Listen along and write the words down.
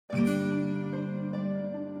Hello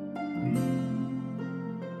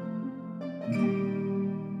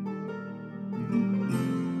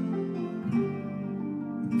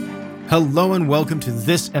and welcome to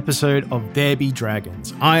this episode of There Be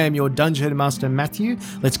Dragons. I am your Dungeon Master Matthew.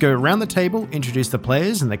 Let's go around the table, introduce the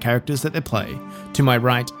players and the characters that they play. To my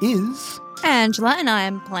right is... Angela, and I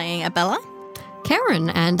am playing Abella. Karen,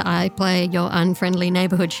 and I play your unfriendly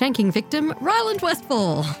neighbourhood shanking victim, Ryland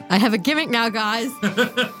Westfall. I have a gimmick now, guys.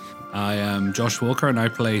 I am Josh Walker, and I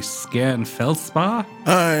play Scare and Felspar.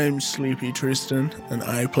 I'm Sleepy Tristan, and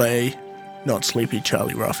I play not Sleepy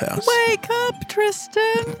Charlie Roughhouse. Wake up,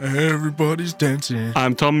 Tristan. Everybody's dancing.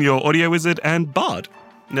 I'm Tom, your audio wizard and bard,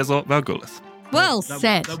 Nezor Valgulith. Well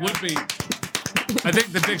said. That would be... I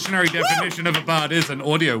think the dictionary definition of a bard is an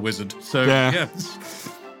audio wizard. So, yes.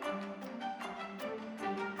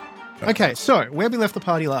 Okay, so where we left the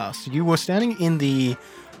party last, you were standing in the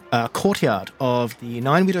courtyard of the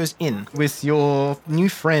Nine Widows Inn with your new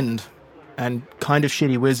friend and kind of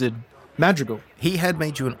shitty wizard, Madrigal. He had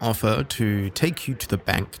made you an offer to take you to the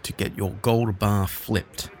bank to get your gold bar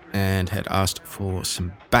flipped and had asked for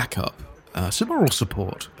some backup, some moral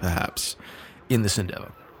support, perhaps, in this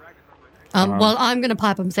endeavour. Well, I'm going to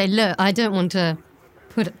pipe up and say, look, I don't want to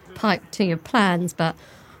put a pipe to your plans, but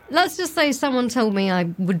let's just say someone told me I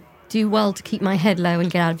would do well to keep my head low and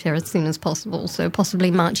get out of here as soon as possible, so possibly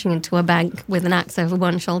marching into a bank with an axe over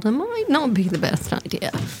one shoulder might not be the best idea.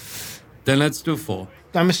 Then let's do 4.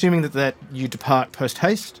 I'm assuming that you depart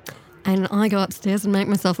post-haste. And I go upstairs and make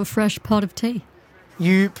myself a fresh pot of tea.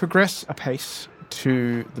 You progress apace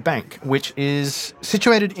to the bank, which is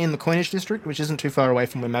situated in the Coinage District, which isn't too far away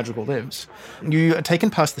from where Madrigal lives. You are taken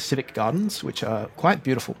past the Civic Gardens, which are quite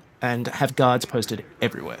beautiful and have guards posted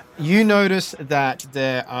everywhere. You notice that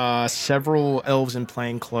there are several elves in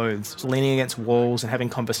plain clothes leaning against walls and having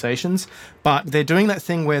conversations, but they're doing that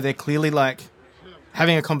thing where they're clearly like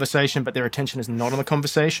having a conversation, but their attention is not on the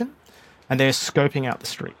conversation, and they're scoping out the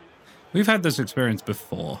street. We've had this experience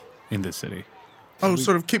before in this city. I'll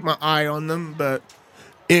sort of keep my eye on them, but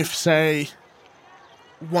if, say,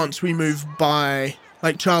 once we move by,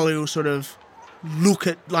 like, Charlie will sort of look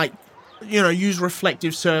at, like, you know, use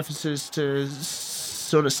reflective surfaces to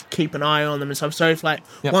sort of keep an eye on them and stuff. So if, like,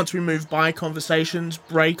 once we move by, conversations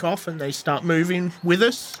break off and they start moving with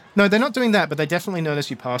us. No, they're not doing that, but they definitely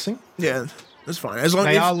notice you passing. Yeah, that's fine. As long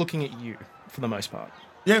they are looking at you, for the most part.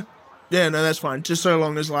 Yeah, no, that's fine. Just so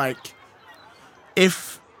long as, like,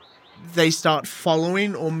 if they start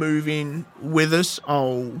following or moving with us,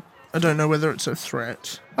 I don't know whether it's a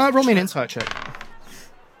threat. Roll me an insight check.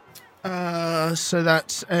 So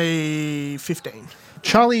that's a 15.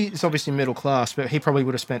 Charlie is obviously middle class, but he probably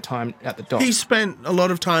would have spent time at the docks. He spent a lot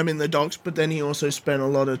of time in the docks, but then he also spent a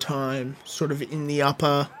lot of time sort of in the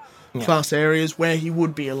upper class areas where he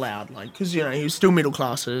would be allowed, like, because, you know, he's still middle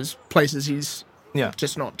classes, places he's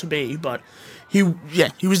just not to be, but he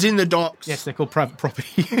was in the docks. Yes, they're called private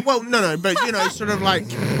property. Well, no, but, you know, sort of like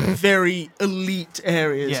very elite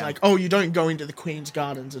areas, like, you don't go into the Queen's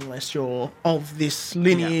Gardens unless you're of this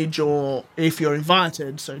lineage or if you're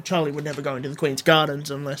invited, so Charlie would never go into the Queen's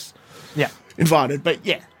Gardens unless invited, but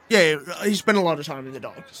he spent a lot of time in the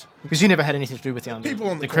docks. Because you never had anything to do with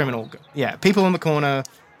the criminal. Yeah, people on the corner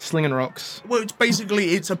slinging rocks. Well,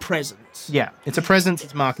 it's a presence. Yeah, it's a presence.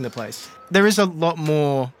 It's marking the place. There is a lot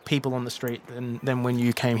more people on the street than when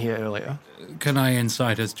you came here earlier. Can I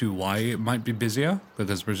insight as to why it might be busier?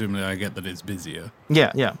 Because presumably I get that it's busier.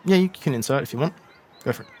 Yeah, you can insight if you want.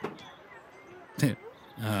 Go for it.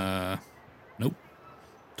 Nope.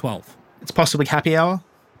 12. It's possibly happy hour.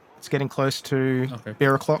 It's getting close to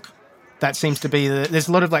beer o'clock. That seems to be there's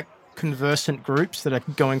a lot of, like, conversant groups that are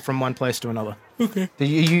going from one place to another. Okay. Are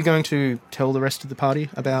you going to tell the rest of the party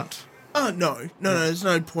about... No, there's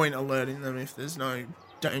no point alerting them if there's no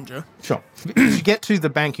danger. Sure. As you get to the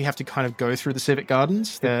bank, you have to kind of go through the Civic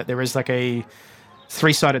Gardens. There is like a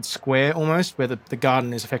 3-sided square almost, where the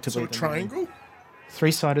garden is effectively... So a triangle?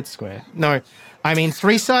 3-sided square. No, I mean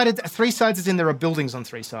 3-sided. 3 sides is in there are buildings on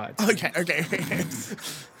 3 sides. Okay.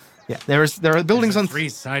 Yeah, there are buildings on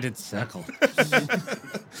 3-sided circle.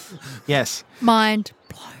 Yes. Mind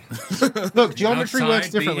blown. Look, geometry works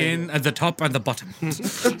differently. The in at the top and the bottom.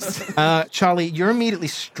 Charlie, you're immediately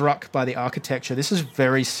struck by the architecture. This is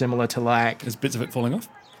very similar to, like... Is bits of it falling off?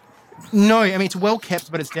 No, I mean, it's well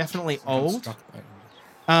kept, but it's definitely old.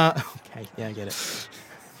 Okay, yeah, I get it.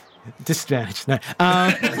 Disadvantage. No.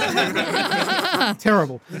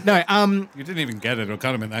 Terrible. No. You didn't even get it, or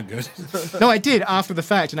kind of been that good. No, I did after the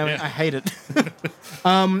fact, and I hate it.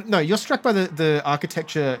 No, you're struck by the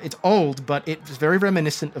architecture. It's old, but it's very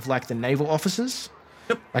reminiscent of, like, the naval officers.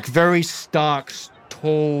 Yep. Like very stark,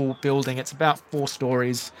 tall building. It's about 4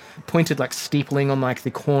 stories, pointed like steepling on like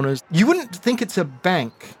the corners. You wouldn't think it's a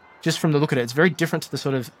bank just from the look at it. It's very different to the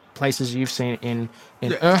sort of places you've seen in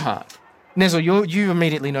Erhard. Nezel, you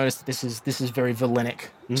immediately notice that this is very Valenic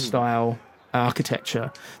style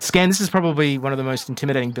architecture. Scan, this is probably one of the most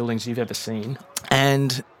intimidating buildings you've ever seen.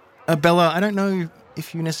 And Bella, I don't know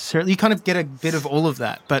if you necessarily... You kind of get a bit of all of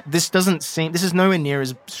that, but this doesn't seem... This is nowhere near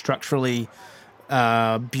as structurally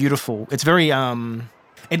beautiful. It's very...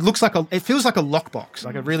 It looks like it feels like a lockbox,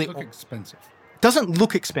 like a really... Look expensive. Doesn't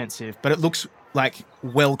look expensive, but it looks like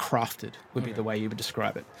well crafted would be the way you would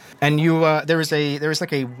describe it. And there is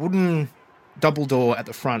like a wooden double door at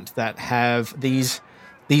the front that have these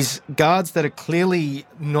guards that are clearly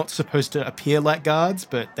not supposed to appear like guards,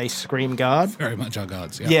 but they scream guard. Very much our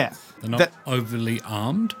guards, yeah. Yeah. They're not overly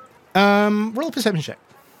armed. Roll a perception check.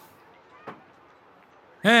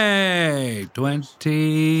 Hey,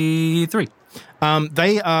 23.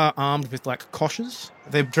 They are armed with like koshas.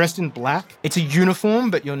 They're dressed in black. It's a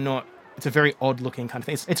uniform, but you're not. It's a very odd looking kind of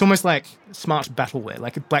thing. It's almost like smart battle wear,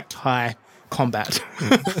 like a black tie combat.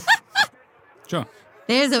 Sure.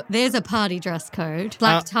 There's a party dress code.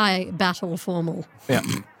 Black tie, battle formal. Yeah.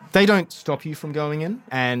 They don't stop you from going in,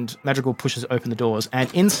 and Madrigal pushes open the doors,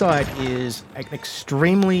 and inside is an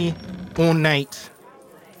extremely ornate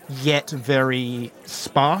yet very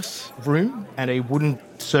sparse room, and a wooden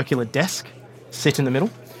circular desk sit in the middle.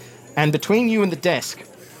 And between you and the desk,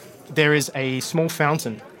 there is a small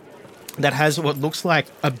fountain that has what looks like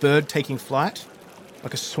a bird taking flight,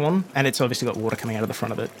 like a swan, and it's obviously got water coming out of the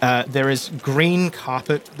front of it. There is green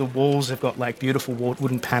carpet. The walls have got like beautiful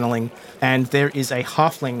wooden paneling, and there is a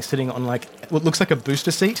halfling sitting on like what looks like a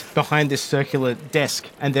booster seat behind this circular desk,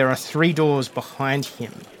 and there are 3 doors behind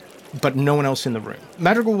him, but no one else in the room.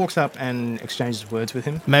 Madrigal walks up and exchanges words with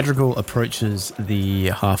him. Madrigal approaches the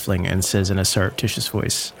halfling and says in a surreptitious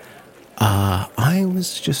voice, I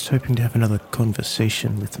was just hoping to have another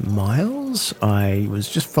conversation with Miles. I was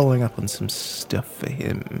just following up on some stuff for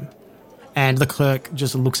him. And the clerk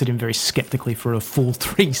just looks at him very skeptically for a full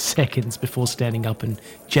 3 seconds before standing up and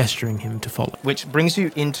gesturing him to follow. Which brings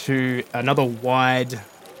you into another wide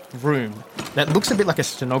room that looks a bit like a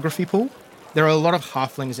stenography pool. There are a lot of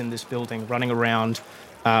halflings in this building running around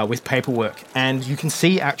with paperwork, and you can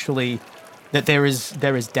see actually that there is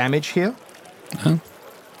damage here. Huh?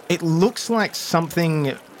 It looks like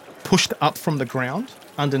something pushed up from the ground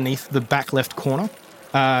underneath the back left corner.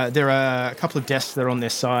 There are a couple of desks that are on their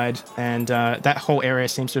side, and that whole area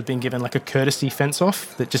seems to have been given like a courtesy fence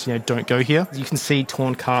off that just, don't go here. You can see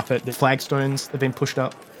torn carpet, the flagstones have been pushed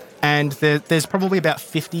up. And there's probably about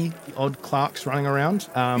 50 odd clerks running around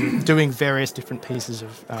doing various different pieces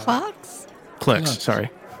of... Clarks? Clerks, sorry.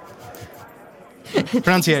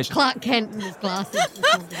 Pronunciation. Clark Kent with his glasses.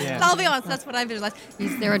 Yeah. I'll be honest, that's what I visualized.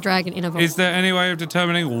 Is there a dragon in a vault? Is there any way of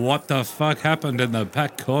determining what the fuck happened in the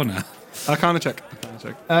back corner? Arcana check.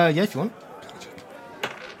 Yeah, if you want.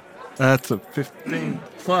 That's a 15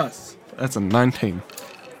 plus. That's a 19.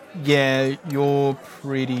 Yeah, you're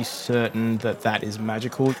pretty certain that is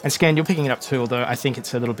magical. And Scan, you're picking it up too, although I think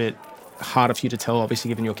it's a little bit harder for you to tell, obviously,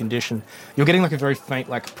 given your condition. You're getting like a very faint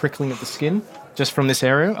prickling of the skin just from this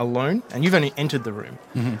area alone, and you've only entered the room.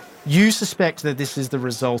 Mm-hmm. You suspect that this is the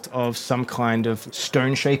result of some kind of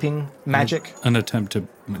stone shaping magic.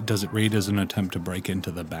 Does it read as an attempt to break into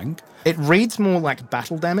the bank? It reads more like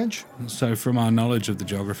battle damage. So from our knowledge of the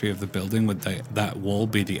geography of the building, would that wall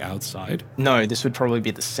be the outside? No, this would probably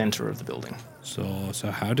be the center of the building. So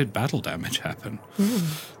how did battle damage happen?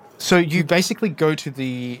 So you basically go to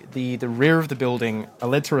the rear of the building,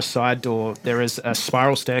 led through a side door. There is a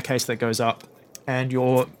spiral staircase that goes up, and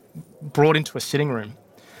you're brought into a sitting room.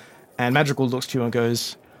 And Madrigal looks to you and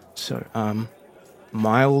goes, so,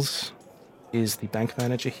 Miles is the bank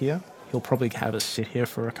manager here. He'll probably have us sit here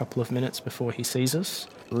for a couple of minutes before he sees us.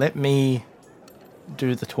 Let me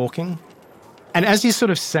do the talking. And as he's sort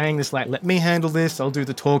of saying this, like, let me handle this, I'll do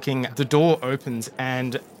the talking, the door opens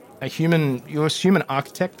and your human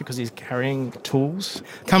architect, because he's carrying tools,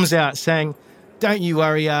 comes out saying, don't you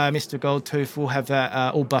worry, Mr. Goldtooth, we'll have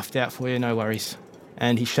that all buffed out for you, no worries.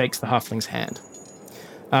 And he shakes the halfling's hand.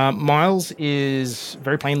 Miles is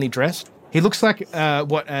very plainly dressed. He looks like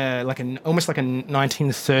almost like a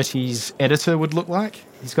 1930s editor would look like.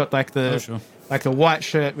 He's got like the white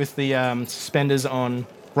shirt with the suspenders on,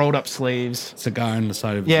 rolled up sleeves, cigar on the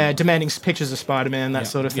side of demanding pictures of Spider-Man, that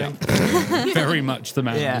sort of thing. Very much the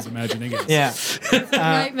man I was imagining it. Yeah,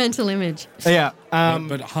 Great mental image. Yeah,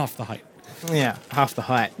 but half the height. Yeah, half the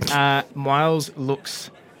height. Miles looks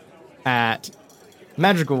at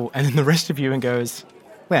Madrigal and then the rest of you and goes,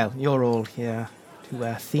 well, you're all here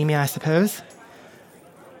to see me, I suppose.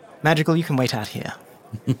 Magical, you can wait out here.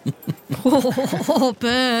 Oh,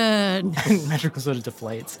 burn. And Magical sort of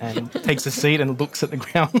deflates and takes a seat and looks at the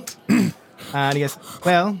ground. And he goes,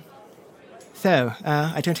 well, so,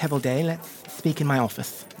 I don't have all day. Let's speak in my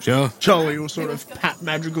office. Sure. Charlie will sort of pat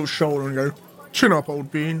Madrigal's shoulder and go, chin up,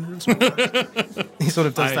 old bean. It's all right. He sort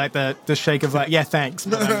of does like the shake of like, yeah, thanks.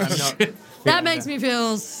 But I'm not. That makes me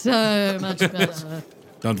feel so much better.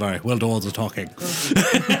 Don't worry, we'll do all the talking.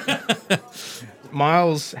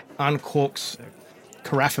 Miles uncorks a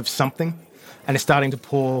carafe of something and is starting to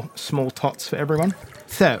pour small tots for everyone.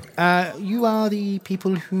 So, you are the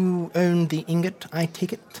people who own the ingot, I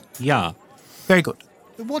take it? Yeah. Very good.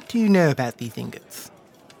 What do you know about these ingots?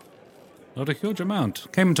 Not a huge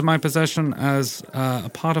amount. Came into my possession as a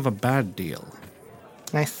part of a bad deal.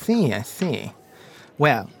 I see.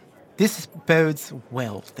 Well, this bodes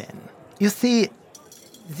well then. You see,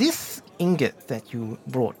 this ingot that you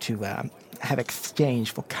brought to have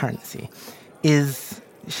exchanged for currency is,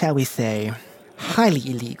 shall we say, highly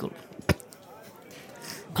illegal.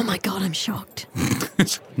 Oh my god, I'm shocked.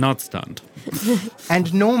 Not stunned.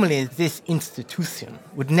 And normally this institution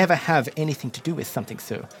would never have anything to do with something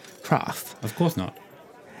so crass. Of course not.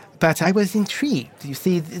 But I was intrigued. You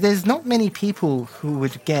see, there's not many people who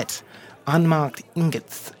would get unmarked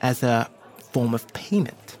ingots as a form of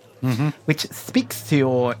payment, which speaks to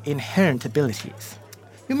your inherent abilities.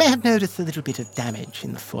 You may have noticed a little bit of damage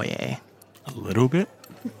in the foyer. A little bit?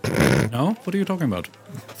 No? What are you talking about?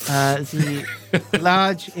 The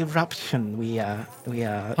large eruption we are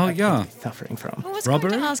Oh, yeah. suffering from. I was going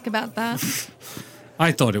Robbery? to ask about that.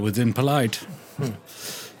 I thought it was impolite.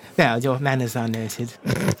 Well, your manners are noted.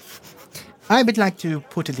 I would like to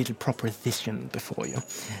put a little proposition before you.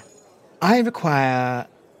 I require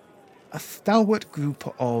a stalwart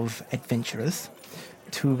group of adventurers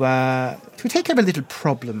to take care of a little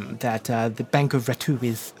problem that the Bank of Ratu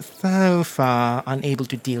is so far unable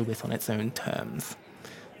to deal with on its own terms.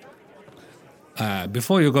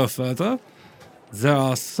 Before you go further, there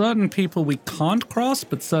are certain people we can't cross,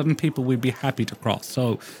 but certain people we'd be happy to cross.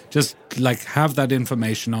 So just, have that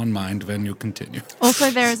information on mind when you continue.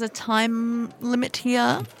 Also, there is a time limit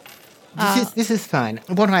here. This is fine.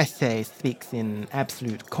 What I say speaks in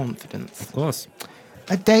absolute confidence. Of course.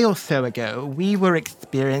 A day or so ago, we were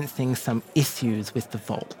experiencing some issues with the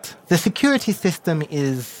vault. The security system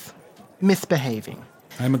is misbehaving.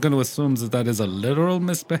 I'm going to assume that is a literal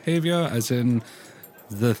misbehavior, as in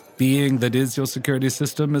the being that is your security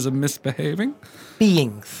system is a misbehaving?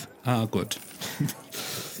 Beings. Good.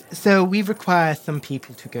 So we require some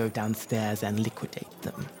people to go downstairs and liquidate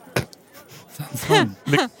them. Sounds fun.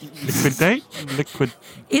 Liquidate? Liquid.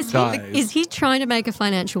 Is he trying to make a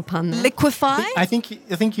financial pun there? Liquefy? I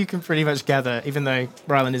think you can pretty much gather, even though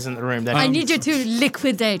Rylan isn't in the room, that I need you to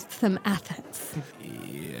liquidate some assets.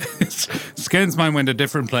 Scan's mind went a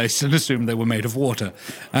different place and assumed they were made of water.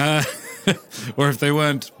 Or if they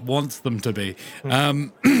weren't, wants them to be.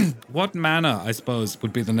 What manner, I suppose,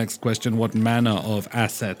 would be the next question. What manner of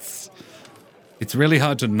assets? It's really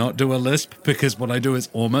hard to not do a lisp because what I do is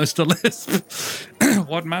almost a lisp.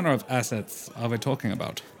 What manner of assets are we talking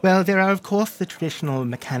about? Well, there are, of course, the traditional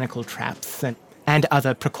mechanical traps and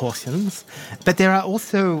other precautions, but there are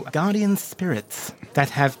also guardian spirits that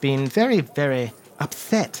have been very, very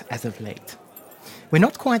upset as of late. We're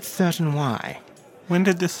not quite certain why. When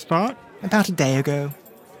did this start? About a day ago.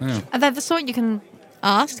 Are they the sort you can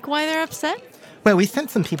ask why they're upset? Well, we sent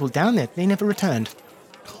some people down there. They never returned.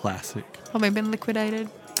 Classic. Probably been liquidated.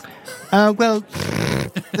 Well,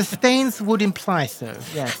 the stains would imply so,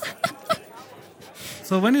 yes.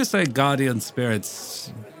 So when you say guardian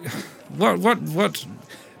spirits, what?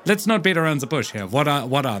 Let's not beat around the bush here. What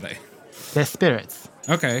are they? They're spirits.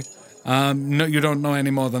 Okay. No, you don't know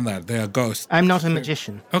any more than that. They are ghosts. I'm not a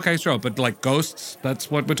magician. Okay, sure, but ghosts, that's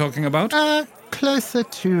what we're talking about? Closer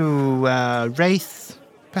to race,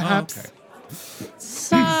 perhaps. Oh, okay.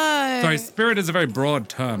 So... Sorry, spirit is a very broad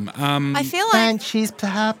term. I feel like... Banshees,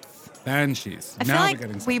 perhaps. Banshees. I feel Now like we're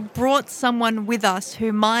getting we brought someone with us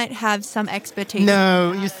who might have some expertise.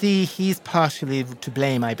 No, you see, he's partially to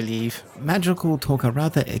blame, I believe. Magical took a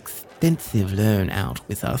rather extensive loan out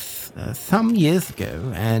with us some years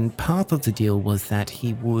ago, and part of the deal was that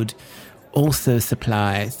he would also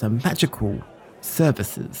supply some magical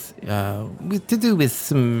services to do with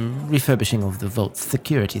some refurbishing of the vault's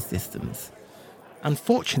security systems.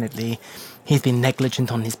 Unfortunately, he's been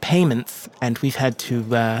negligent on his payments, and we've had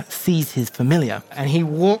to seize his familiar. And he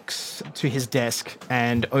walks to his desk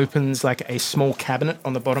and opens a small cabinet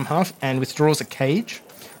on the bottom half and withdraws a cage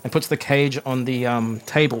and puts the cage on the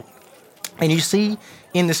table. And you see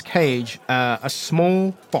in this cage a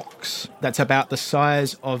small fox that's about the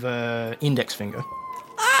size of an index finger.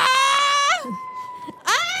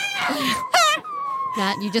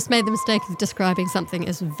 Nat, you just made the mistake of describing something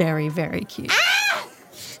as very, very cute.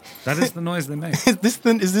 That is the noise they make. Is this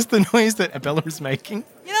the noise that Abella is making?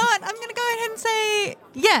 You know what? I'm going to go ahead and say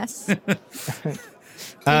yes.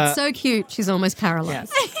 It's so cute, she's almost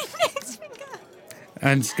paralyzed. Next finger.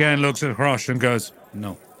 And Scan looks at Hrosh and goes,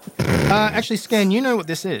 no. Actually, Scan, you know what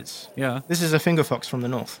this is. Yeah. This is a finger fox from the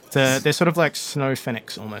north. They're sort of like snow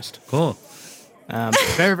fennecs almost. Cool. Very,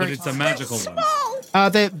 But very. it's a magical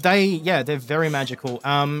one. They're very magical.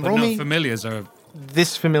 But Roll no, me. familiars are...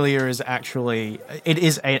 This familiar is actually it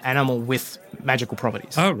is an animal with magical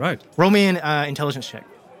properties. Oh, right. Roll me an intelligence check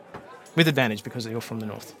with advantage because you're from the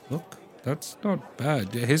north. Look, that's not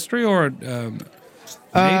bad. History or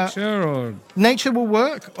nature or... Nature will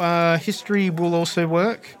work. History will also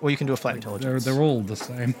work, or you can do a flat intelligence. They're all the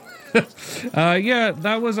same. Yeah,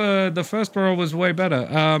 that was the first roll was way better.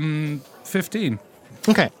 15.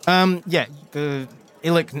 Okay. Yeah. The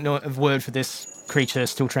Illic word for this creature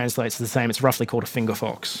still translates the same. It's roughly called a finger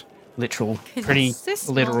fox. Literal. Pretty It's so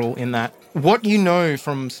small. literal in that. What you know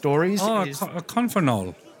from stories Oh, is a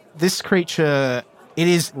confernol. this creature, it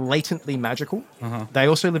is latently magical. Uh-huh. They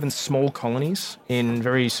also live in small colonies in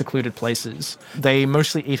very secluded places. They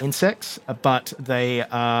mostly eat insects, but they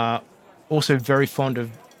are also very fond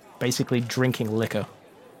of basically drinking liquor.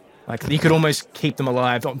 Like, you could almost keep them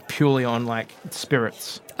alive purely on, like,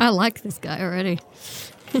 spirits. I like this guy already.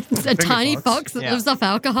 It's a tiny fox that Yeah. lives off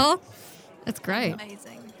alcohol. That's great.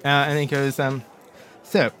 Amazing. And he goes,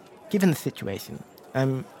 so, given the situation,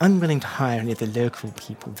 I'm unwilling to hire any of the local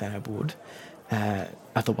people that I would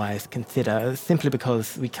otherwise consider, simply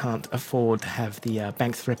because we can't afford to have the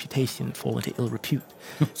bank's reputation fall into ill repute.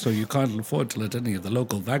 So you can't afford to let any of the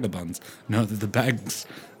local vagabonds know that the bank's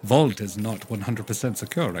vault is not 100%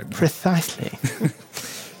 secure right now. Precisely.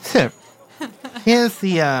 So, here's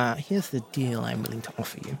the deal I'm willing to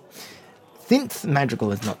offer you. Since Madrigal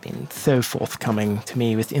has not been so forthcoming to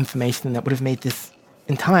me with information that would have made this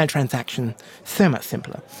entire transaction so much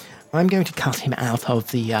simpler, I'm going to cut him out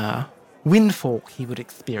of the windfall he would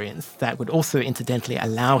experience that would also incidentally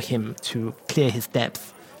allow him to clear his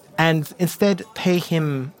debts, and instead pay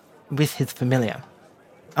him with his familiar.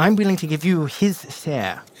 I'm willing to give you his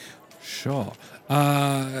share. Sure.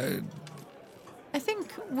 I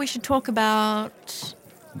think we should talk about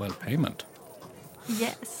Well, payment.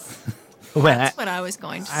 yes. Well, That's what I was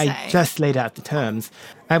going to say. I just laid out the terms.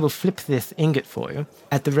 I will flip this ingot for you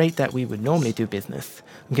at the rate that we would normally do business.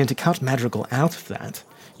 I'm going to cut Madrigal out of that.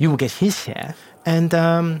 You will get his share, and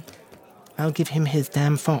I'll give him his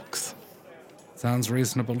damn fox. Sounds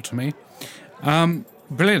reasonable to me.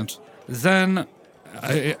 Brilliant. Then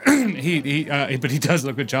but he does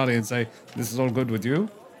look at Charlie and say, "This is all good with you?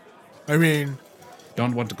 I mean,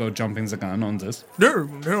 Don't want to go jumping the gun on this."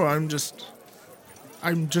 no, I'm just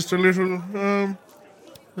a little,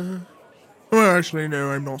 well, actually, no,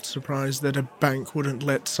 I'm not surprised that a bank wouldn't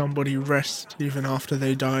let somebody rest even after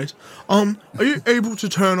they died. Are you able to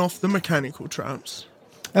turn off the mechanical traps?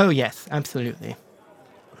 Oh, yes, absolutely.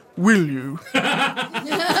 Will you?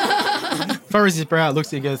 Furrows his brow, looks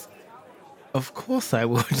at you and goes, of course I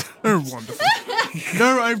would. Oh, wonderful.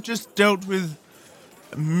 No, I've just dealt with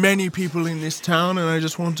many people in this town, and I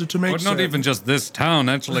just wanted to make But not certain. even just this town,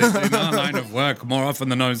 actually. In our line of work, more often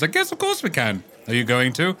than not, it's like, yes, of course we can. Are you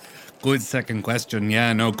going to? Good second question.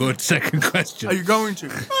 Yeah, no, good second question. Are you going to?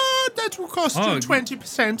 That will cost Oh, you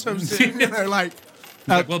 20% of the, like...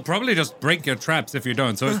 Like, we'll probably just break your traps if you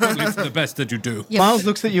don't, so it's probably for the best that you do. Yep. Miles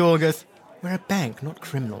looks at you all and goes, we're a bank, not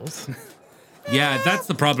criminals. Yeah, that's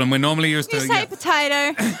the problem. We're normally used You to... say yeah,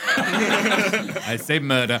 potato. I say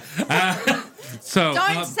murder. So...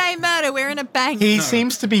 Don't say murder. We're in a bank. He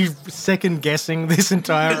seems to be second-guessing this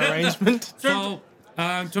entire arrangement. So,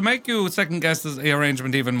 to make you second guess the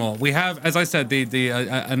arrangement even more, we have, as I said,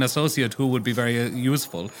 an associate who would be very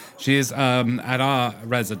useful. She is at our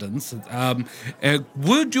residence.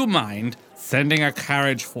 Would you mind sending a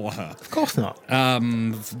carriage for her? Of course not.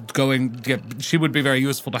 She would be very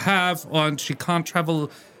useful to have, and she can't travel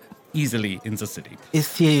easily in the city.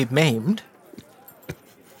 Is she maimed?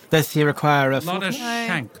 Does she require a... A lot of No.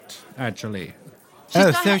 shanked, actually. Oh,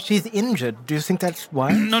 not so ha- she's injured. Do you think that's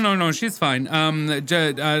why? No, she's fine.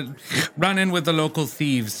 Run in with the local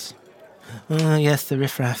thieves. Yes, the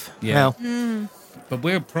riffraff. Yeah. Well, But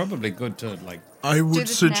we're probably good to, like... I would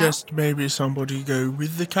this suggest maybe somebody go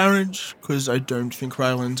with the carriage, because I don't think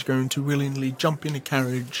Ryland's going to willingly jump in a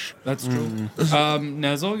carriage. That's true.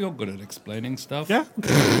 Nezzo, you're good at explaining stuff. Yeah.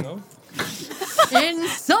 You know? In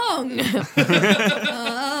song.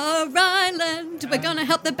 Our island, we're gonna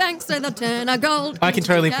help the bank so they'll turn our gold. I can into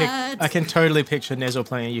totally gods. picture Nezor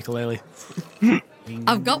playing a ukulele.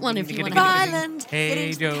 I've got one if you want to. Island, Hey, it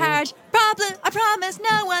is the Joe. carriage problem. I promise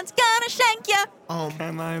no one's gonna shank you.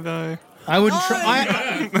 Can I though? I wouldn't.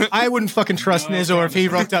 I wouldn't fucking trust Nezor if he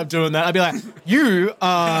rocked up doing that. I'd be like, you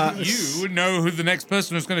are. You know who the next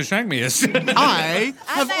person who's going to shank me is. I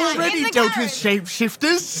have they are in already the dealt with garage.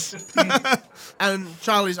 shapeshifters. And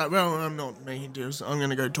Charlie's like, well, I'm not making deals. I'm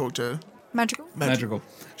going to go talk to Magical. Magical.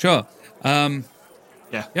 Sure. Yeah.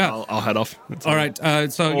 Yeah. I'll head off. It's All right.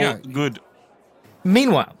 So, all yeah. good.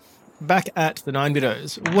 Meanwhile, back at the Nine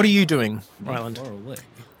Widows, what are you doing, Ryland?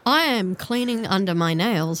 I am cleaning under my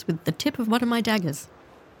nails with the tip of one of my daggers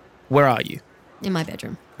Where are you? in my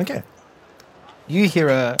bedroom. Okay. You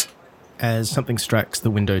hear As something strikes the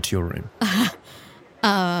window to your room.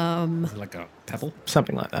 Like a pebble?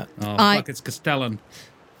 something like that. Oh, I- fuck, it's Castellan.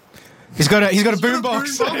 He's got a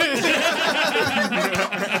boombox.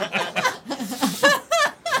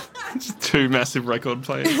 Two massive record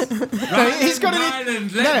players. He's got an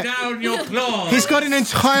Ryland, no. let down your claws. he's got an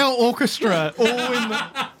entire orchestra all in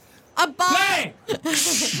the. A bard, Play! a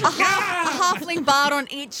halfling bard on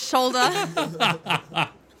each shoulder.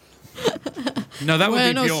 No, that would We're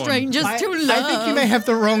be no Bjorn. strangers I to love. think you may have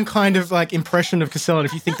the wrong kind of like impression of Castellan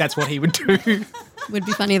if you think that's what he would do. Would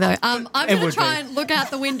be funny though. I'm going to would try be. and look out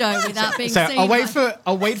the window without being So seen.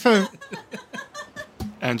 I'll wait for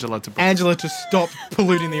Angela to. Angela to stop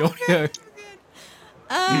polluting the audio.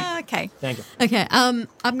 Okay. Thank you. Okay. I'm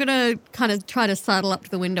gonna kind of try to sidle up to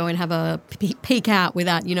the window and have a peek out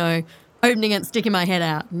without, opening it, and sticking my head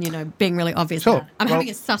out, and being really obvious. Sure. about it. I'm Well- having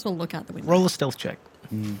a subtle look out the window. Roll a stealth check.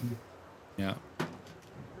 Yeah.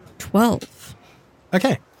 12.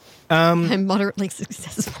 Okay. I'm moderately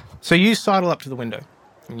successful. So you sidle up to the window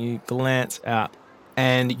and you glance out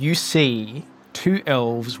and you see two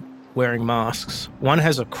elves wearing masks. One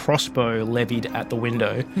has a crossbow levied at the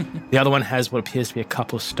window. The other one has what appears to be a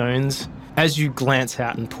couple of stones. As you glance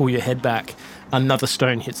out and pull your head back, another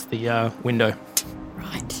stone hits the window.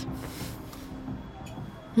 Right.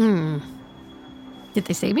 Did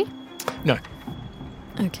they see me? No.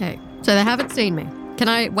 Okay. So they haven't seen me. Can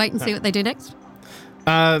I wait and see what they do next?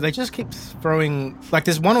 They just keep throwing... Like,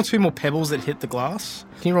 there's one or two more pebbles that hit the glass.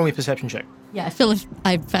 Can you roll me a perception check? Yeah, I feel if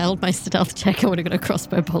I failed my stealth check, I would have got a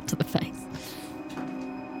crossbow bolt to the face.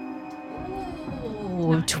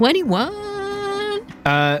 Ooh, 21.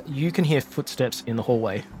 You can hear footsteps in the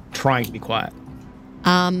hallway, trying to be quiet.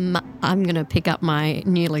 I'm going to pick up my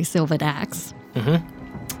newly silvered axe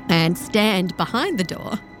and stand behind the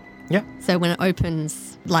door. Yep. So when it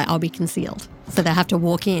opens, I'll be concealed. So they have to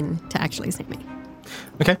walk in to actually see me.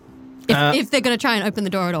 Okay. If they're going to try and open the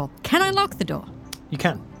door at all. Can I lock the door? You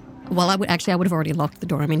can. Well, I would have already locked the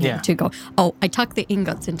door. I'm in here Yeah. to go. Oh, I tuck the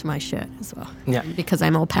ingots into my shirt as well. Yeah. Because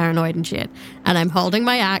I'm all paranoid and shit. And I'm holding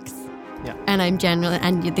my axe. Yeah. And I'm generally,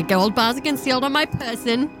 and the gold bars are concealed on my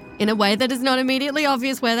person in a way that is not immediately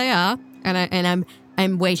obvious where they are. And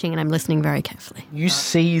I'm waiting and I'm listening very carefully. You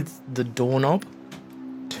see the doorknob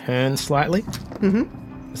turn slightly.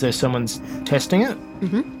 As though someone's testing it.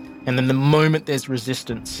 And then the moment there's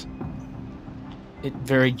resistance, it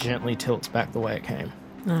very gently tilts back the way it came.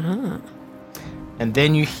 And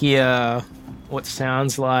then you hear what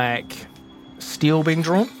sounds like steel being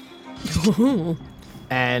drawn.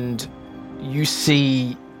 And you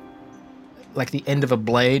see like the end of a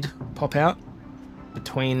blade pop out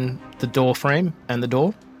between the door frame and the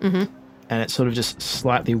door. And it sort of just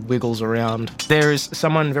slightly wiggles around. There is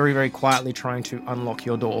someone very, very quietly trying to unlock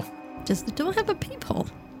your door. Does the door have a peephole?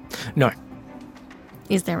 No.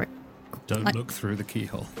 Is there a... Don't look through the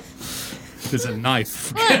keyhole. There's a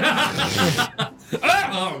knife.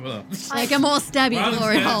 Like a more stabby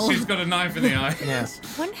glory hole? She's got a knife in the eye. Yes.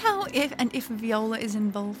 I wonder how if Viola is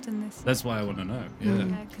involved in this. That's why I want to know. Yeah.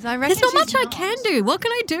 Because I reckon There's not she's much I can do. What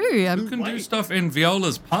can I do? You can do stuff in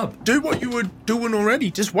Viola's pub. do what you were doing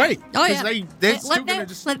already. Just wait. Oh, 'Cause yeah. they're still going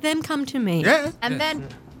to Let them come to me. Yeah. And then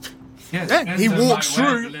Yeah. He walks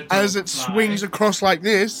through as it swings across like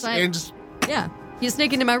this Right. and just... Yeah. You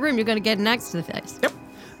sneak into my room, you're going to get an axe to the face.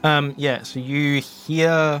 Yep. Yeah, so you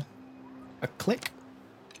hear a click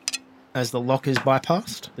as the lock is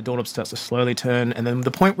bypassed. The doorknob starts to slowly turn, and then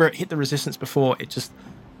the point where it hit the resistance before, it just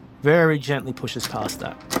very gently pushes past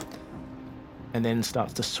that. And then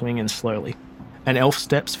starts to swing in slowly. An elf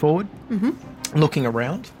steps forward, looking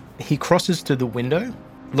around. He crosses to the window,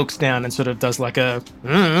 looks down and sort of does like a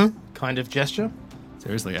kind of gesture.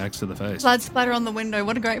 Seriously, axe to the face. blood splatter on the window.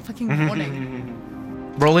 What a great fucking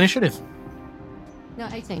warning. Roll initiative. No,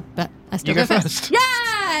 18, but I still You go go first. Yeah!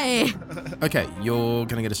 Yay! Okay, you're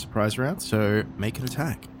going to get a surprise round, so make an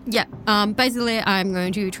attack. Yeah. Basically, I'm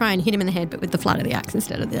going to try and hit him in the head, but with the flat of the axe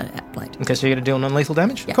instead of the blade. Okay, so you're going to deal non-lethal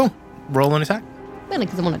damage? Yeah. Cool. Roll an attack. Mainly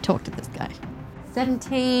because I want to talk to this guy.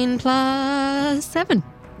 17 plus 7.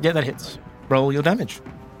 Yeah, that hits. Roll your damage.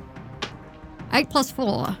 8 plus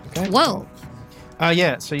 4. Okay. 12.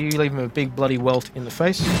 Yeah, so you leave him a big bloody welt in the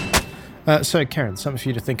face. So, Karen, something for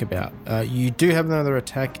you to think about. You do have another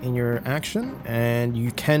attack in your action, and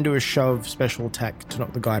you can do a shove special attack to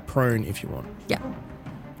knock the guy prone if you want. Yeah.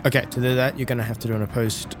 Okay, to do that, you're going to have to do an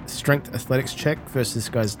opposed strength athletics check versus this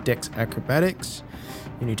guy's dex acrobatics.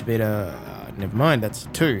 You need to beat a... never mind, that's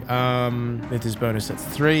 2. With his bonus, that's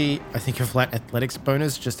 3. I think a flat athletics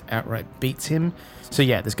bonus just outright beats him. So,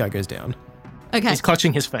 yeah, this guy goes down. Okay. He's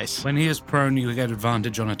clutching his face. When he is prone, you get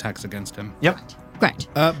advantage on attacks against him. Yep. Great.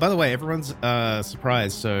 By the way, everyone's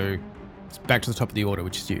surprised, so it's back to the top of the order,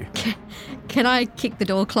 which is you. Can I kick the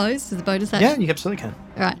door closed as a bonus action? Yeah, you absolutely can.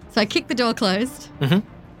 All right. So I kick the door closed. Mhm.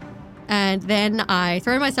 And then I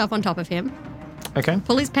throw myself on top of him, Okay.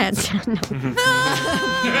 pull his pants down.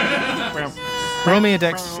 Roll me a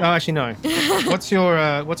dex. Oh, actually, no. What's your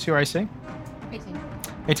AC? 18.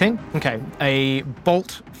 18? Okay. A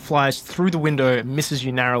bolt flies through the window, misses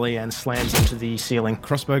you narrowly, and slams into the ceiling.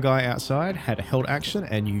 Crossbow guy outside had a held action,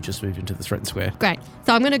 and you just moved into the threatened square. Great.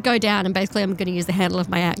 So I'm going to go down and basically I'm going to use the handle of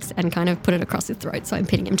my axe and kind of put it across his throat. So I'm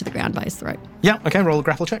pinning him to the ground by his throat. Yeah, okay, roll a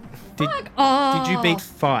grapple check. Did Oh. you beat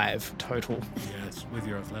 5 total? Yes, with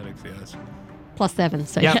your athletics, yes. Plus 7,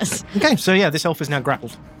 so Yeah. yes. Okay, so yeah, this elf is now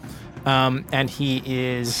grappled. And he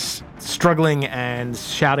is struggling and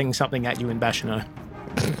shouting something at you in Bashano.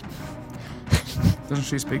 Doesn't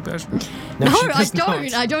she speak Bashano? No, she I does don't.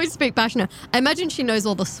 not. I don't speak Bashano. I imagine she knows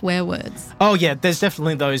all the swear words. Oh yeah, there's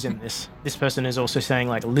definitely those in this. This person is also saying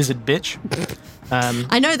like lizard bitch.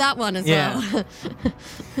 I know that one as Yeah. well.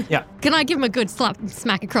 Yeah, Can I give him a good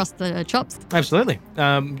smack across the chops? absolutely. Do you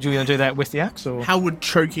want to do that with the axe or? How would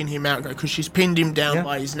choking him out go? Because she's pinned him down Yeah.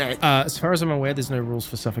 by his neck. As far as I'm aware, there's no rules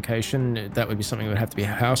for suffocation. That would be something that would have to be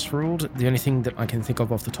house ruled. The only thing that I can think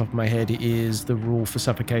of off the top of my head is the rule for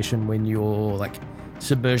suffocation when you're like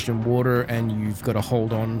submerged in water and you've got to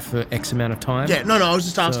hold on for X amount of time. Yeah, no, I was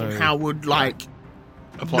just asking So- how would like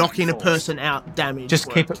knocking a person out damage Just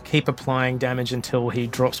work? keep applying damage until he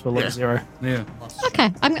drops below Yeah. 0. Yeah.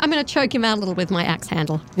 Okay, I'm going to choke him out a little with my axe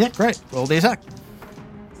handle. Yeah, great. Roll the attack.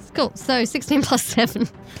 Cool. So 16 plus 7.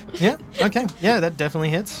 Yeah, okay. Yeah, that definitely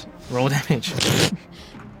hits. Roll damage.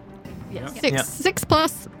 Yeah. 6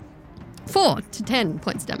 plus 4 to 10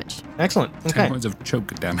 points damage. Excellent. 10 Okay. points of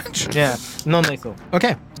choke damage. Yeah, non-lethal.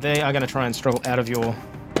 Okay, they are going to try and struggle out of your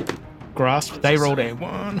grasp. They rolled a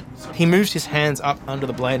 1. He moves his hands up under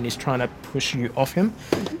the blade and he's trying to push you off him.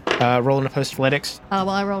 Roll an opposed athletics. Well,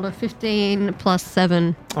 I rolled a 15 plus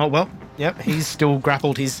 7. Oh, well, yep, he's still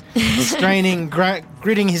grappled. He's straining,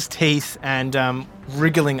 gritting his teeth and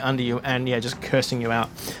wriggling under you and, yeah, just cursing you out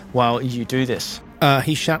while you do this.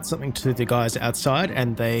 He shouts something to the guys outside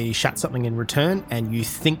and they shout something in return, and you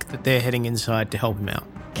think that they're heading inside to help him out.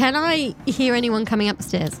 Can I hear anyone coming up the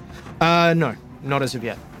stairs? No, not as of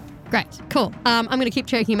yet. Great. Cool. I'm going to keep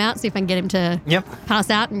choking him out, see if I can get him to Yep. pass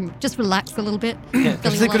out and just relax a little bit. Yeah, go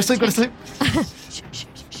to sleep, go to sleep, go to sleep.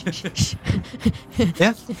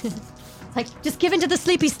 Yeah. It's like, just give in to the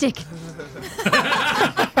sleepy stick.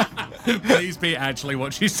 Please be actually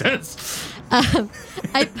what she says.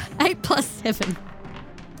 8 plus 7.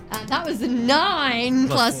 That was a 9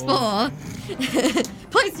 plus 4.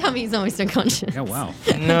 Please tell me he's almost unconscious. Yeah, wow.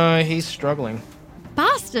 No, he's struggling.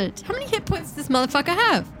 Bastard. How many hit points does this motherfucker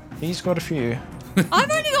have? He's got a few.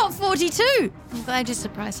 I've only got 42. I'm glad you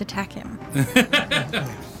surprise attack him.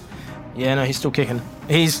 Yeah, no, he's still kicking.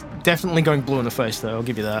 He's definitely going blue in the face, though. I'll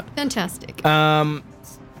give you that. Fantastic.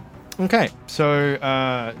 Okay,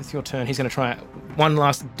 so it's your turn. He's going to try one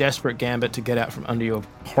last desperate gambit to get out from under your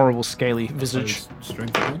horrible, scaly visage.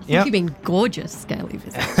 Strength roll. Yeah. You've been gorgeous, scaly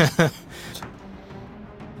visage.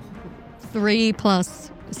 3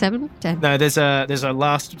 plus 7? 10. No, there's a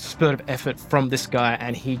last spurt of effort from this guy,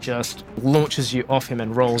 and he just launches you off him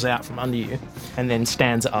and rolls out from under you, and then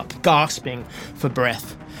stands up, gasping for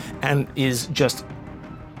breath, and is just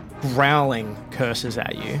growling curses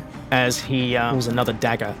at you as he pulls another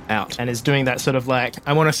dagger out and is doing that sort of like,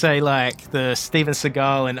 I want to say like the Steven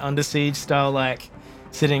Seagal and Under Siege style, like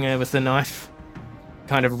sitting there with the knife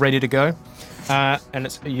kind of ready to go. And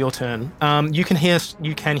it's your turn. You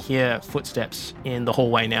can hear footsteps in the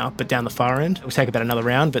hallway now, but down the far end. It will take about another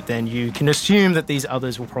round, but then you can assume that these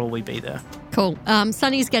others will probably be there. Cool.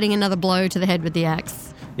 Sunny's getting another blow to the head with the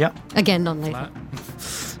axe. Yep. Again, non-lethal.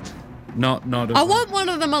 Not. I want one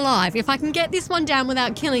of them alive. If I can get this one down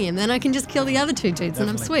without killing him, then I can just kill the other two dudes and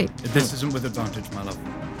I'm sweet. This isn't with advantage, my love.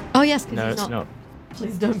 Oh, yes. 'cause No, he's it's not.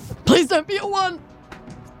 Please don't be a 1.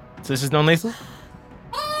 So this is non-lethal?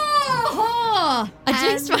 Oh, I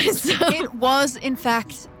jinxed And myself. It was, in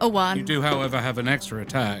fact, a 1. You do, however, have an extra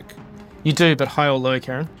attack. You do, but high or low,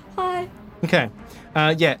 Karen? Hi. Okay.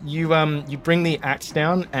 You bring the axe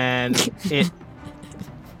down and it...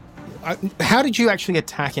 how did you actually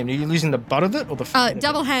attack him? Are you using the butt of it or the flat of it?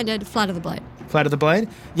 Double-handed, flat of the blade. Flat of the blade?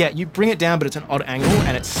 Yeah, you bring it down, but it's an odd angle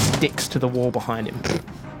and it sticks to the wall behind him.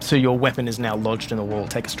 So your weapon is now lodged in the wall.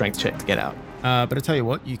 Take a strength check to get out. But I tell you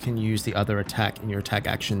what, you can use the other attack in your attack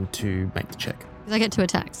action to make the check. Because I get 2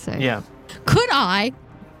 attacks, so... Yeah. Could I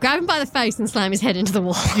grab him by the face and slam his head into the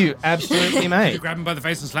wall? You absolutely may. You grab him by the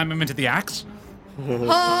face and slam him into the axe?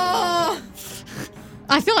 Oh!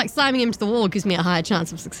 I feel like slamming him to the wall gives me a higher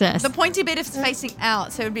chance of success. The pointy bit is facing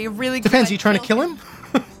out, so it would be a really good Depends, way are you trying to kill him?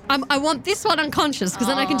 I want this one unconscious because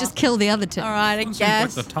then I can just kill the other 2. All right, I Seems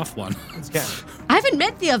guess. like the tough one. Yeah. I haven't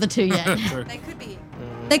met the other 2 yet. They could be.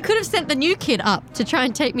 They could have sent the new kid up to try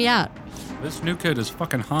and take me out. This new kid is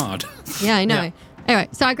fucking hard. Yeah, I know. Yeah. Anyway,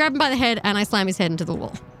 so I grab him by the head and I slam his head into the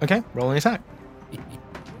wall. Okay, roll an attack.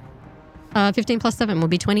 15 plus 7 will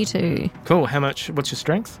be 22. Cool. What's your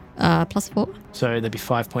strength? Plus 4. So there'd be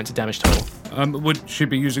 5 points of damage total. Would she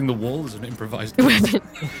be using the wall as an improvised Weapon.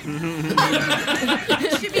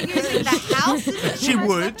 Should be using the house. She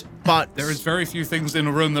would, but There is very few things in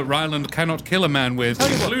a room that Ryland cannot kill a man with,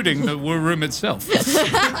 including the room itself.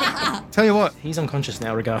 Tell you what, he's unconscious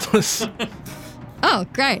now regardless. Oh,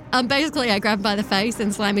 great. Basically, I grab him by the face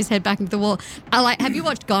and slam his head back into the wall. Have you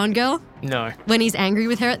watched Gone Girl? No. When he's angry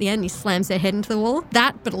with her at the end, he slams her head into the wall.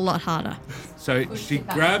 That, but a lot harder. So she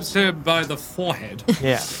grabs him by the forehead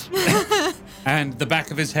Yeah. and the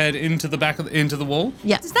back of his head into the wall.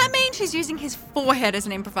 Yeah. Does that mean she's using his forehead as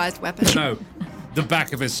an improvised weapon? No, the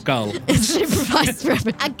back of his skull It's an improvised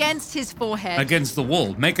weapon. Against his forehead. against the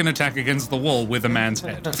wall. Make an attack against the wall with a man's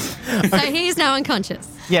head. So he's now unconscious.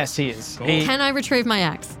 Yes, he is. Can I retrieve my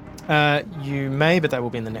axe? You may, but that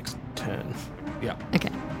will be in the next turn. Yeah.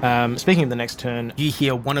 Okay. Speaking of the next turn, You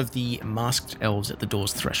hear one of the masked elves at the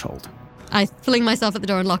door's threshold. I fling myself at the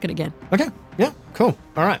door and lock it again. okay, yeah, cool.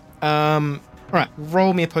 All right.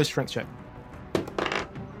 Roll me a post-strength check.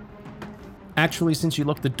 Actually, since you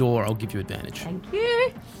locked the door, I'll give you advantage. Thank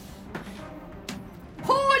you.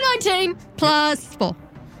 19 plus 4.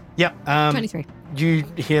 Yep. 23. You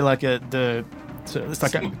hear like it's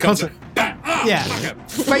like a constant. Yeah,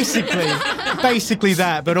 basically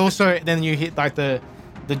that. But also then you hit like the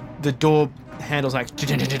door handles like.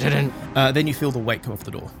 Then you feel the weight come off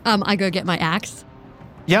the door. I go get my axe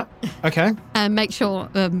Yep. Okay. and make sure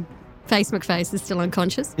Face McFace is still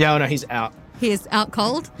unconscious. Yeah. Oh no, he's out. He is out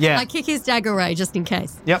cold. Yeah. I kick his dagger away just in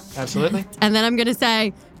case. Yep. Absolutely. And then I'm going to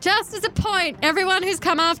say, just as a point, everyone who's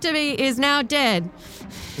come after me is now dead.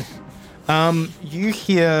 You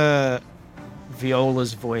hear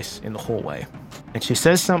Viola's voice in the hallway, and she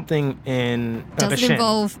says something in. Does it Bashan.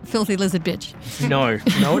 involve filthy lizard bitch? No,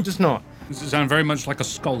 it does not. Does it sound very much like a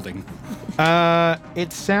scolding?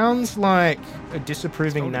 It sounds like a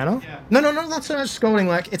disapproving Nana. No, not so much scolding.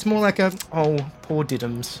 Like it's more like a poor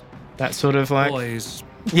Diddums. That sort of like Boys.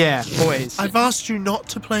 yeah, boys. I've asked you not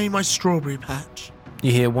to play my strawberry patch.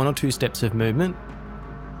 You hear 1 or 2 steps of movement.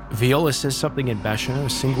 Viola says something in Bashan, a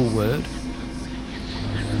single word.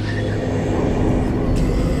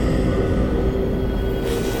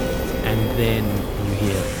 And then you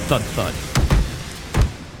hear thud thud.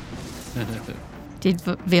 Did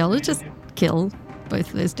Viola just kill both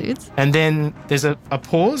of those dudes? And then there's a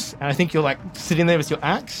pause, and I think you're like sitting there with your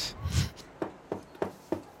axe.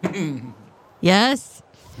 Yes.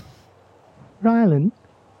 Ryland,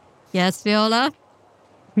 Yes, Viola.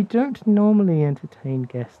 we don't normally entertain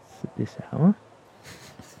guests at this hour.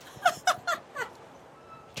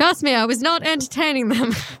 Trust me, I was not entertaining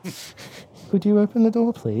them. Could you open the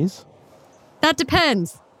door, please? That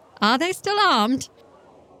depends. Are they still armed?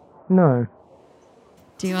 No.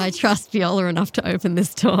 Do I trust Viola enough to open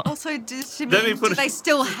this door? Also, do Let me put they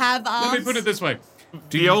still have arms? Let me put it this way.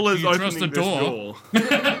 Viola's do you trust opening the this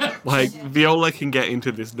door. Like, Viola can get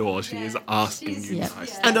into this door. She is asking you Yeah.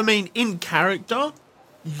 guys. And I mean, in character,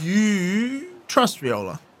 you trust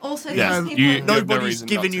Viola. Also, Yeah, these you- people- no Nobody's reason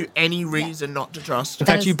given not you any reason not to trust. In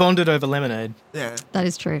her. fact, you bonded over lemonade. Yeah. That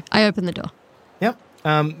is true. I open the door. Yep.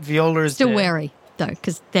 Viola is Still there. wary, though,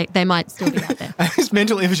 because they might still be out there. His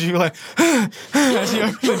mental image, you're like, as you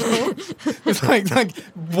open the door, it's like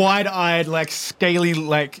wide-eyed, like scaly,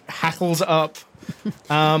 like hackles up.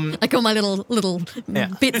 Like all my little Yeah.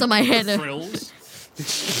 bits on my head. Frills.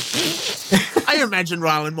 I imagine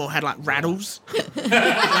Ryland more had like rattles,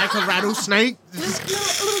 like a rattlesnake. A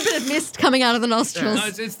little bit of mist coming out of the nostrils. No,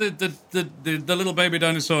 it's the little baby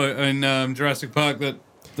dinosaur in Jurassic Park that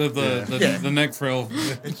the neck frill,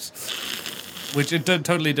 which it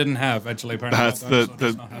totally didn't have. Actually, apparently That's that dinosaur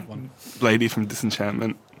does not have the one. lady from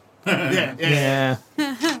Disenchantment. Yeah.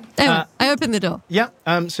 Anyway, I opened the door. Yeah.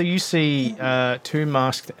 So you see two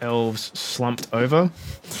masked elves slumped over.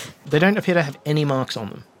 They don't appear to have any marks on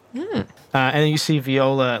them. And then you see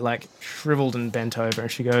Viola like shriveled and bent over,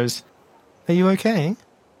 and she goes, "Are you okay?"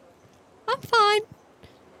 I'm fine.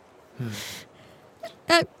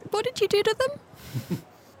 What did you do to them?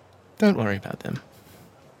 Don't worry about them.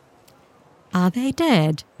 Are they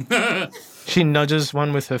dead? She nudges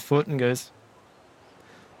one with her foot and goes,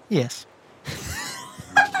 "Yes."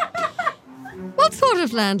 What sort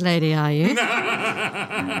of landlady are you?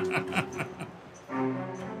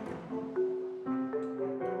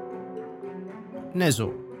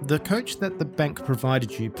 Nezul, the coach that the bank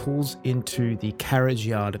provided you pulls into the carriage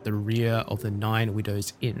yard at the rear of the Nine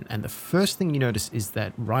Widows Inn, and the first thing you notice is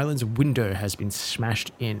that Ryland's window has been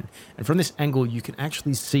smashed in, and from this angle you can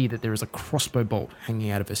actually see that there is a crossbow bolt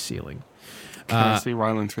hanging out of a ceiling. Can I see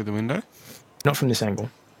Ryland through the window? Not from this angle.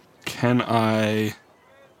 Can I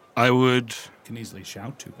would... Can easily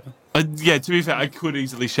shout to her. Yeah, to be fair, I could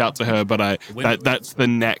easily shout to her, but that's the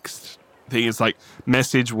next thing. Is like,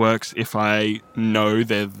 message works if I know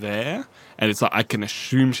they're there, and it's like I can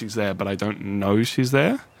assume she's there, but I don't know she's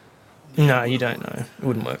there. No, you don't know. It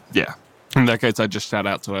wouldn't work. Yeah. In that case, I'd just shout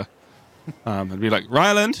out to her. And be like,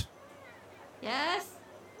 Ryland? Yes.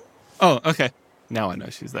 Oh, okay. Now I know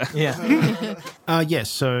she's there. Yeah. Yes,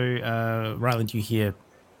 so Ryland, you hear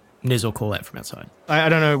Nezul call out from outside. I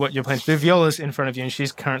don't know what you're planning to do. Viola's in front of you, and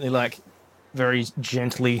she's currently like very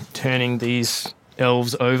gently turning these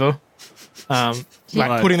elves over.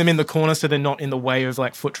 Like putting them in the corner so they're not in the way of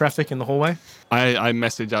like foot traffic in the hallway. I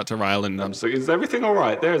message out to Ryland and I'm just like, is everything all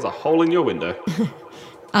right? There's a hole in your window.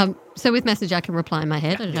 So with message, I can reply in my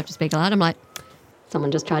head. I don't have to speak aloud. I'm like,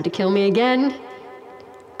 someone just tried to kill me again.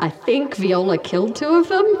 I think Viola killed two of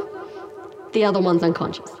them. The other one's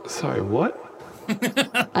unconscious. Sorry, what?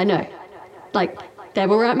 I know. Like, they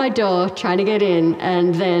were at my door trying to get in,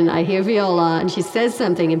 and then I hear Viola, and she says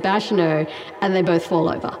something in Bashano, and they both fall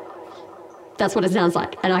over. That's what it sounds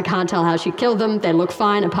like. And I can't tell how she killed them. They look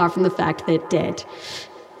fine, apart from the fact they're dead.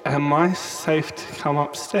 Am I safe to come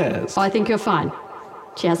upstairs? I think you're fine.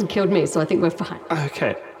 She hasn't killed me, so I think we're fine.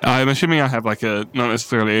 Okay. I'm assuming I have like not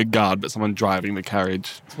necessarily a guard, but someone driving the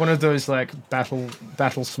carriage. It's one of those like battle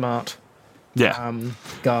smart Yeah.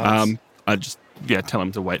 guards. I just tell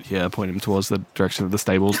him to wait here, point him towards the direction of the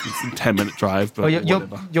stables. It's a 10-minute drive, but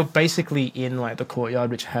you're basically in like the courtyard,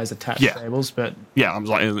 which has attached stables, but yeah, I'm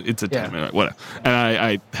like, it's a 10-minute, whatever. And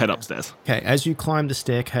I head upstairs. Okay, as you climb the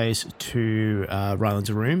staircase to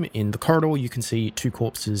Ryland's room, in the corridor you can see two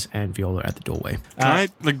corpses and Viola at the doorway. Can I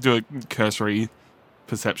like do a cursory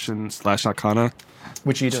perception / arcana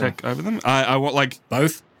which you do. check over them? I want like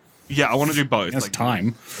Both? yeah, I want to do both. That's like,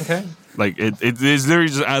 time. Okay. Like it is literally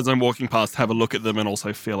just as I'm walking past, have a look at them and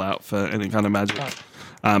also feel out for any kind of magic.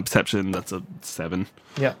 Perception, that's a 7.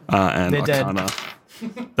 Yeah. And They're dead. arcana,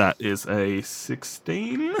 that is a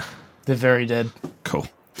 16. They're very dead. Cool.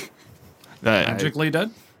 Magically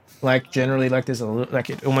dead? Like generally, like there's like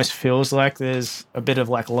it almost feels like there's a bit of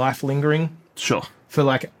like life lingering Sure. for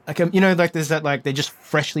like like there's that like they're just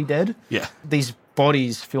freshly dead. Yeah. These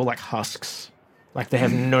bodies feel like husks, like they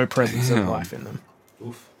have no presence of life in them.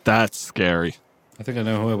 That's scary. I think I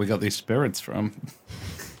know where we got these spirits from.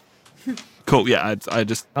 Cool. Yeah, I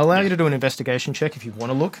just I'll allow you to do an investigation check if you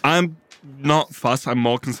want to look. I'm not fussed. I'm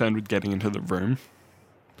more concerned with getting into the room.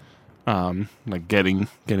 Like getting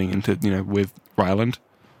into with Ryland.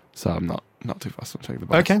 So I'm not too fussed on checking the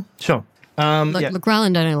box. Okay, sure. Look,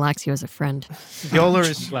 Ryland only likes you as a friend. Viola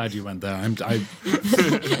is Glad you went there.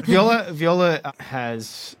 Viola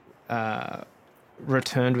has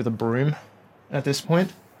returned with a broom at this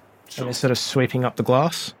point, and is sort of sweeping up the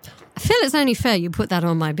glass. I feel it's only fair you put that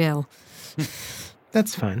on my bill.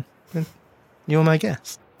 That's fine. You're my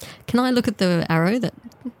guest. Can I look at the arrow?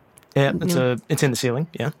 Yeah, it's in the ceiling.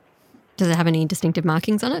 Yeah. Does it have any distinctive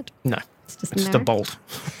markings on it? No, It's just it's an the arrow. bolt.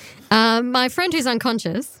 My friend who's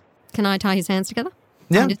unconscious, can I tie his hands together?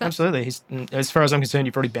 Yeah, do that? absolutely. He's, as far as I'm concerned,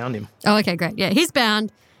 you've already bound him. Oh, okay, great. Yeah, he's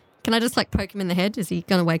bound. Can I just like poke him in the head? Is he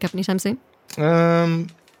going to wake up anytime soon?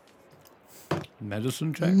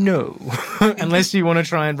 Medicine check? No, unless you want to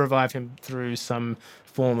try and revive him through some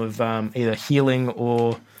form of either healing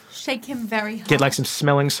or Shake him very hard. get like some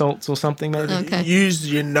smelling salts or something. Maybe. Okay.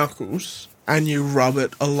 Use your knuckles and you rub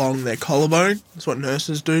it along their collarbone. That's what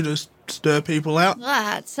nurses do to stir people out.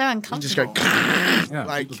 That's so You just go. uncomfortable. Yeah,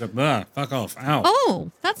 Like- look at that. Fuck off. Ow.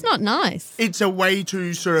 Oh, that's not nice. It's a way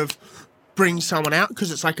to sort of bring someone out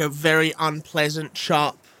because it's like a very unpleasant,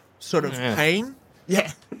 sharp sort of Yeah. pain.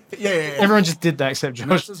 Yeah. Yeah. Everyone just did that except Josh.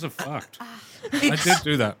 Nurses are fucked. I did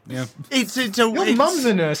do that. Yeah. It's a. Your mum's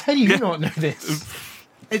a nurse. How do you not know this?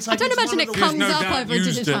 It's I like don't it's imagine one it of the- comes no up doubt over a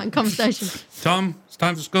used dinner it. time conversation. Tom, it's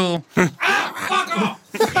time for school.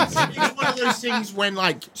 It's one of those things when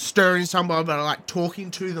like stirring someone but like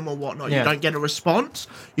talking to them or whatnot, Yeah. you don't get a response.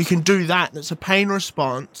 You can do that. That's a pain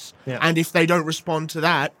response. Yeah. And if they don't respond to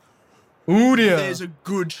that, Ooh dear. there's a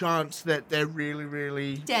good chance that they're really,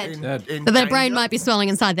 really Dead. Dead. in But their brain danger. might be swelling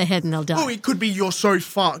inside their head and they'll die. Oh, it could be you're so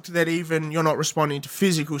fucked that even you're not responding to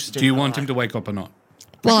physical stimuli. Do you want him to wake up or not?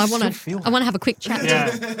 Well, I still want feel to. I want to have a quick chat. Yeah.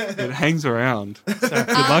 It hangs around. Good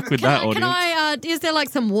luck with Can that, I? Can audience. I? Is there like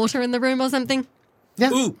some water in the room or something?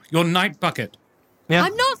 Ooh, your night bucket. Yeah.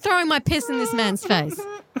 I'm not throwing my piss in this man's face.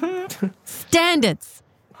 Standards.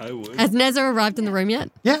 I would. Has Nezza arrived in the room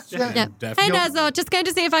yet? Yeah. Yeah. Hey Definitely. Nezza, just going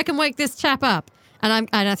to see if I can wake this chap up. And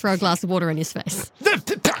I throw a glass of water in his face. He just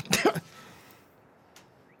sits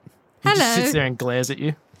Hello. there and glares at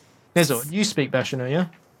you. Nezor, you speak Bashano, yeah?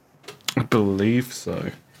 I believe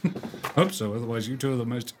so. Hope so. Otherwise, you two are the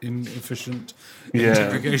most inefficient Yeah.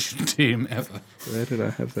 interrogation team ever. Where did I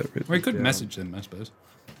have that written? We could down? message them, I suppose.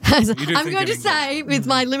 I'm do think going to in English. say, with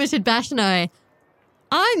my limited Bashano,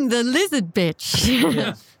 I'm the lizard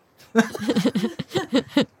bitch.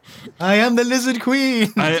 I am the lizard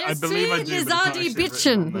queen. I Just believe I sweet do. but it's not Lizardi actually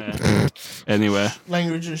written on there. Anyway,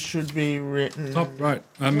 Languages should be written. Top right.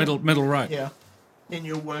 Middle right. Yeah. In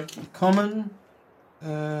your working. Common.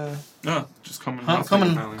 no, just common.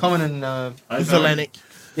 Common and Valenic.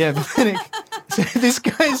 yeah, Valenic. So this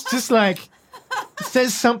guy's just like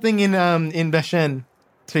says something in Bashan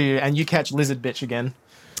to you, and you catch lizard bitch again.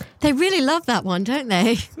 They really love that one, don't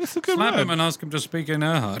they? Slap him and ask him to speak in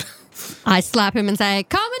Erhard. I slap him and say,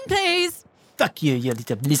 "Common, please." Fuck you, you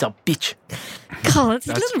little lizard bitch. God, it's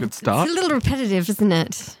That's a a little, good start. It's a little repetitive, isn't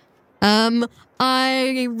it?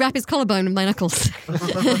 I wrap his collarbone with my knuckles.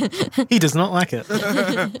 He does not like it.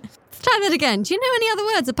 Let's try that again. Do you know any other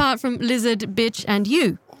words apart from lizard, bitch, and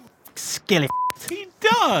you? Skelly. He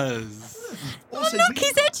does. Also, Look,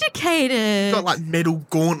 he's educated. got like metal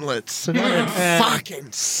gauntlets. And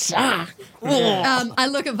fucking suck. I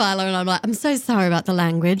look at Viola and I'm like, I'm so sorry about the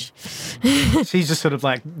language. She just sort of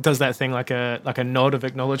like does that thing like a nod of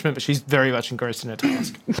acknowledgement, but she's very much engrossed in her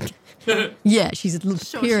task. Yeah, she's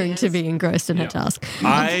appearing to be engrossed in her task.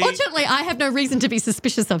 Unfortunately, I have no reason to be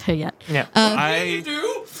suspicious of her yet. Yeah. I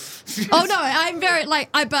Oh no, I'm very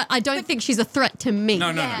but I don't think she's a threat to me.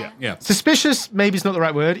 No. Yeah. Yeah. Suspicious maybe is not the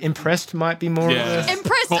right word. Impressed might be more Yeah. of a...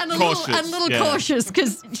 Impressed and a little yeah. cautious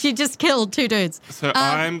because she just killed 2 dudes. So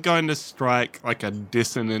I'm going to strike like a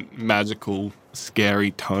dissonant, magical,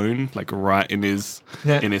 scary tone, like right in his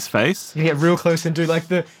Yeah. in his face. You get real close and do like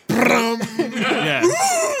the... Yeah.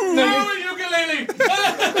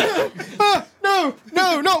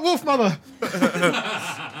 No, not Wolf Mother.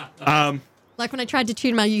 Like when I tried to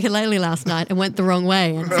tune my ukulele last night and went the wrong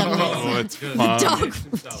way and suddenly Oh, it's the fun. dog.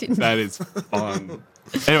 That is fun.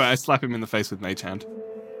 Anyway, I slap him in the face with Mage Hand.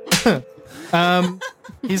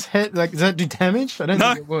 His head, like, does that do damage? I don't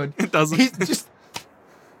No, think it would. it doesn't. He's just...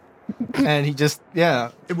 And he just,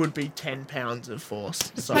 yeah. It would be 10 pounds of force.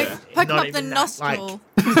 So Poke him not up the even that, like- nostril.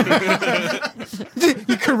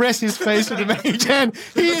 You caress his face with a mage hand.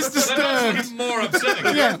 He is That's disturbed. even more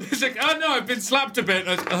upsetting. Yeah. He's like, oh no, I've been slapped a bit.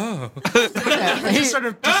 Oh. He just sort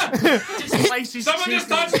of displaces Someone just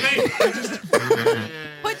touched me.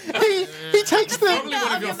 He takes the... Probably one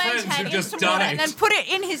of Of your your mage friends who hand just into water died. and then put it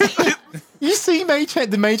in his ear. You see mage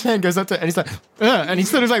hand, the mage hand goes up to... And he's like... and he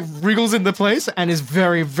sort of like wriggles into place and is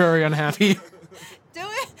very, very unhappy. Do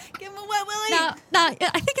it. Give him a wet willy. Now, I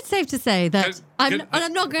think it's safe to say that Guys,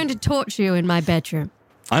 I'm not going to torture you in my bedroom.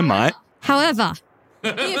 I might. However,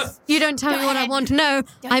 if you don't tell me what I want to know,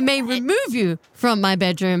 I may remove you from my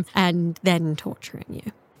bedroom and then torturing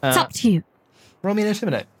you. It's up to you. Roll me an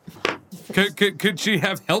intimidate. Could she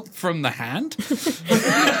have help from the hand?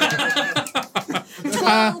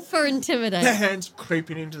 12 for intimidate. The hands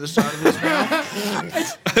creeping into the side of his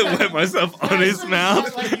mouth. I wet myself on his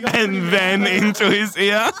mouth and then into his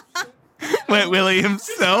ear. Wet Willie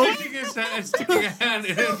himself. Sticking a hand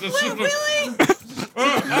in the sort of...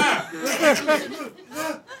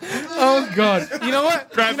 Oh, God. You know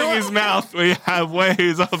what? Grabbing his mouth, we have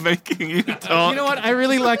ways of making you talk. You know what? I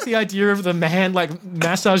really like the idea of the hand like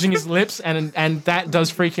massaging his lips, and that does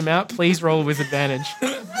freak him out. Please roll with advantage.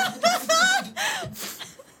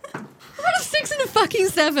 What 6 and a fucking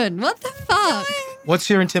 7. What the fuck? What's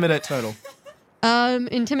your intimidate total?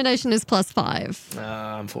 Intimidation is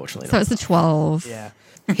 +5. Unfortunately So not. it's a 12. Yeah.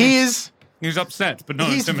 He's upset, but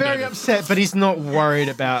not intimidated. very upset, but he's not worried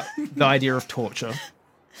about the idea of torture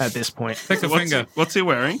at this point. Take a finger. What's he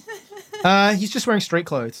wearing? He's just wearing street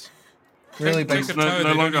clothes. Really Take basic. a toe, No they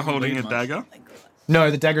don't longer even holding bleed a much. dagger. No,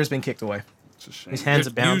 the dagger has been kicked away. It's a shame. His hands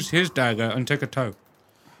are bound. Use his dagger and take a toe.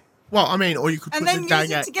 Well, I mean, or you could And put then the use it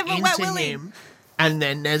dagger to give a wet into willy. him, and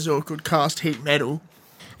then Nezor could cast heat metal.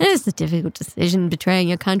 It is a difficult decision betraying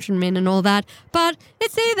your countrymen and all that, but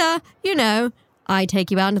it's either, I take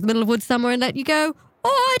you out into the middle of the woods somewhere and let you go, or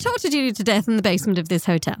I tortured you to death in the basement of this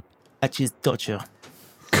hotel. That is torture.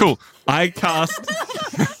 Cool. I cast.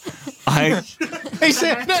 He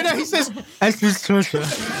said, no, he says, that is torture.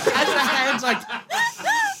 As the hands like,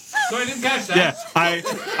 So I didn't catch that. Yeah,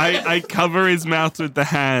 I cover his mouth with the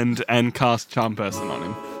hand and cast Charm Person on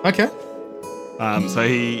him. Okay. So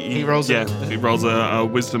he rolls yeah, he rolls a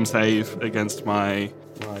wisdom save against my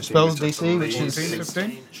Spells DC, which is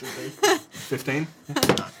 15? 15.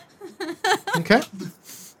 okay.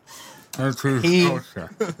 He- Torture.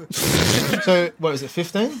 So, what was it,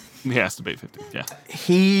 15? He has to be 15. Yeah.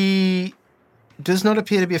 He does not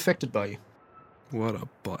appear to be affected by you. What a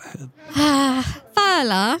butthead.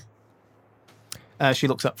 Viola, She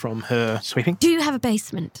looks up from her sweeping. do you have a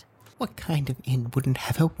basement? What kind of inn wouldn't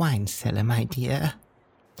have a wine cellar, my dear?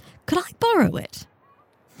 Could I borrow it?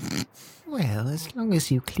 Well, as long as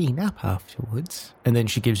you clean up afterwards. And then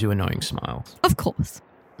she gives you a knowing smile. Of course.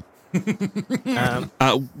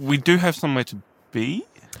 We do have somewhere to be.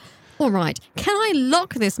 All right. Can I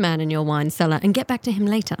lock this man in your wine cellar and get back to him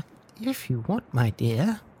later? If you want, my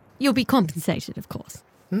dear. You'll be compensated, of course.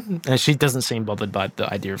 She doesn't seem bothered by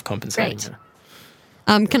the idea of compensating Great. her.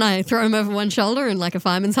 Can I throw him over one shoulder in like a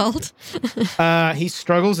fireman's hold? He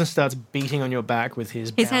struggles and starts beating on your back with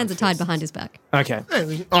his His bound hands are tied fists. behind his back. Okay.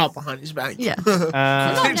 behind his back. Yeah.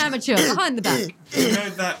 Not an amateur, behind the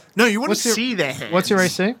back. No, you want What's to your- see their hands. What's your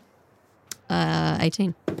AC?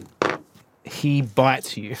 18. He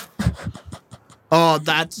bites you. Oh,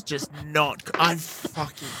 that's just not. I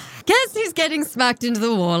fucking. Guess he's getting smacked into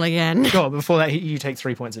the wall again. God, before that, you take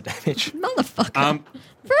 3 points of damage. Motherfucker.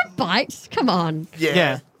 For a bite? Come on.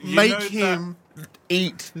 Yeah. Make know him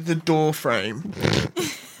eat the door frame.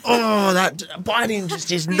 Oh, that biting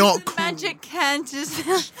just is not cool. Magic can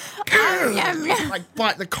just. Like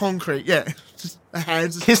bite the concrete. Yeah, just the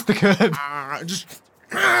hands. Kiss the curb. Just.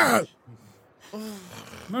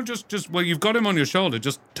 No, well, you've got him on your shoulder.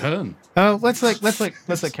 Just turn. Let's let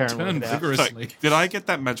Karen Turn work it out. vigorously. Did I get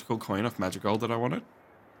that magical coin off Magic Gold that I wanted?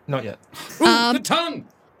 Not yet. The tongue!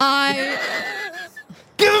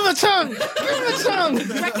 Give him a tongue! Give him a tongue!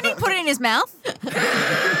 Reckon he put it in his mouth?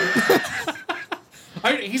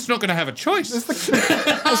 He's not going to have a choice.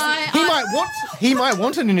 He might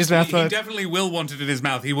want it in his mouth, He though. definitely will want it in his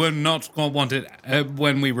mouth. He will not want it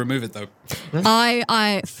when we remove it, though.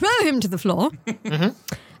 I throw him to the floor,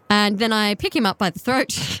 and then I pick him up by the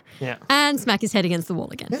throat Yeah. and smack his head against the wall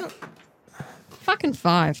again. Yeah. Fucking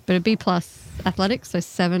 5, but a B plus athletics, so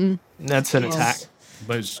 7. That's an attack.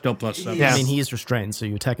 But it's still +7. Yeah. I mean, he is restrained, so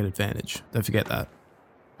you attack at advantage. Don't forget that.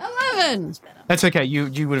 11! That's okay.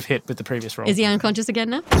 You would have hit with the previous roll. Is he unconscious again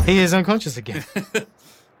now? He is unconscious again.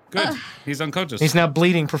 Good. He's unconscious. He's now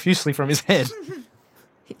bleeding profusely from his head.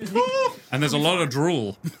 And there's a lot of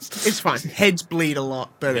drool. It's fine. Heads bleed a lot,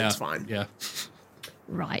 but Yeah. it's fine. Yeah.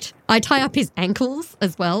 Right. I tie up his ankles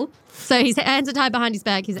as well. So his hands are tied behind his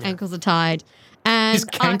back, his ankles are tied. And His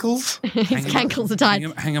cankles? his cankles are tied.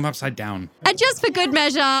 Hang him upside down. And just for good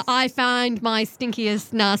measure, I find my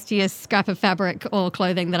stinkiest, nastiest scrap of fabric or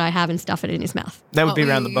clothing that I have and stuff it in his mouth. That would What be were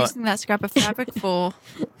around you the butt. using that scrap of fabric for?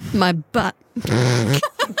 My butt.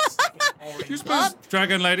 Do you suppose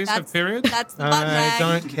dragon ladies have periods? That's the butt I rag.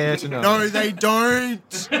 don't care to know. No, they don't.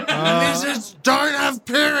 Lizards don't have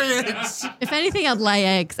periods. If anything, I'd lay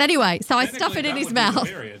eggs. Anyway, so I stuff it in his mouth.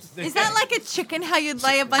 Is that like a chicken? How you'd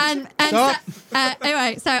lay a bunch of And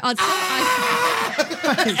anyway, so I'd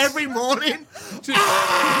Every morning.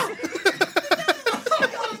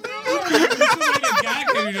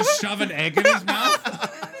 You just shove an egg in his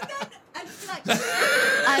mouth?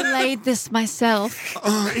 I laid this myself.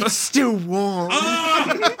 Oh, it's still warm.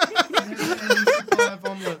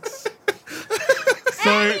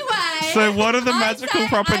 So what are the magical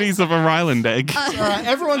properties of a Ryland egg? All right,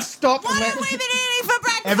 everyone stop. What have we been eating for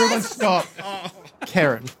breakfast? Everyone stop.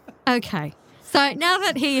 Karen. Okay. So now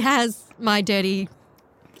that he has my dirty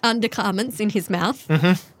undergarments in his mouth,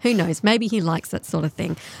 who knows? Maybe he likes that sort of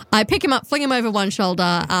thing. I pick him up, fling him over one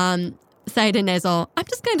shoulder, say to Nezor, I'm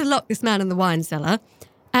just going to lock this man in the wine cellar.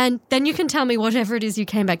 And then you can tell me whatever it is you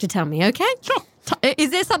came back to tell me, okay? Sure.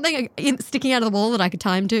 Is there something sticking out of the wall that I could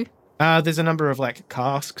tie him to? There's a number of like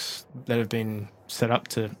casks that have been set up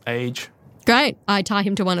to age. Great. I tie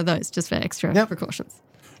him to one of those just for extra Yep. precautions.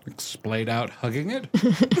 Like splayed out, hugging it.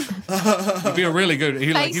 He'd be a really good.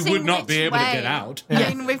 He Facing would not be which able to way? get out. I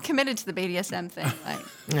mean, we've committed to the BDSM thing. Like,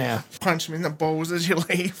 Yeah. Punch him in the balls as you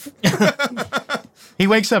leave. He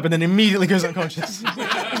wakes up and then immediately goes unconscious.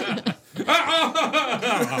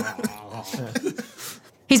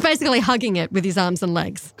 He's basically hugging it with his arms and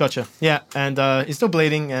legs. Gotcha. Yeah, and he's still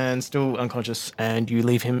bleeding and still unconscious, and you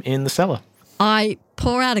leave him in the cellar. I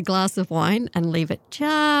pour out a glass of wine and leave it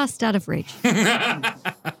just out of reach. I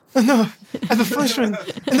have a freshman,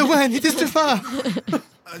 and the wine, it is too far.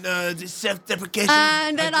 Oh no, this self-deprecation.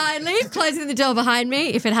 And then I leave, closing the door behind me.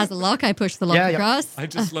 If it has a lock, I push the lock Yeah, yeah. across. I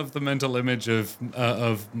just love the mental image of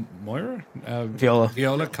Moira,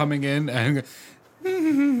 Viola. coming in and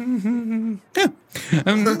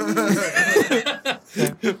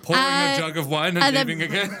pouring a jug of wine and then- leaving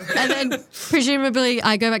again. And then presumably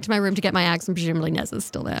I go back to my room to get my axe, and presumably Nez is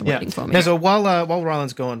still there waiting for me. Now, so while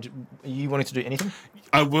Ryland's gone, are you wanting to do anything?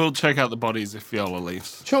 I will check out the bodies if Viola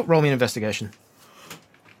leaves. Sure, roll me an investigation.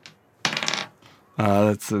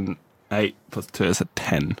 That's an 8 plus 2 is a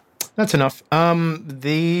 10. That's enough.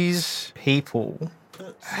 These people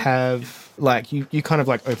have, like, you kind of,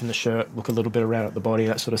 like, open the shirt, look a little bit around at the body,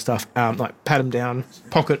 that sort of stuff, like, pat them down,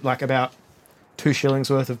 pocket, like, about 2 shillings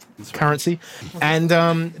worth of currency. And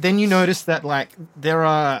then you notice that, like,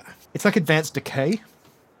 it's like advanced decay.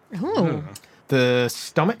 Oh. The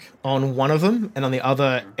stomach on one of them, and on the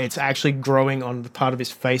other, it's actually growing on the part of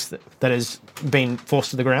his face that has been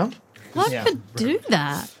forced to the ground. What Yeah. could do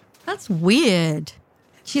that? That's weird.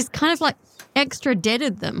 She's kind of like extra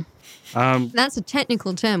deaded them. That's a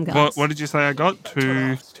technical term, guys. What did you say I got?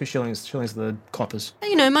 2. 2 shillings. Shillings are the coppers.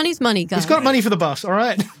 You know, money's money, guys. He's got money for the bus, all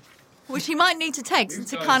right? which he might need to take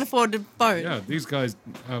since he can't afford a boat. Yeah, these guys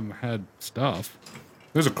had stuff.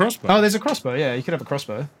 There's a crossbow. Oh, there's a crossbow. Yeah, you could have a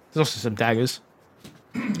crossbow. There's also some daggers.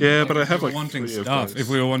 Yeah, but I If have we like were wanting 3 of stuff. those. If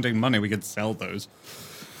we were wanting money, we could sell those.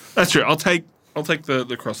 That's true. I'll take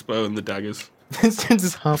the crossbow and the daggers. This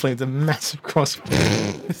is halfling. It's a massive crossbow.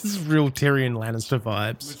 This is real Tyrion Lannister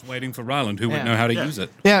vibes. Just waiting for Ryland, who Yeah. would know how to use it.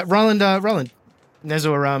 Yeah, Roland.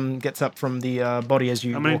 Nezor gets up from the body as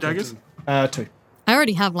you. How many walk daggers? into- 2. I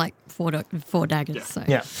already have like four daggers, Yeah. so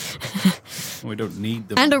Yeah, We don't need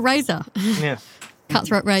them. and a razor, yeah.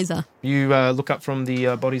 cutthroat razor. You look up from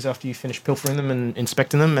the bodies after you finish pilfering them and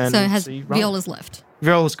inspecting them, and So has see Roland. Viola's left.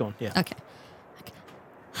 Viola's gone. Yeah. Okay.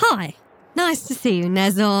 Hi, nice to see you,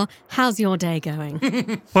 Nezor. How's your day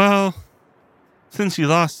going? Well, since you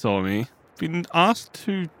last saw me, been asked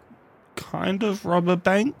to kind of rob a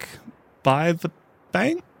bank by the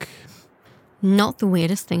bank. Not the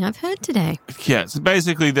weirdest thing I've heard today. Yeah, so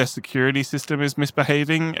basically their security system is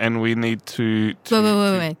misbehaving, and we need to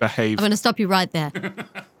Wait. behave. I'm going to stop you right there.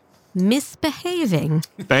 Misbehaving.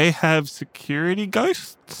 They have security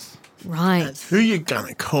ghosts. Right. Who you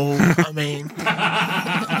gonna call? I mean,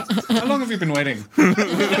 How long have you been waiting?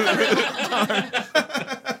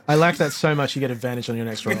 I like that so much. You get advantage on your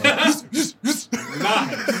next roll.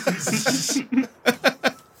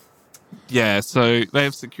 Yeah, so they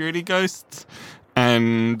have security ghosts,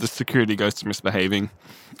 and the security ghosts are misbehaving.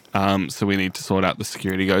 So we need to sort out the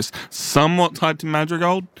security ghosts. Somewhat tied to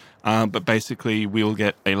Madrigold, but basically we'll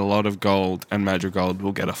get a lot of gold, and Madrigold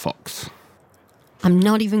will get a fox. I'm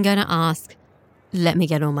not even going to ask. Let me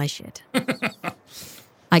get all my shit.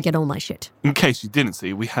 I get all my shit. In case you didn't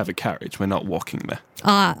see, we have a carriage. We're not walking there.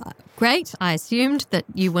 Great. I assumed that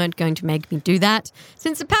you weren't going to make me do that,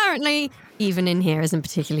 since apparently even in here isn't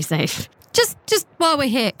particularly safe. Just while we're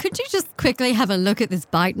here, could you just quickly have a look at this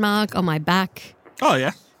bite mark on my back? Oh,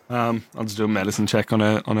 yeah. I'll just do a medicine check on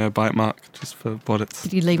her bite mark, just for what it's...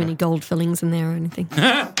 Did you leave any gold fillings in there or anything?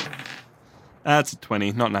 That's a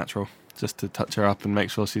 20, not natural. Just to touch her up and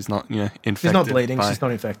make sure she's not, infected. She's not bleeding. by- She's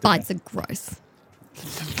not infected. Bites are gross.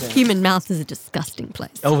 Human mouth is a disgusting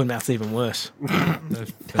place. Elven mouth's even worse.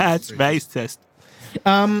 That's racist.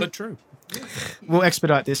 But true. We'll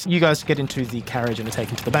expedite this. You guys get into the carriage and are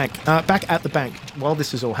taken to the bank. Back at the bank, while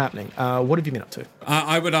this is all happening, what have you been up to?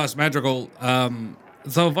 I would ask Madrigal,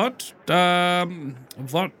 so what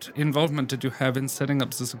involvement did you have in setting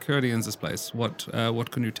up the security in this place? What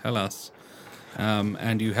can you tell us?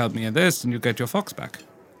 And you help me in this, and you get your fox back.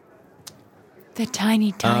 The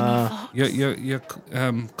tiny fox. Your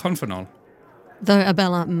confenol. Though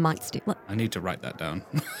Abella might steal it. I need to write that down.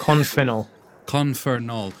 Confenol.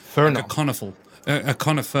 Confernol. Fernol. Like a conifer. A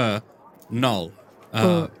conifer null.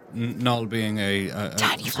 Null being a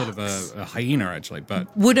sort of a hyena, actually.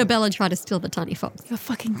 But Would Abella try to steal the tiny fox? You're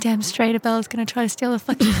fucking damn straight. Abella's going to try to steal a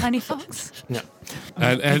fucking tiny fox. No.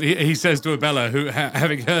 and he says to Abella, who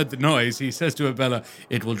having heard the noise, he says to Abella,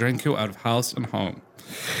 "It will drink you out of house and home."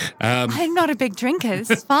 I'm not a big drinker. This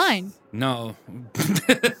is fine. No,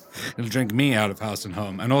 it'll drink me out of house and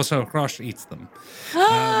home, and also Krosh eats them.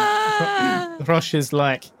 Rosh is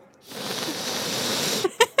like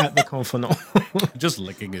at the confidant. Just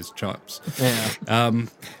licking his chops. Yeah.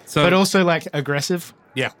 So, But also like aggressive.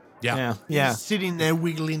 yeah. Yeah. Sitting there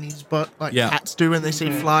wiggling his butt like Yeah. cats do when they see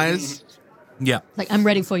flies. Like, I'm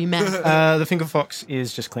ready for you, man. The finger fox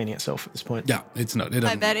is just cleaning itself at this point. Yeah, it's not. It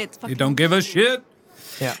I bet it's It fucking... don't give a shit.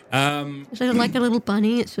 Yeah. Is it like a little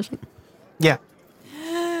bunny? It's just like, Yeah.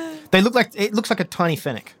 They look like it looks like a tiny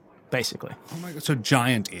fennec, basically. Oh my god! So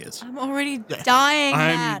giant ears. I'm already dying,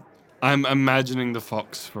 Matt. I'm imagining the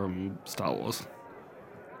fox from Star Wars.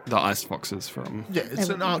 The ice foxes from... Yeah, it's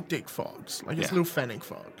an Arctic fox. Like, it's a Yeah. little fennec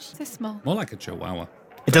fox. So small. More like a chihuahua.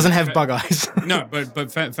 It doesn't have bug eyes. No,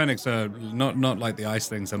 but fennecs are not like the ice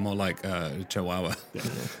things. They're more like chihuahua.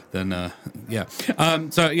 Than yeah.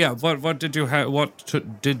 So yeah, what did you have?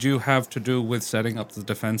 Did you have to do with setting up the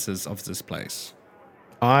defenses of this place?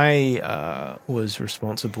 I was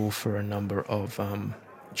responsible for a number of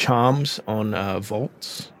charms on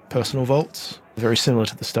vaults, personal vaults, very similar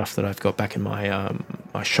to the stuff that I've got back in my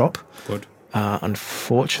my shop. Good.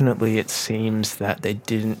 Unfortunately, it seems that they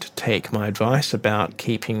didn't take my advice about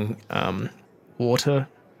keeping water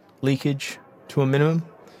leakage to a minimum,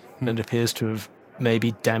 and it appears to have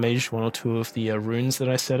maybe damaged one or two of the runes that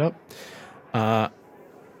I set up.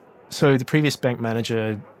 So the previous bank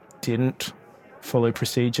manager didn't follow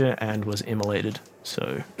procedure and was immolated.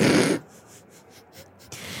 So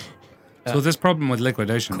So this problem with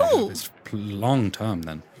liquidation is long term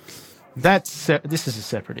then. this is a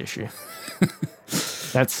separate issue.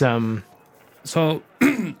 That's So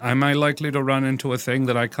am I likely to run into a thing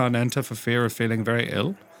that I can't enter for fear of feeling very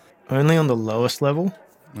ill? only on the lowest level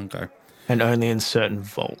Okay. and only in certain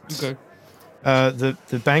vaults. Okay.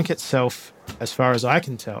 The bank itself, as far as I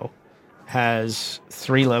can tell, has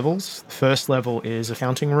 3 levels. The first level is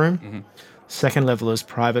accounting room. Second level is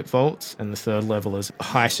private vaults, and the third level is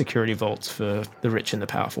high security vaults for the rich and the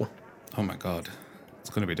powerful. Oh my god. It's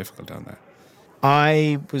going to be difficult down there.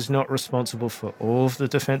 I was not responsible for all of the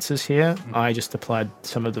defenses here. I just applied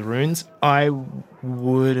some of the runes. I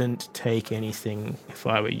wouldn't take anything if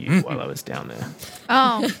I were you while I was down there.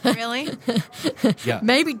 Oh, really?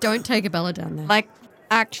 maybe don't take Abella down there. Like,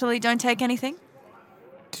 actually don't take anything?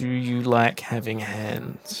 Do you like having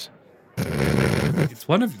hands? It's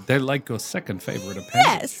they're like your second favorite appendage.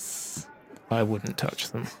 Yes. I wouldn't touch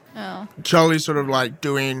them. Oh. Charlie's sort of like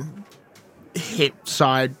doing hip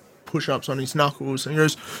side push-ups on his knuckles and he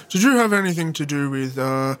goes, did you have anything to do with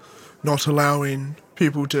not allowing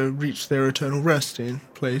people to reach their eternal resting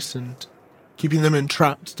place and keeping them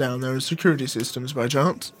entrapped down there in security systems by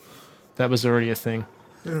chance? That was already a thing.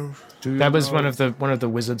 Oh, That was one of the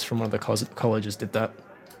wizards from one of the colleges did that.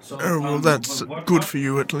 well, that's good for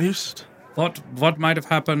you at least. What might have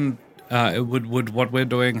happened? Would what we're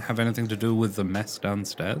doing have anything to do with the mess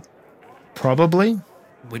downstairs? Probably.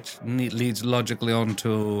 Which leads logically on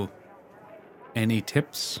to any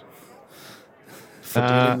tips for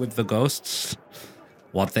dealing with the ghosts?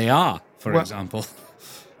 What they are, for Well- example.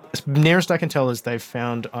 As nearest I can tell is they've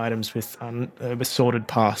found items with sordid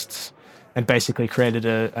pasts and basically created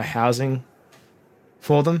a housing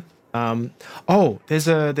for them. There's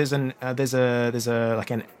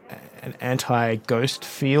like an anti-ghost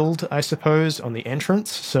field, I suppose, on the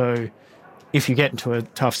entrance. So if you get into a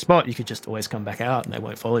tough spot, you could just always come back out and they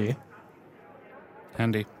won't follow you.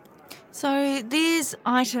 Handy. So these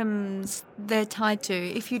items they're tied to,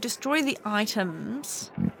 if you destroy the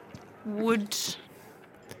items, would...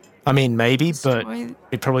 I mean, maybe, but destroy-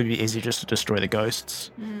 it'd probably be easier just to destroy the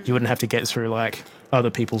ghosts. You wouldn't have to get through, like,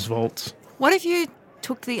 other people's vaults. What if you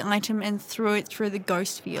took the item and threw it through the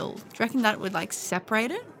ghost field? Do you reckon that would, like,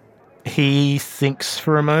 separate it? He thinks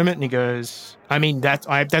for a moment and he goes, I mean,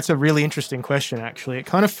 that's a really interesting question, actually. It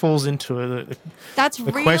kind of falls into That's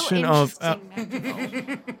the real question of,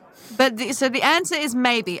 interesting. But so the answer is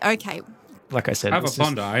maybe. Okay. like I said, Have a this is-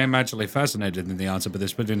 ponder. I am actually fascinated in the answer for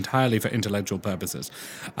this, but entirely for intellectual purposes.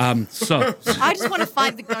 So, I just want to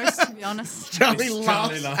fight the ghost, to be honest. Charlie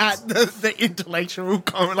laughs at the intellectual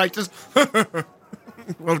comment, like just...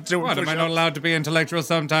 well, do what, am I not allowed to be intellectual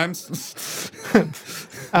sometimes?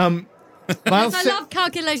 Miles, I love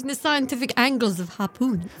calculating the scientific angles of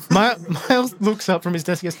harpoons. Miles looks up from his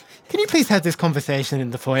desk and goes, "Can you please have this conversation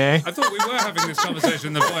in the foyer?" I thought we were having this conversation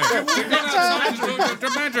in the foyer. We got outside to talk to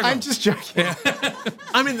Magical. I'm just joking.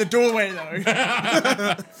 I'm in the doorway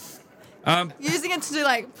though. Using it to do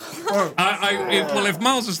like. Well, if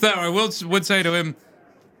Miles is there, I would say to him,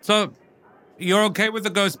 so you're okay with the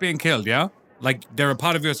ghost being killed, yeah? Like they're a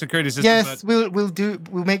part of your security system. Yes, but... we'll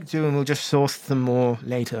make do, and we'll just source them more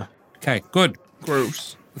later. Okay, good.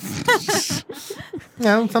 Gross.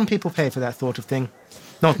 No, some people pay for that sort of thing.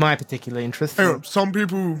 Not my particular interest. Hang on, some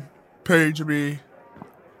people pay to be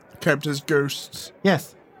kept as ghosts.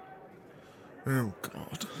 Yes. Oh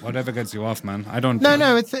God. Whatever gets you off, man. I don't.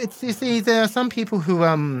 No. It's you see, there are some people who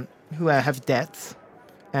have debts,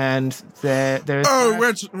 and there is.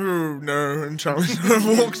 Oh, no! And Charlie sort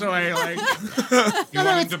of walks away like. You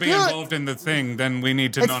want him to be involved in the thing, then we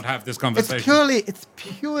need to not have this conversation. It's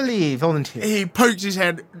purely volunteer. He pokes his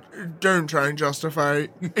head. Don't try and justify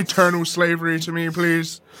eternal slavery to me,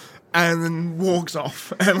 please. And then walks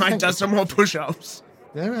off and like does some more push-ups.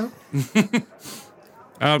 Very well.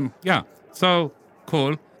 Yeah. So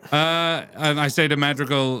cool. And I say to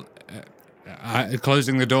Madrigal,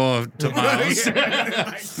 closing the door to Miles.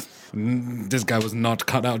 This guy was not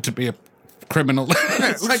cut out to be a criminal.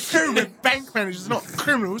 Like who? But bank managers, not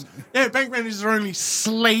criminals. Yeah, bank managers are only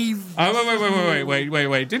slave. Oh,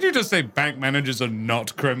 wait. Did you just say bank managers are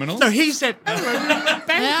not criminals? No, he said bankers,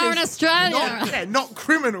 They are in Australia. not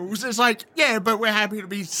criminals. It's like, yeah, but we're happy to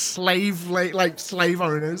be slave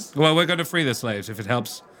owners. Well, we're going to free the slaves if it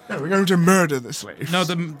helps. No, we're going to murder the slaves. No,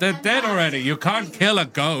 they're dead already. You can't kill a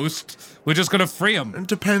ghost. We're just going to free them. It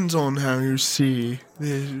depends on how you see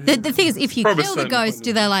The thing is, if you From a kill the certain ghost, point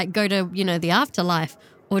do they like go to the afterlife,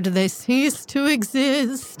 or do they cease to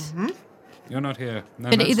exist? You're not here. No,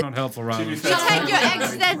 But that's either- not helpful, Riley. She'll take your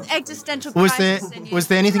existential Was there crisis and was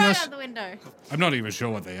there anything right else? out the window. I'm not even sure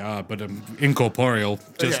what they are, but incorporeal.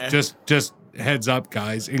 Just heads up,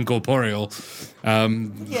 guys. Incorporeal. Yeah,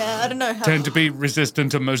 I don't know how. Tend to be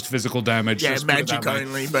resistant to most physical damage. Yeah, let's put it magic that way.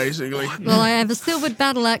 only, basically. Well, I have a silvered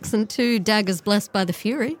battle axe and 2 daggers blessed by the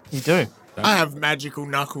Fury. You do. I have magical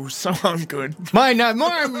knuckles, so I'm good. My knuckles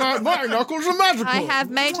are magical. I have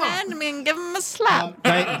mage hand. I mean, give him a slap.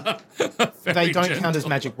 They don't count as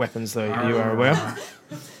magic weapons, though. You are aware.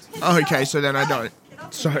 Okay, so then I don't.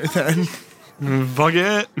 So then Fuck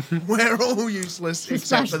it. we're all useless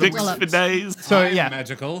except for the Six For days. So I'm yeah,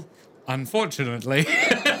 magical. Unfortunately.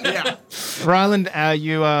 yeah. Ryland,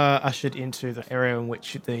 you are ushered into the area in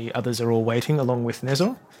which the others are all waiting, along with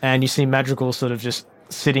Nezor, and you see Madrigal sort of just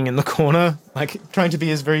sitting in the corner, like trying to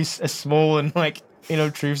be as small and like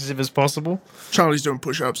inobtrusive as possible. Charlie's doing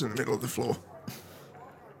push-ups in the middle of the floor.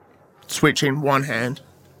 Switching one hand,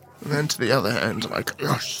 and then to the other hand, like,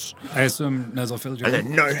 yes. I assume Nezor filled you And in.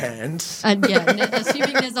 then no hands. And yeah,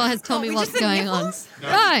 assuming Nezor has told me we what's just said going on. nipples?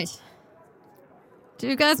 Right. Do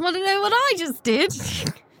you guys want to know what I just did?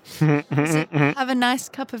 Have a nice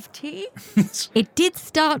cup of tea. It did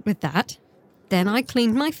start with that. Then I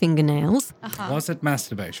cleaned my fingernails. Was it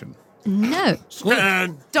masturbation? No.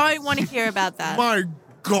 Man, Don't want to hear about that. my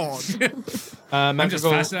God. I'm just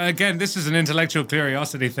Madrigal, fascinated. Again, this is an intellectual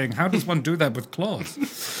curiosity thing. How does one do that with claws?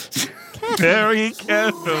 Very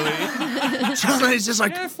carefully. Charlie's just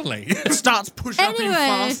like, Carefully. starts push-upping Anyway.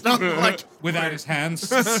 faster. Like, Without his hands.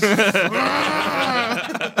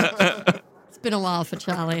 It's been a while for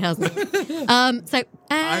Charlie, hasn't it?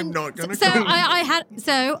 I'm not gonna So go.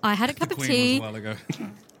 I had a cup of Queen was tea. a while ago.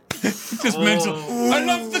 Just mental. I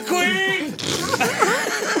love the Queen!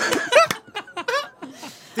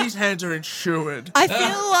 These hands are insured. I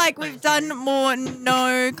feel like we've done more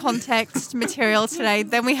no context material today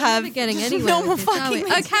than we have We're getting anywhere. normal with this, are we?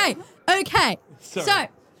 fucking Okay. So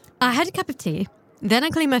I had a cup of tea. Then I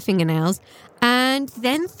cleaned my fingernails, and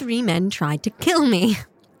then 3 men tried to kill me.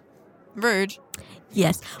 rude.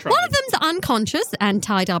 Yes. One of them's unconscious and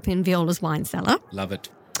tied up in Viola's wine cellar. Love it.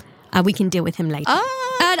 We can deal with him later.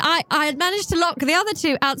 And I had managed to lock the other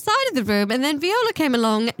 2 outside of the room, and then Viola came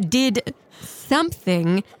along, did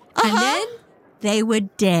something, and then they were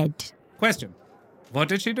dead. Question. What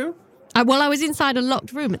did she do? I was inside a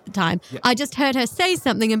locked room at the time. Yeah. I just heard her say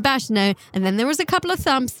something in Bashno, and then there was a couple of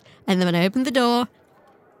thumps, and then when I opened the door,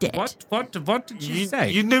 dead. What did she You, say?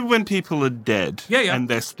 you know when people are dead Yeah. and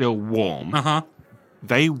they're still warm? Uh-huh.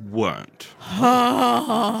 They weren't.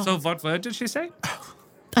 So what word did she say?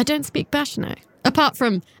 I don't speak Bashno. Apart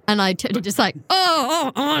from, and I just like,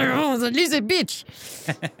 the lizard bitch.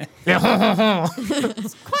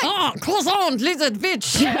 Croissant, lizard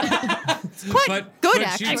bitch. Good, Would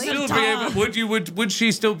actually.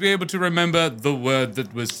 she still be able to remember the word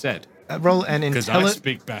that was said? roll an Because I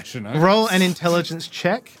speak Bashano. roll an intelligence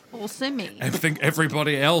check. Also me. I think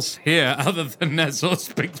everybody else here, other than Nezor,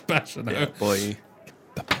 speaks Bashano. Boy.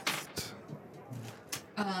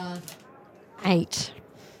 8.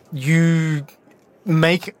 You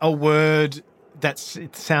make a word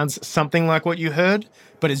it sounds something like what you heard,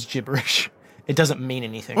 but it's gibberish. It doesn't mean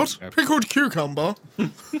anything. What? Pickled cucumber?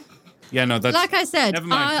 Yeah, no, that's... Like I said, Never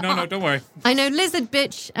mind. No, don't worry. I know lizard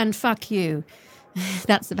bitch and fuck you.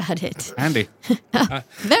 That's about it. Handy.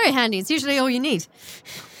 Very handy. It's usually all you need.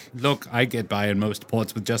 Look, I get by in most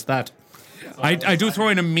ports with just that. I do throw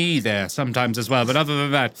in a me there sometimes as well, but other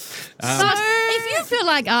than that... But if you feel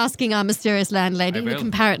like asking our mysterious landlady, I who will. can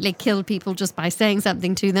apparently kill people just by saying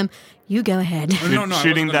something to them, you go ahead. no, I Shooting wasn't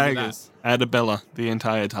gonna do daggers at Abella the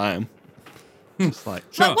entire time. Just like,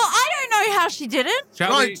 Sure. Like, well, I don't know how she did it. Shall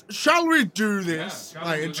we? Right, shall we do this? Yeah, shall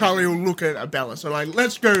we Like, do Charlie will look at Abella. So, like,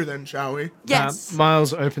 let's go then, shall we? Yes.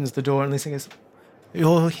 Miles opens the door and Lisa goes,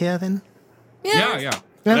 "You're here then?" Yeah. Yeah,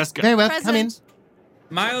 Let's go. Very well, come in. Present.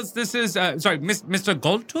 Miles, this is... Mr.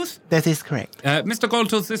 Goldtooth? That is correct. Mr.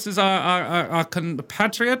 Goldtooth, this is our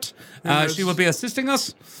compatriot. Yes. She will be assisting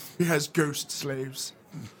us. He has ghost slaves.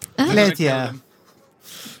 Pleasure.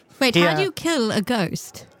 Wait, how Yeah. do you kill a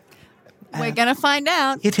ghost? We're going to find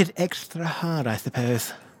out. Hit it extra hard, I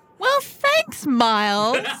suppose. Well, thanks,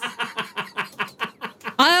 Miles.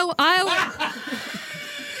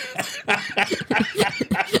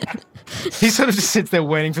 He sort of just sits there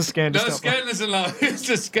waiting for Scan to No, stop. Scan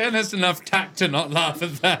has enough tact to not laugh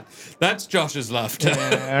at that. That's Josh's laughter. All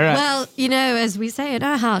right. Well, as we say in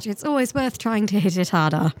our heart, it's always worth trying to hit it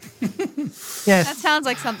harder. Yes. That sounds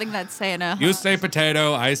like something that's saying her. You say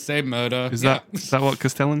potato, I say murder. is that what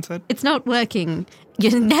Castellan said? It's not working.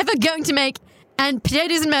 You're never going to make and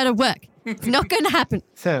potatoes and murder work. It's not going to happen.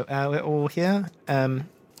 So we're all here. And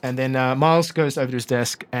then Miles goes over to his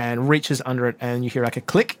desk and reaches under it, and you hear like a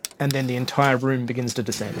click, and then the entire room begins to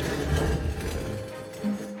descend.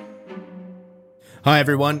 Hi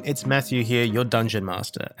everyone, it's Matthew here, your Dungeon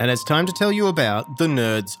Master, and it's time to tell you about the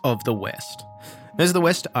Nerds of the West. Nerds of the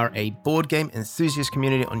West are a board game enthusiast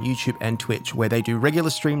community on YouTube and Twitch where they do regular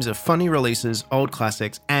streams of funny releases, old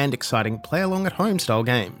classics, and exciting play-along at home style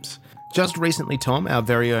games. Just recently, Tom, our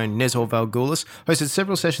very own Nezor Valgulis, hosted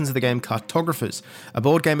several sessions of the game Cartographers, a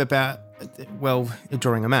board game about,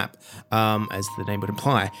 drawing a map, as the name would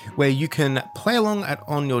imply, where you can play along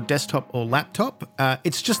on your desktop or laptop.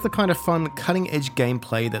 It's just the kind of fun, cutting-edge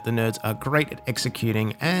gameplay that the nerds are great at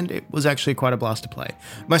executing, and it was actually quite a blast to play.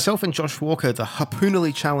 Myself and Josh Walker, the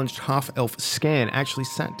harpoonily challenged half-elf Scan, actually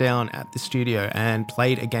sat down at the studio and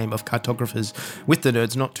played a game of Cartographers with the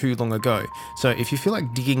nerds not too long ago. So if you feel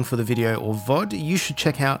like digging for the video or VOD, you should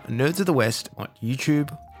check out Nerds of the West on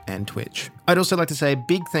YouTube and Twitch. I'd also like to say a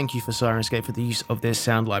big thank you for Sirenscape for the use of their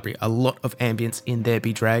sound library. A lot of ambience in There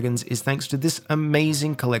Be Dragons is thanks to this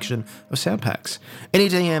amazing collection of sound packs. Any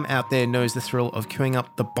DM out there knows the thrill of queuing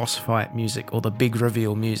up the boss fight music or the big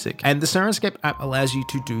reveal music, and the Sirenscape app allows you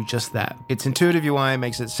to do just that. Its intuitive UI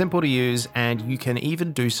makes it simple to use, and you can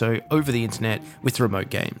even do so over the internet with remote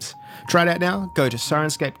games. Try it out now, go to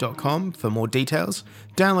sirenscape.com for more details,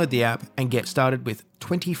 download the app, and get started with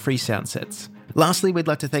 20 free sound sets. Lastly, we'd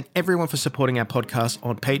like to thank everyone for supporting our podcast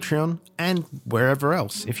on Patreon and wherever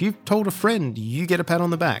else. If you've told a friend, you get a pat on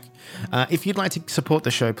the back. If you'd like to support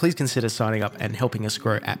the show, please consider signing up and helping us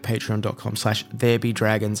grow at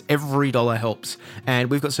patreon.com/therebedragons. Every dollar helps. And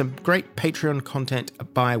we've got some great Patreon content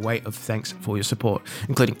by way of thanks for your support,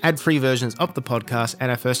 including ad-free versions of the podcast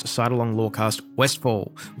and our first side-along lorecast,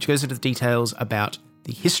 Westfall, which goes into the details about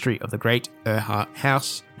the history of the Great Erhardt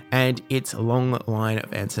House and its long line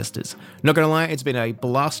of ancestors. Not gonna lie, it's been a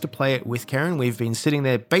blast to play it with Karen. We've been sitting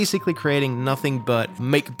there basically creating nothing but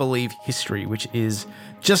make-believe history, which is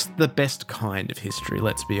just the best kind of history,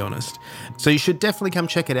 let's be honest. So you should definitely come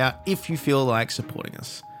check it out if you feel like supporting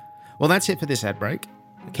us. Well, that's it for this ad break.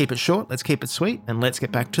 Keep it short, let's keep it sweet, and let's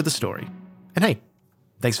get back to the story. And hey,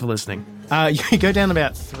 thanks for listening. You go down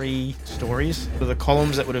about 3 stories. The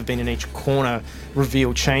columns that would have been in each corner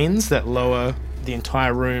reveal chains that lower the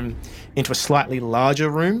entire room into a slightly larger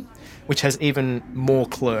room, which has even more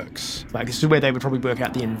clerks. Like, this is where they would probably work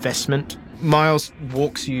out the investment. Miles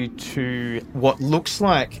walks you to what looks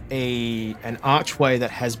like an archway that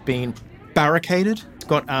has been barricaded. It's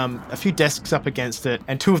got a few desks up against it,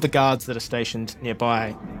 and 2 of the guards that are stationed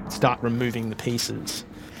nearby start removing the pieces.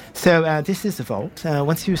 So this is the vault.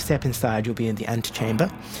 Once you step inside, you'll be in the antechamber.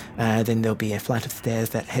 Then there'll be a flight of stairs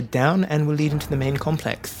that head down and will lead into the main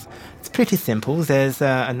complex. It's pretty simple. There's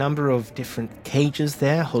a number of different cages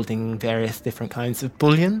there holding various different kinds of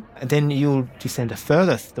bullion. And then you'll descend a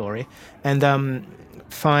further story, and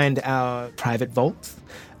find our private vaults.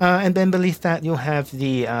 And then beneath that, you'll have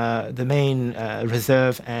the main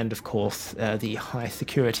reserve and, of course, the high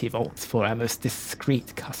security vaults for our most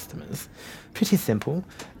discreet customers. Pretty simple.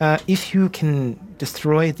 If you can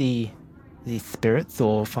destroy the spirits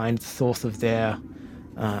or find the source of their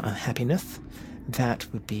unhappiness,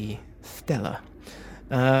 that would be stellar.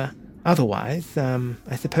 Otherwise,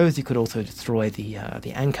 I suppose you could also destroy the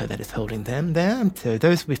anchor that is holding them there. So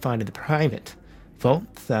those we find in the private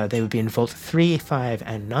vaults. They would be in Vault 3, 5,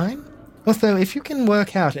 and 9. Also, if you can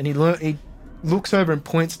work out, and he looks over and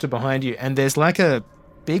points to behind you, and there's like a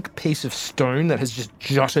big piece of stone that has just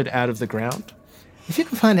jutted out of the ground. If you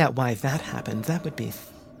can find out why that happened, that would be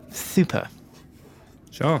super.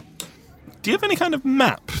 Sure. Do you have any kind of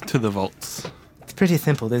map to the vaults? It's pretty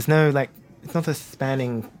simple. There's no, it's not a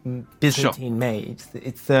spanning Byzantine maze.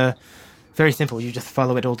 It's very simple. You just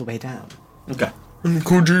follow it all the way down. Okay. And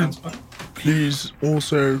could you please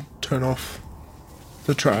also turn off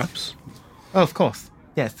the traps? Oh, of course.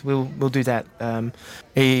 Yes, we'll do that.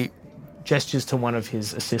 He gestures to one of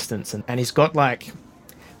his assistants, and he's got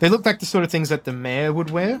they look like the sort of things that the mayor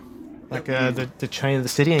would wear, the chain of the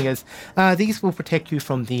city. And he goes, "These will protect you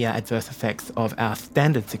from the adverse effects of our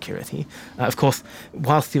standard security. Of course,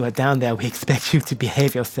 whilst you are down there, we expect you to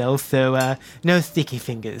behave yourselves. So no sticky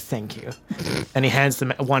fingers, thank you." And he hands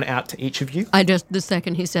them one out to each of you. The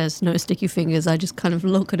second he says no sticky fingers, I just kind of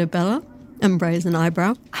look at Abella and raise an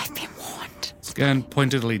eyebrow. I've been warned. Scan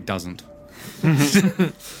pointedly doesn't.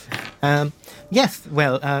 Yes.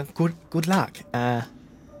 Well, good luck.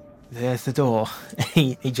 There's the door.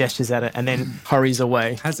 He gestures at it and then hurries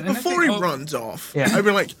away. Before he runs off, Yeah. I'd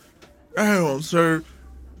be like, "Oh, so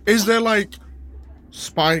is there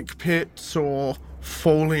spike pits or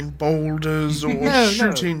falling boulders or No.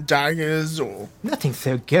 shooting daggers or Nothing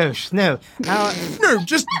so gauche. No. no,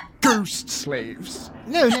 just ghost slaves?"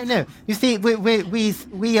 No. You see,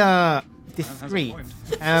 we are discreet.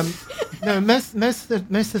 No, most of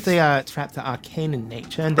the traps are arcane in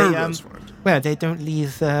nature, and they that's fine. they don't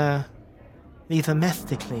leave a mess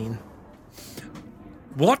to clean.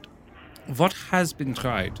 What has been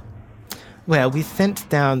tried? Well, we sent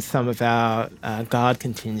down some of our guard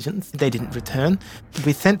contingents. They didn't return.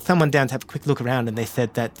 We sent someone down to have a quick look around, and they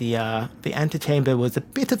said that the antechamber was a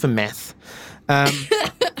bit of a mess.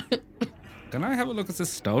 Can I have a look at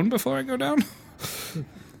this stone before I go down?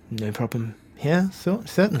 No problem here, so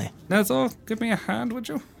certainly. That's all. Give me a hand, would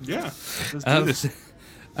you? Yeah. Let's do this.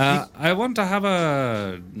 I want to have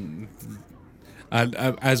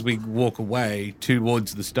as we walk away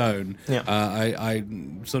towards the stone, Yeah. I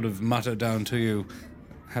sort of mutter down to you,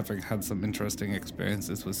 having had some interesting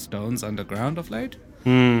experiences with stones underground of late.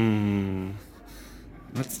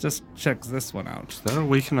 Let's just check this one out. Is that a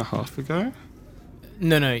week and a half ago?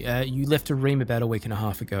 No. You left a ream about a week and a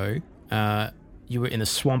half ago. You were in the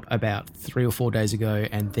swamp about 3 or 4 days ago,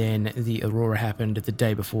 and then the aurora happened the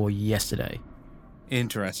day before yesterday.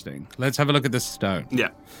 Interesting. Let's have a look at this stone. Yeah.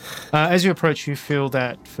 As you approach, you feel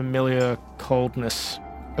that familiar coldness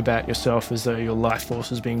about yourself, as though your life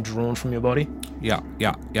force is being drawn from your body. Yeah.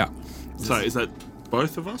 So is that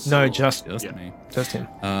both of us? No, or- just Me. him.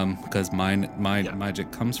 Because my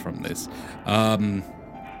magic comes from this.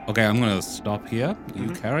 Okay, I'm going to stop here. You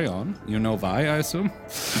carry on. You know why, I assume?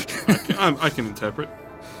 I can interpret.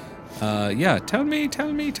 Yeah, tell me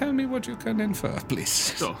what you can infer,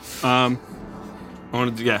 please. Sure. I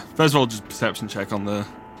wanted to, first of all, just perception check on the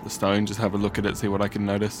stone. Just have a look at it, see what I can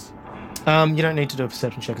notice. You don't need to do a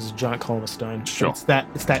perception check. It's a giant column of stone. Sure. It's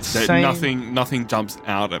that same. Nothing jumps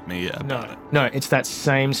out at me yet. No, it's that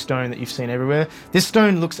same stone that you've seen everywhere. This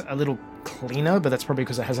stone looks a little cleaner, but that's probably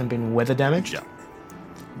because it hasn't been weather damaged. Yeah.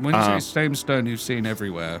 When you say same stone you've seen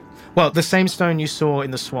everywhere, Well, the same stone you saw in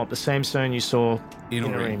the swamp, the same stone you saw in a a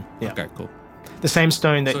ring. ring. Yeah. Okay, cool. The same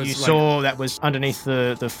stone that So you it's saw that was underneath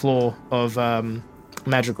the floor of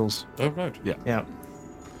madrigals. Oh, right. Yeah.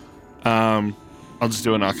 I'll just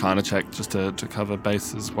do an Arcana check just to cover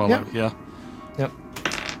bases while I'm here. Yep.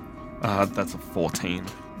 That's a 14.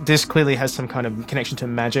 This clearly has some kind of connection to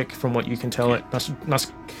magic, from what you can tell. It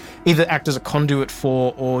must either act as a conduit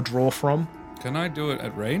for or draw from. Can I do it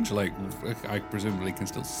at range? Like, I presumably can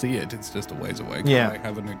still see it. It's just a ways away. Can Yeah. I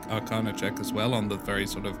have an Arcana check as well on the very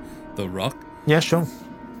sort of the rock? Yeah, sure.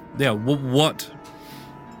 Yeah. What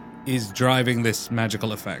is driving this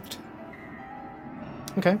magical effect?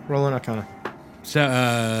 Okay, roll an Arcana.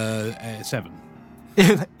 So, 7.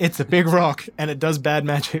 It's a big rock, and it does bad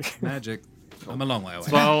magic. Magic. I'm a long way away.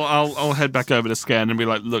 So I'll head back over to Scan and be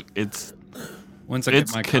like, look, it's Once I get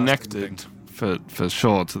it's my casting connected thing. for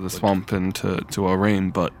sure to the swamp and to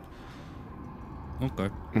Aureen, but Okay.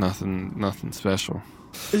 nothing special.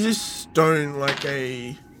 Is this stone like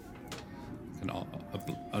a...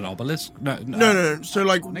 An obelisk? No. So,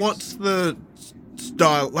 like, onyx? what's the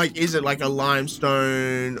style? Like, is it like a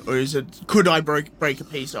limestone, or is it... Could I break a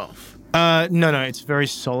piece off? No, it's very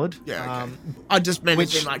solid. Yeah, okay. I just meant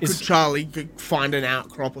which as in, like, is- could Charlie find an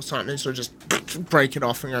outcrop or something, so just break it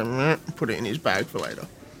off and go, put it in his bag for later.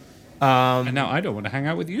 And now I don't want to hang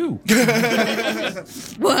out with you.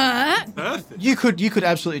 What? You could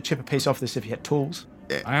absolutely chip a piece off this if you had tools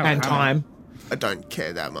and time. I don't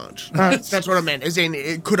care that much. That's what I meant. As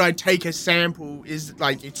in, could I take a sample? Is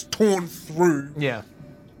like it's torn through. Yeah.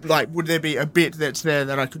 Like, would there be a bit that's there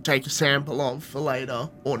that I could take a sample of for later,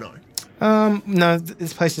 or no? No,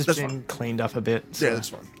 this place has That's been fine. cleaned up a bit. So. Yeah, that's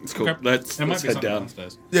fine. It's cool. Okay. Let's There might head be something down.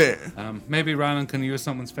 downstairs. Yeah. Maybe Rylan can use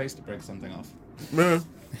someone's face to break something off.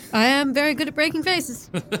 I am very good at breaking faces.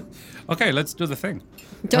 Okay, let's do the thing.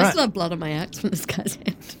 Do I Right. still have blood on my axe from this guy's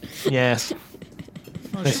hand? Yes.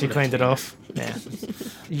 Unless you cleaned it off. Yeah.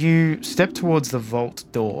 You step towards the vault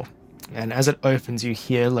door, and as it opens, you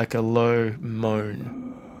hear like a low moan.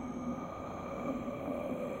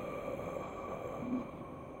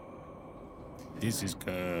 This is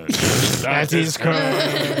cursed. That is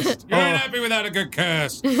cursed. You're not happy without a good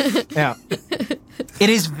curse. Yeah. It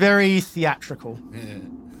is very theatrical.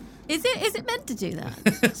 Is it meant to do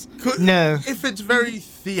that? No. If it's very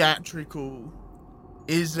theatrical,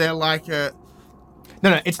 is there like a...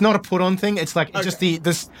 No, it's not a put-on thing. It's like it's just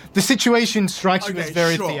the situation strikes you as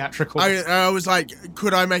very sure. theatrical. I was like,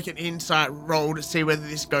 could I make an insight roll to see whether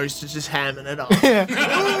this ghost is just hamming it up? Yeah.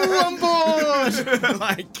 Ooh, on board.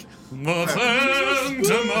 Like, The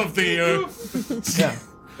Phantom of the Earth. Yeah.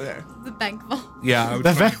 yeah. The bank vault. Yeah, I would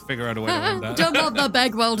The try to fa- figure out a way around that. Jump up, the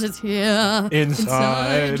bag world is here.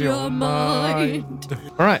 Inside your mind.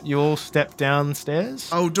 All right, you all step downstairs.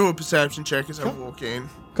 I'll do a perception check as I walk in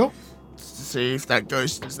Cool. to see if that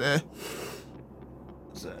ghost is there.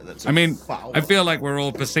 So that's a I mean, foul. I feel like we're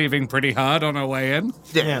all perceiving pretty hard on our way in.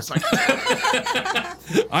 Yeah. It's like,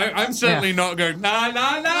 I'm certainly not going,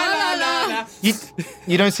 nah.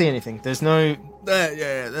 You don't see anything. There's no.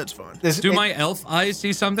 yeah, that's fine. Do my elf eyes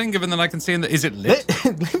see something, given that I can see in the... Is it lit?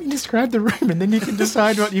 Let me describe the room, and then you can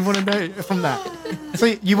decide what you want to know from that. So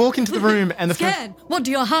you walk into the room, and the first, Scared. What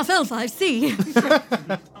do your half-elf eyes see?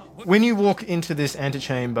 when you walk into this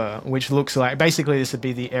antechamber, which looks like basically this would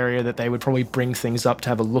be the area that they would probably bring things up to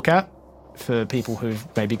have a look at for people who've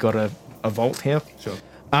maybe got a vault here. Sure.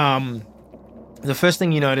 The first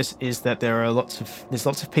thing you notice is that there's lots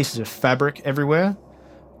of pieces of fabric everywhere,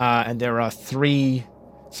 and there are 3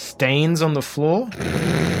 stains on the floor.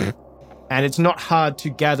 And it's not hard to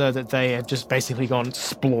gather that they have just basically gone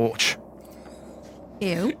splorch.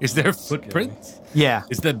 Ew. Is there footprints? Yeah.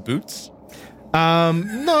 Is there boots?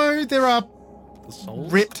 No, there are The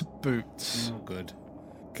soles? ripped boots. Oh, good.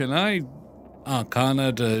 Can I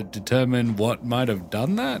arcana to determine what might have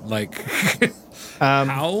done that? Like,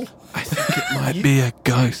 how? I think it might be a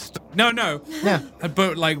ghost. No. Yeah.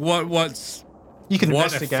 But like, what's You can what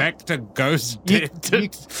investigate. effect a ghost You,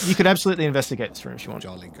 did? you could absolutely investigate this room if you want.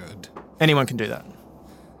 Jolly good. Anyone can do that.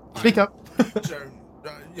 Speak up. So,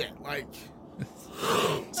 yeah, like,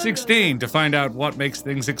 16 to find out what makes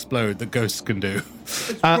things explode that ghosts can do.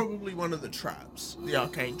 it's probably one of the traps, the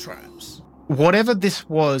arcane traps. Whatever this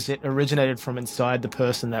was, it originated from inside the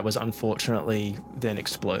person that was unfortunately then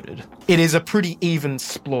exploded. It is a pretty even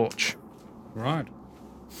splorch. Right.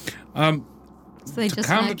 So they just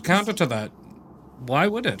Counter to that, why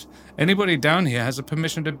would it? Anybody down here has a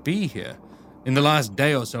permission to be here in the last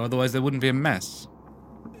day or so, otherwise there wouldn't be a mess.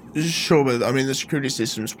 Sure, but I mean, the security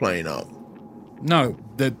system's playing up. No,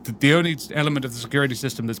 the only element of the security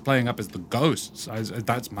system that's playing up is the ghosts.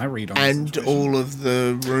 That's my read on the And situation. all of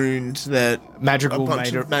the runes that... Madrigal a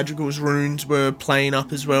bunch made of Madrigal's runes were playing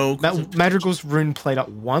up as well. Madrigal's rune played up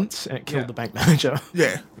once and it killed Yeah. the bank manager.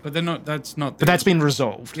 Yeah. But they're not. That's not. But that's been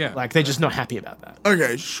resolved. Yeah. Like, they're just not happy about that.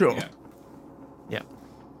 Okay, sure. Yeah. Yeah.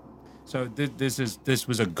 So this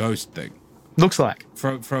was a ghost thing. Looks like.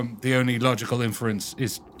 From the only logical inference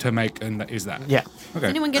is to make, and is that. Yeah. Okay. Is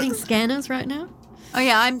anyone getting scanners right now? Oh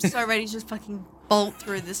yeah, I'm so ready to just fucking bolt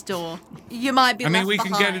through this door. You might be. I mean, left we can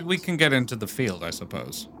behind. get it. We can get into the field, I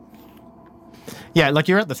suppose. Yeah, like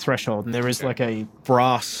you're at the threshold and there is like a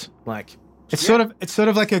brass, like it's sort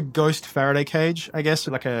of like a ghost Faraday cage, I guess,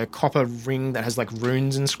 like a copper ring that has like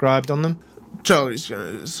runes inscribed on them. Charlie's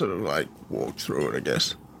gonna sort of like walk through it, I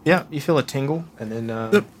guess. Yeah, you feel a tingle and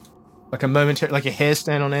then like a momentary, like your hair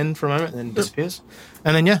stand on end for a moment and then disappears.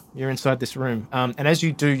 And then, yeah, you're inside this room. And as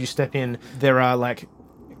you do, you step in, there are like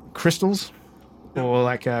crystals or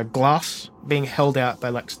like glass being held out by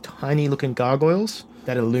like tiny looking gargoyles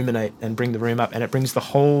that illuminate and bring the room up, and it brings the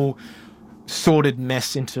whole sordid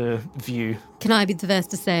mess into view. Can I be the first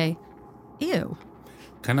to say, ew?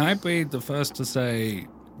 Can I be the first to say,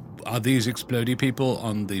 are these explodey people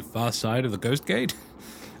on the far side of the ghost gate?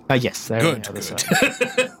 Yes, they're on the other side.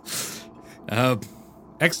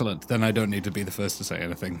 Excellent. Then I don't need to be the first to say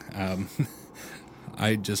anything.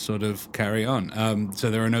 I just sort of carry on.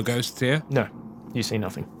 So there are no ghosts here? No, you see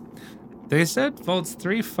nothing. They said vaults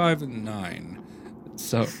 3, 5, and 9.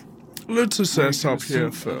 So Let's assess up here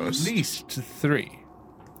at first. least 3.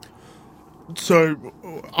 So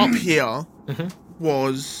up here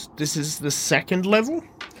this is the second level?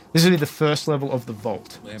 This will be the first level of the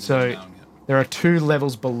vault. So there are 2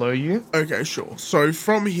 levels below you. Okay, sure. So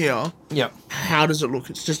from here, Yep. how does it look?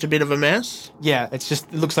 It's just a bit of a mess? Yeah, it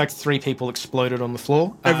looks like 3 people exploded on the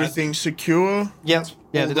floor. Everything's secure? Yep.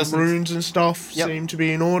 Yeah, All there the doesn't. runes and stuff Yep. seem to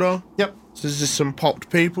be in order? Yep. So there's just some popped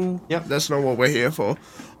people? Yep. That's not what we're here for.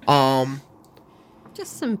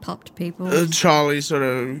 Just some popped people. Charlie sort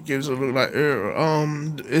of gives a look like,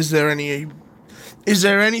 is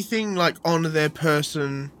there anything like on their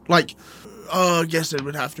person, like, I guess it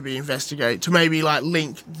would have to be investigate to maybe like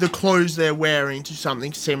link the clothes they're wearing to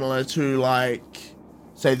something similar to like,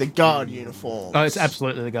 say, the guard uniform. Oh, it's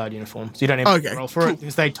absolutely the guard uniform. So you don't even have to roll for it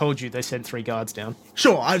because they told you they sent 3 guards down.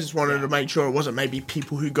 Sure, I just wanted to make sure it wasn't maybe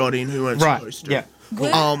people who got in who weren't supposed to. Yeah.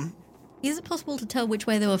 Is it possible to tell which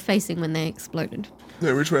way they were facing when they exploded?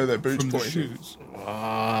 Yeah, which way are their boots From the pointing? shoes.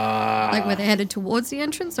 Like were they headed towards the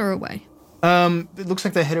entrance or away? It looks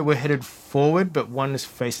like we're headed forward, but one is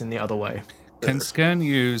facing the other way. Can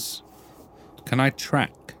I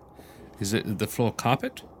track? Is it the floor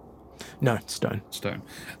carpet? No, stone. Stone.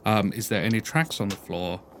 Is there any tracks on the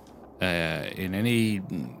floor in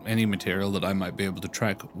any material that I might be able to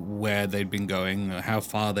track where they'd been going, or how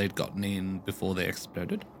far they'd gotten in before they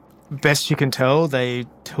exploded? Best you can tell, they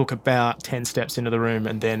took about 10 steps into the room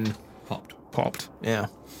and then Popped. Yeah.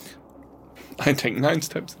 I take 9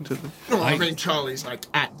 steps into the... No, I mean Charlie's like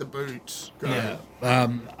at the boots. Yeah. I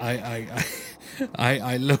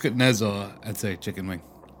look at Nezor and say, chicken wing.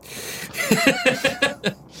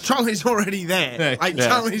 Charlie's already there.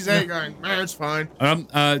 Charlie's there going, no, it's fine.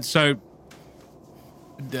 So,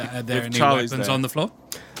 are there If any Charlie's weapons there. on the floor?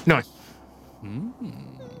 No.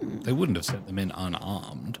 They wouldn't have sent them in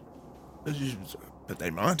unarmed. But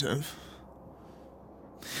they might have.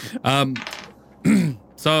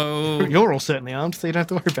 So... You're all certainly armed, so you don't have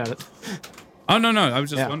to worry about it. Oh, no, I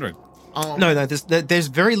was just Yeah. wondering. No, there's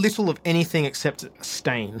very little of anything except a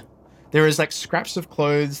stain. There is like scraps of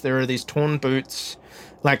clothes. There are these torn boots.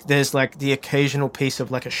 Like there's like the occasional piece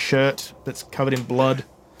of like a shirt that's covered in blood.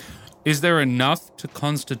 Is there enough to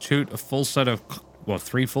constitute a full set of,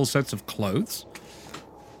 3 full sets of clothes?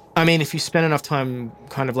 I mean, if you spend enough time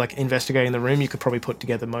kind of like investigating the room, you could probably put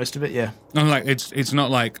together most of it. Yeah. No, like it's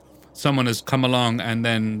not like someone has come along and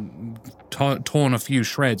then torn a few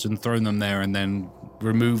shreds and thrown them there and then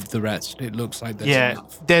removed the rest. It looks like there's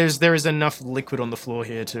enough. There is enough liquid on the floor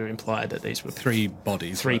here to imply that these were 3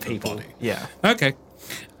 bodies. 3 worth of people. body. Yeah. Okay.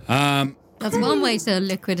 That's one way to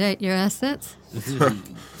liquidate your assets.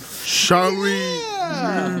 Shall we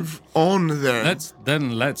move on then?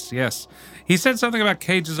 Let's, yes. He said something about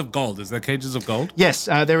cages of gold. Is there cages of gold? Yes,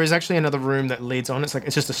 there is actually another room that leads on. It's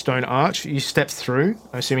just a stone arch. You step through,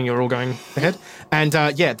 assuming you're all going ahead. And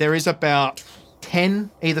there is about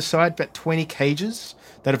 10 either side, about 20 cages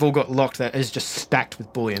that have all got locked that is just stacked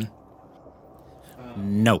with bullion.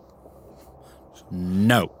 No.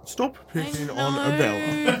 Stop picking on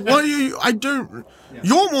Abella. Why are you? I don't.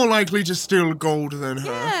 You're more likely to steal gold than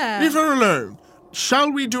her. Yeah. Leave her alone.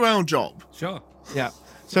 Shall we do our job? Sure. Yeah.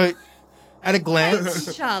 So, at a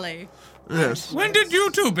glance, Charlie. Yes. When did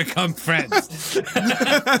you two become friends?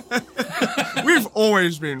 We've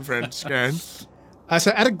always been friends, Scan.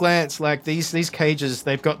 so at a glance, like these cages,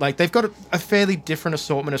 they've got a fairly different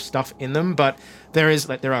assortment of stuff in them, but there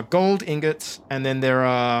are gold ingots, and then there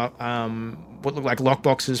are what look like lock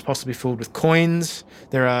boxes, possibly filled with coins.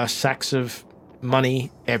 There are sacks of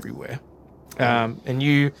money everywhere, and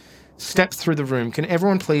you step through the room. Can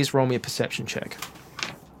everyone please roll me a perception check?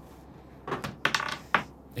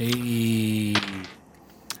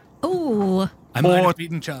 Oh, I might have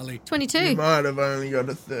beaten Charlie. 22. Might have only got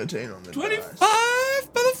a 13 on the 25, dice.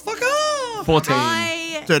 motherfucker! 14.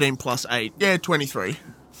 I 13 plus 8. Yeah, 23.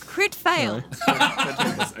 crit fail.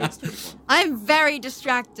 I'm very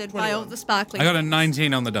distracted by all the sparkling. I got a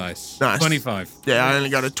 19 on the dice. Nice. 25. Yeah, I only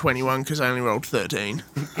got a 21 because I only rolled 13.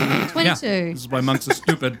 22. Yeah, this is why monks are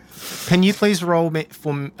stupid. Can you please roll me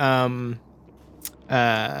for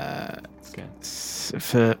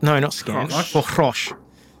for no, not scan, Hrosh? for Hrosh.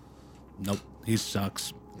 Nope. He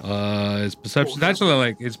sucks. His perception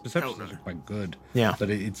actually his perception is quite good. Yeah. But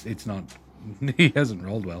it's not. He hasn't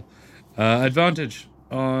rolled well. Advantage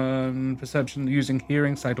on perception using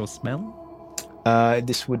hearing, sight, or smell.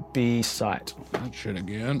 This would be sight. That shit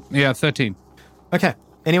again. Yeah, 13. Okay.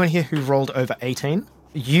 Anyone here who rolled over 18?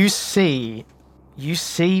 You see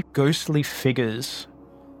ghostly figures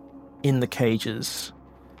in the cages.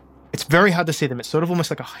 It's very hard to see them. It's sort of almost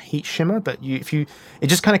like a heat shimmer, but it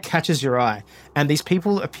just kind of catches your eye. And these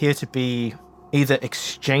people appear to be either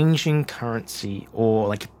exchanging currency or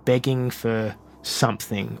like begging for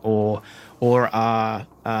something or are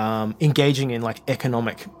engaging in like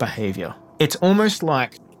economic behavior. It's almost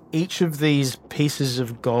like each of these pieces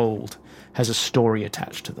of gold has a story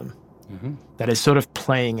attached to them that is sort of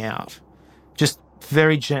playing out just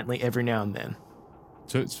very gently every now and then.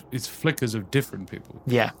 So it's flickers of different people.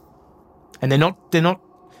 Yeah. And they're not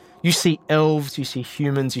you see elves, you see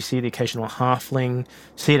humans, you see the occasional halfling,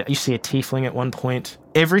 you see a tiefling at one point.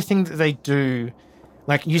 Everything that they do,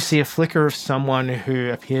 like you see a flicker of someone who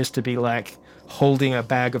appears to be like holding a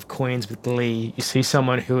bag of coins with glee. You see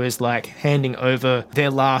someone who is like handing over their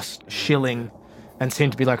last shilling and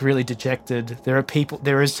seem to be like really dejected.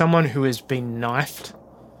 There is someone who has been knifed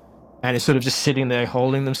and is sort of just sitting there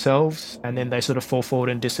holding themselves, and then they sort of fall forward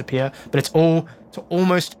and disappear. But it's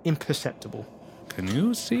almost imperceptible. Can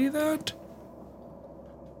you see that?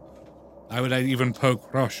 I would even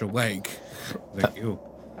poke Rosh awake. Thank you.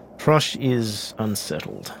 Prosh is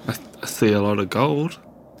unsettled. I see a lot of gold.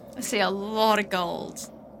 I see a lot of gold.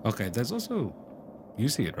 Okay, there's also... You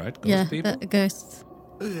see it, right? Ghost Yeah, people? ghosts.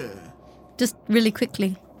 Just really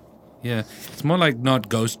quickly. Yeah. It's more like not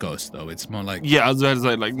ghost, though. It's more like... Yeah, I was about to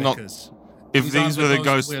say, like, not... flickers. If aren't these were the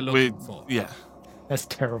ghosts we're looking for. Yeah. That's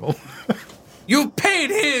terrible. You paid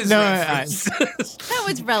his No, reference. That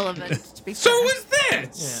was relevant, to be So fair. was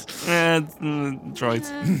this! Droids.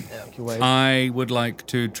 I would like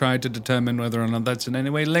to try to determine whether or not that's in any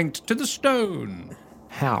way linked to the stone.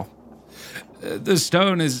 How? The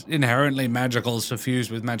stone is inherently magical,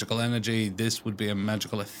 suffused with magical energy. This would be a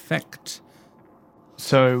magical effect.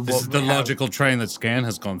 So This is the logical train that Scan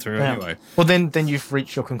has gone through anyway. Well, then you've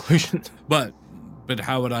reached your conclusion. But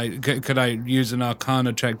how would I? Could I use an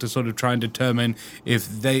Arcana check to sort of try and determine if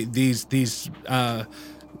these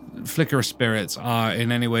flicker spirits are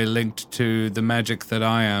in any way linked to the magic that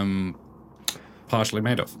I am partially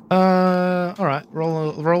made of? All right.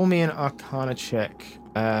 Roll me an Arcana check.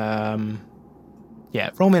 Yeah,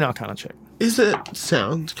 roll me an Arcana check. Is it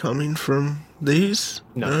sound coming from these?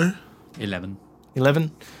 No. 11.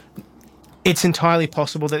 11. It's entirely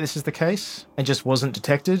possible that this is the case and just wasn't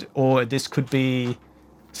detected, or this could be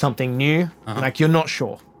something new. Like, you're not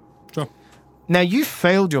sure. Sure. Now, you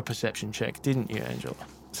failed your perception check, didn't you, Angela?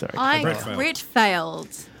 Sorry. I Brett failed. crit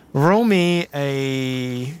failed. Roll me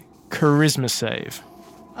a charisma save.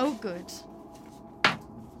 Oh, good.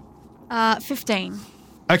 15.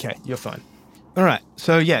 Okay, you're fine. All right.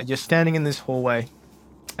 So, yeah, you're standing in this hallway,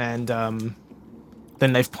 and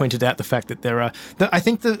then they've pointed out the fact that there are... I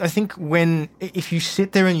think if you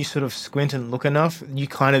sit there and you sort of squint and look enough, you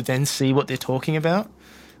kind of then see what they're talking about,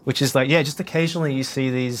 which is like, yeah, just occasionally you see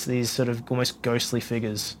these sort of almost ghostly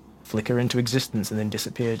figures flicker into existence and then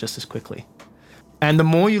disappear just as quickly. And the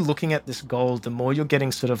more you're looking at this gold, the more you're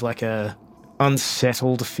getting sort of like a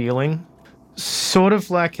unsettled feeling, sort of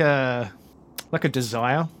like a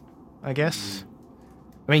desire, I guess.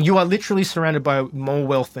 I mean, you are literally surrounded by more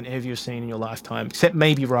wealth than ever you've seen in your lifetime, except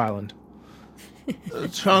maybe Ryland.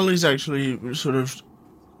 Charlie's actually sort of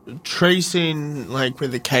tracing like where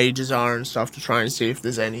the cages are and stuff to try and see if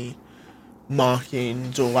there's any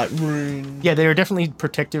markings or like runes. Yeah, there are definitely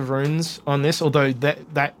protective runes on this, although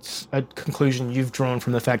that's a conclusion you've drawn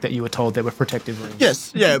from the fact that you were told there were protective runes.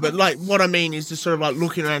 Yes, yeah, but like what I mean is just sort of like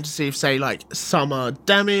looking around to see if, say, like some are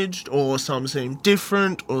damaged or some seem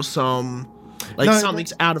different or some like No,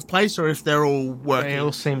 something's out of place, or if they're all working They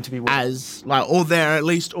all seem to be working. as like, or they're at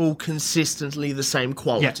least all consistently the same Yeah,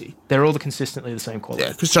 quality. they're all consistently the same quality.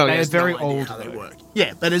 Yeah, because Charlie They are has very no idea old, how they though. work.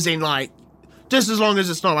 Yeah, but as in like, just as long as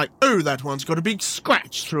it's not like, oh, that one's got a big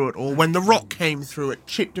scratch through it, or when the rock came through it,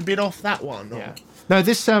 chipped a bit off that one. Or... Yeah. No,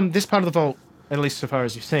 this part of the vault, at least so far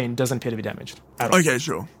as you've seen, doesn't appear to be damaged at all. Okay,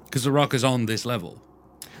 sure. Because the rock is on this level.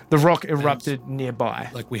 The rock erupted nearby.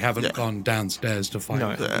 Like, we haven't gone downstairs to find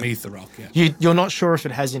No. beneath the rock yet. You're not sure if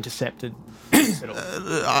it has intercepted at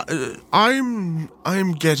all.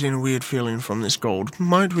 I'm getting a weird feeling from this gold.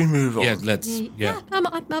 Might we move on? Yeah, let's... Yeah. I'm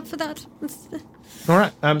up for that. All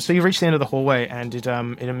right. So you reach the end of the hallway, and it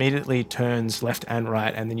immediately turns left and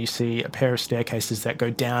right, and then you see a pair of staircases that go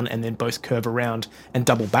down and then both curve around and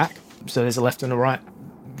double back. So there's a left and a right.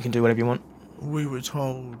 You can do whatever you want. we were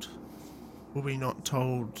told... Were we not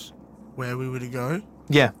told where we were to go?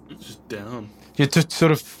 Yeah. Just down. You to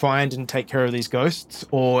sort of find and take care of these ghosts,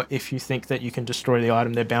 or if you think that you can destroy the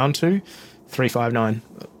item they're bound to, 359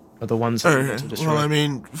 are the ones that you want to destroy. Well, I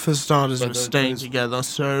mean, for starters, But we're those- staying together,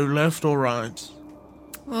 so left or right?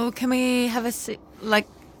 Well, can we have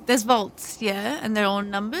there's vaults, yeah, and they're all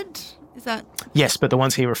numbered? Is that Yes, but the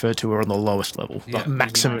ones he referred to are on the lowest level, Yeah, like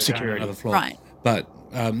maximum down security. another floor. right? But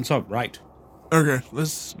so right. Okay,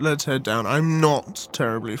 let's head down. I'm not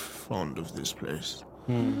terribly fond of this place.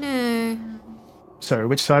 No. So,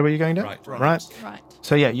 which side were you going down? Right. Right. Right.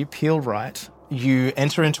 So yeah, you peel right. You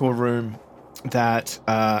enter into a room that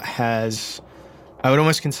has, I would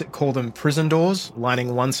almost call them prison doors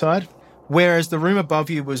lining one side. Whereas the room above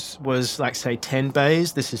you was like, say, 10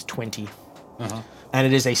 bays, this is 20. Uh-huh. And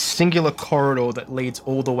it is a singular corridor that leads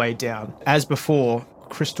all the way down. As before,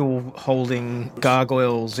 crystal holding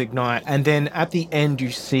gargoyles ignite. And then at the end, you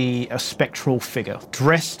see a spectral figure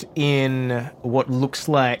dressed in what looks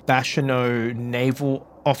like Bashano naval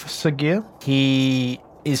officer gear. He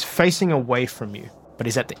is facing away from you, but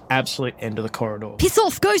he's at the absolute end of the corridor. Piss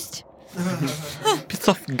off, ghost! Piss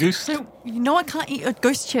off, goose. So you know I can't eat your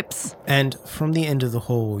ghost chips. And from the end of the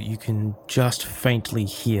hall, you can just faintly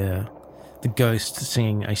hear the ghost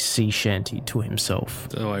singing a sea shanty to himself.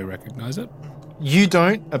 Do I recognize it? You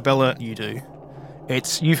don't, Abella, you do.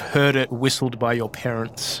 You've heard it whistled by your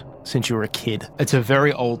parents since you were a kid. It's a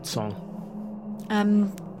very old song.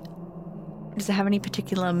 Does it have any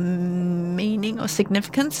particular meaning or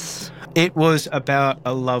significance? It was about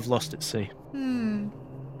a love lost at sea.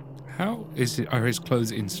 How is it? Are his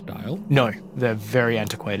clothes in style? No, they're very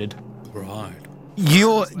antiquated. Right.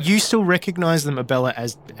 You still recognize them, Abella,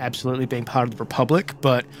 as absolutely being part of the Republic,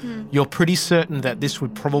 but you're pretty certain that this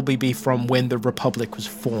would probably be from when the Republic was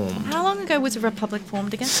formed. How long ago was the Republic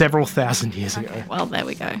formed again? Several thousand years ago. Okay, well, there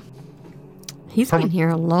we go. He's been here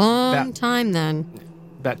a long About- time then.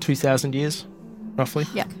 About 2,000 years, roughly.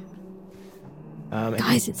 Yeah. And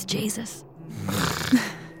Guys, it's Jesus.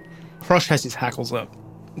 Frosh has his hackles up.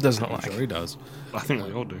 Does not like. Sure he does. I think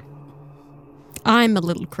we all do. I'm a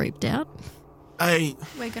little creeped out.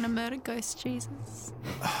 We're gonna murder Ghost Jesus.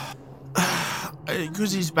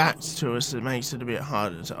 Because he's back to us, it makes it a bit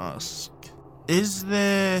harder to ask.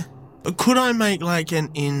 Could I make like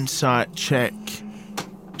an insight check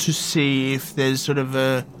to see if there's sort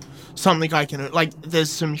of something I can, like, there's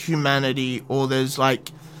some humanity, or there's like,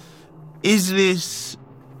 is this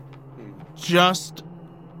just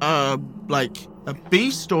like a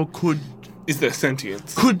beast, or Is there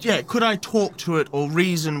sentience? could I talk to it or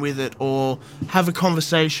reason with it or have a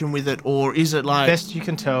conversation with it, or is it like Best you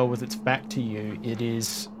can tell with its back to you, it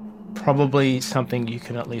is probably something you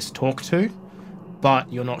can at least talk to,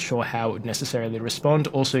 but you're not sure how it would necessarily respond,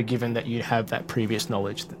 also given that you have that previous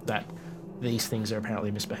knowledge that these things are apparently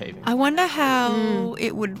misbehaving. I wonder how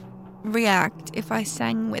it would react if I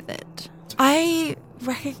sang with it. I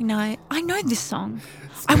know this song.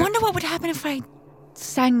 I wonder what would happen if I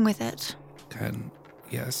sang with it.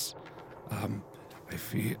 Yes. I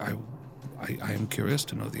am curious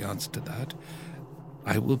to know the answer to that.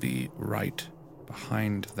 I will be right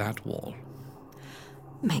behind that wall.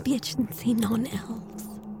 Maybe it shouldn't see non-elves.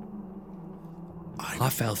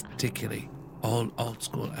 Half elf, particularly. Old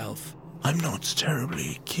school elf. I'm not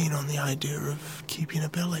terribly keen on the idea of keeping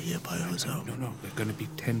Abella here by herself. No, we're going to be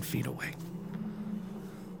 10 feet away.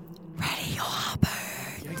 Ready your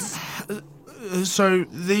harpoons. So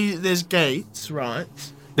there's gates, right?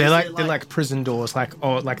 They're Is like, it prison doors, like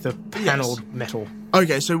the panelled metal.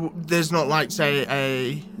 Okay, so there's not like, say,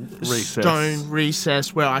 a Recess. stone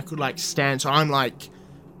recess where I could like stand. So I'm like,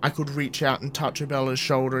 I could reach out and touch Abella's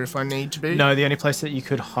shoulder if I need to be. No, the only place that you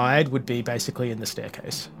could hide would be basically in the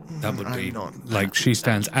staircase. That would I'm be not like she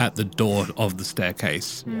stands at the door of the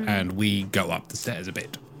staircase and we go up the stairs a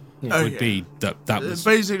bit. It would be that was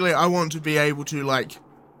Basically, I want to be able to like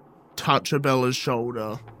touch Abella's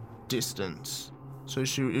shoulder distance. So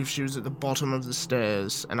if she was at the bottom of the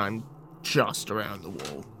stairs and I'm just around the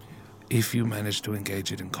wall. if you manage to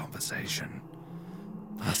engage it in conversation,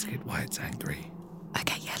 ask it why it's angry.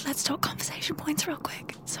 Okay, yeah, let's talk conversation points real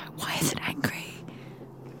quick. So, why is it angry?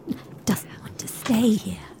 Doesn't want to stay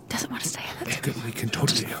here. Doesn't want to stay here. That's We can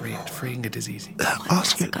totally free it. Freeing it is easy. Ask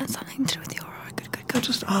Has it. it got something to do with your aura? Good.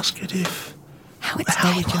 Just ask it if How it's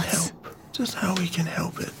how we can tables. help. Just how we can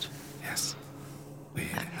help it. Yes. We're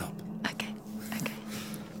here to help. Okay.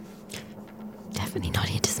 Definitely not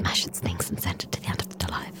here to smash its things and send it to the end of the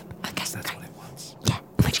alive. Okay, That's great. what it wants. Yeah,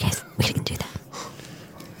 in which case, we can do that.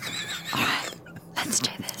 Alright, let's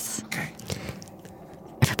do this. Okay.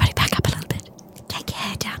 Everybody back up a little bit. Take your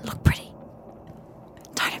hair down, look pretty.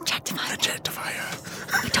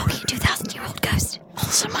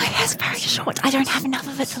 Also, my hair's very short. I don't have enough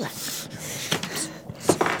of it to let.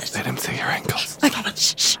 Let him see your ankles. Okay,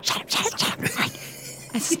 shut up. Right.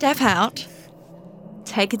 I step out,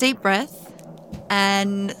 take a deep breath,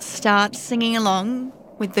 and start singing along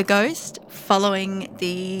with the ghost, following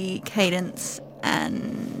the cadence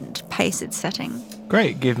and pace it's setting.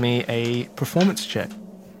 Great. Give me a performance check.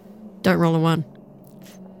 Don't roll a 1.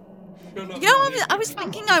 You know, I was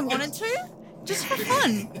thinking I wanted to, just for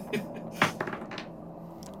fun.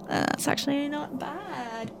 That's actually not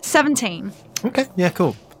bad. 17. Okay. Yeah,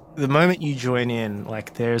 cool. The moment you join in,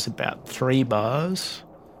 like, there's about 3 bars,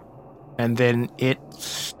 and then it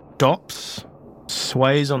stops,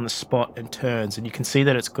 sways on the spot, and turns, and you can see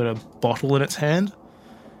that it's got a bottle in its hand.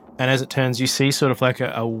 And as it turns, you see sort of like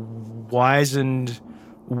a wizened,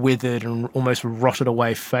 withered, and almost rotted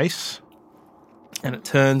away face. And it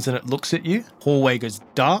turns and it looks at you. Hallway goes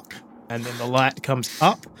dark, and then the light comes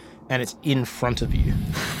up, and it's in front of you.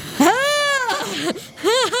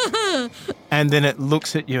 And then it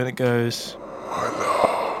looks at you and it goes,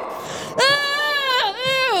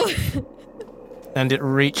 and it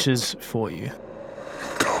reaches for you.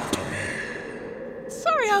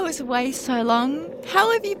 Sorry I was away so long.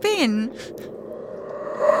 How have you been? I've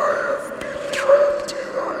been trapped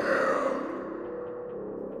here.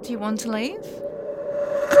 Do you want to leave?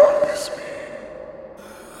 Can't miss me.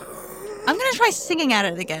 I'm going to try singing at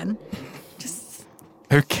it again. Just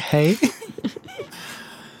Okay.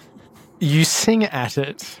 You sing at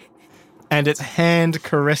it, and its hand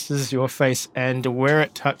caresses your face, and where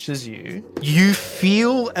it touches you, you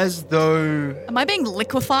feel as though... Am I being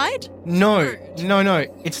liquefied? No.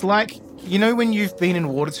 It's like, you know when you've been in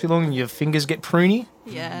water too long and your fingers get pruny?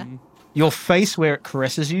 Yeah. Your face where it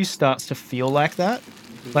caresses you starts to feel like that.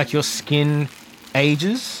 Like your skin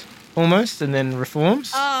ages almost and then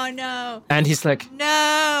reforms. Oh, no. And he's like, No,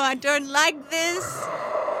 I don't like this.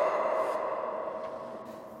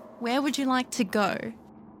 Where would you like to go?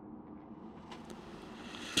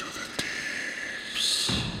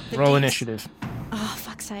 The roll deeps. initiative. Oh,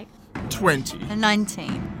 fuck's sake. 20. A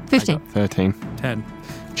 19. 15. 13. 10.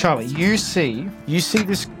 Charlie, you see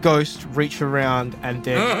this ghost reach around and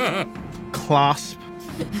then clasp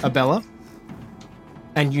Abella,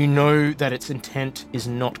 and you know that its intent is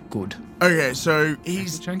not good. Okay, so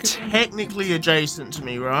he's technically adjacent to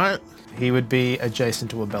me, right? He would be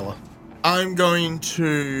adjacent to Abella. I'm going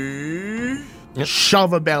to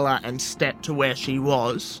shove Abella and step to where she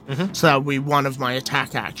was. So that would be one of my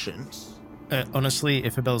attack actions. Honestly,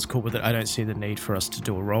 if Abella's cool with it, I don't see the need for us to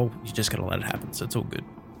do a roll. You just gotta let it happen, so it's all good.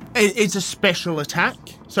 It's a special attack,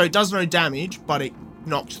 so it does no damage, but it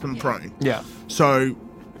knocks them prone. Yeah. So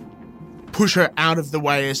push her out of the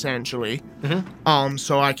way, essentially.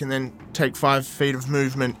 So I can then take 5 feet of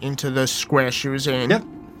movement into the square she was in. Yep.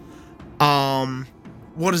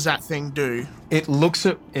 What does that thing do? It looks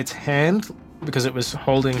at its hand because it was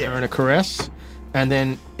holding her in a caress, and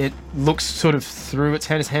then it looks sort of through its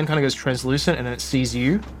hand. Its hand kind of goes translucent, and then it sees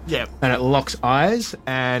you. Yep. And it locks eyes,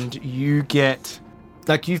 and you get,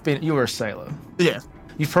 like, you were a sailor. Yeah.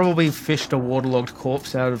 You've probably fished a waterlogged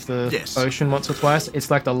corpse out of the ocean once or twice.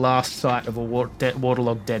 It's like the last sight of a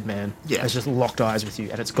waterlogged dead man. Yeah. It's just locked eyes with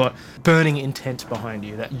you, and it's got burning intent behind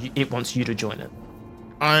you that it wants you to join it.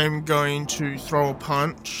 I'm going to throw a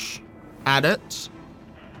punch at it.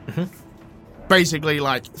 Basically,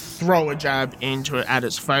 like, throw a jab into it at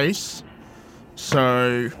its face.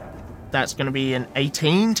 So that's going to be an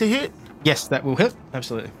 18 to hit. Yes, that will hit.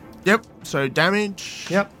 Absolutely. Yep. So damage.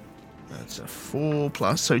 Yep. That's a 4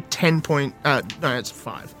 plus. So 10 point. No, it's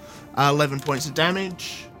 5. 11 points of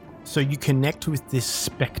damage. So you connect with this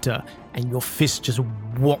spectre, and your fist just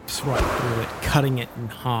whops right through it, cutting it in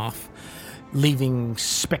half, leaving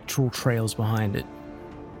spectral trails behind it.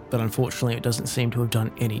 But unfortunately, it doesn't seem to have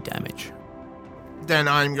done any damage. Then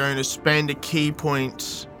I'm going to spend a key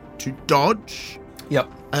point to dodge.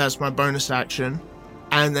 Yep. That's my bonus action.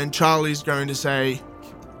 And then Charlie's going to say,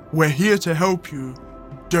 "We're here to help you.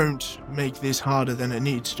 Don't make this harder than it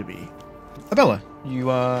needs to be." Abella, you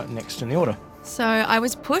are next in the order. So I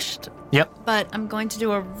was pushed, Yep. but I'm going to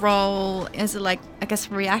do a roll as a, like, I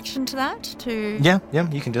guess, reaction to that. To Yeah,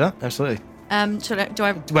 you can do that. Absolutely. do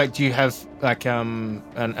I? Wait, do you have, like, an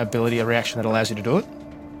ability, a reaction that allows you to do it?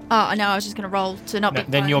 Oh no, I was just going to roll to not No,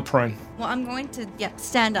 be. then prone. you're prone. Well, I'm going to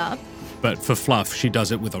stand up. But for Fluff, she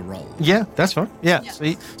does it with a roll. Yeah, that's fine. Yeah.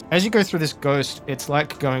 So as you go through this ghost, it's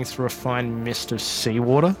like going through a fine mist of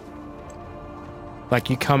seawater. Like,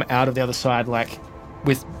 you come out of the other side, like,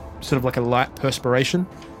 with sort of like a light perspiration,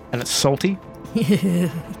 and it's salty.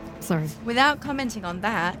 Sorry. Without commenting on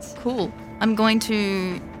that, cool. I'm going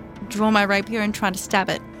to draw my rapier and try to stab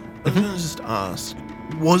it. I'm going to just ask,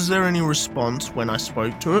 Was there any response when I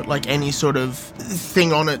spoke to it? Like any sort of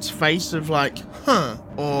thing on its face of like, huh,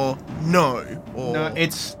 or no, or... No,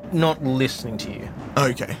 it's not listening to you.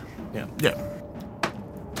 Okay. Yeah. Yeah.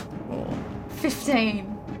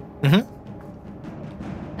 15. Mm-hmm.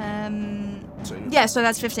 Yeah, so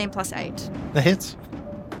that's 15 plus 8. The hits.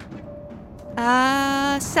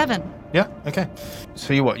 7. Yeah, okay.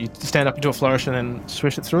 So you stand up into a flourish and then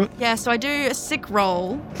swish it through it? Yeah, so I do a sick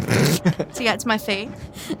roll to get to my feet.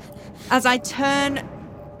 As I turn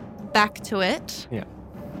back to it, Yeah.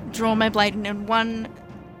 draw my blade and in one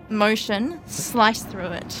motion, slice through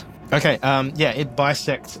it. Okay, it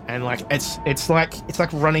bisects and like it's like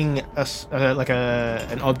running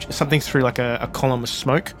something through like a column of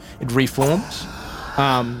smoke. It reforms,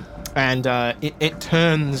 and it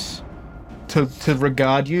turns to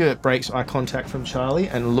regard you. It breaks eye contact from Charlie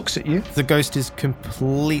and looks at you. The ghost is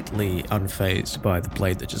completely unfazed by the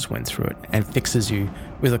blade that just went through it and fixes you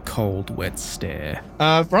with a cold, wet stare.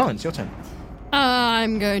 Brian, it's your turn.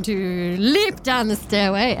 I'm going to leap down the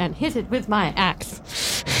stairway and hit it with my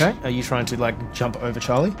axe. Okay, are you trying to like jump over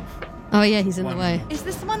Charlie? Oh yeah, he's in the way. Is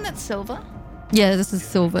this the one that's silver? Yeah, this is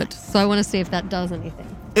silvered, so I want to see if that does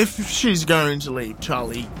anything. If she's going to leave,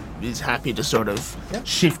 Charlie is happy to sort of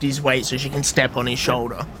shift his weight so she can step on his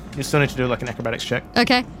shoulder. You still need to do like an acrobatics check.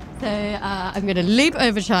 Okay, so I'm going to leap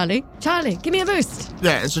over Charlie. Charlie, give me a boost.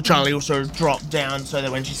 Yeah, and so Charlie will sort of drop down so that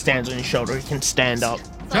when she stands on his shoulder, he can stand up.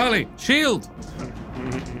 Charlie, shield!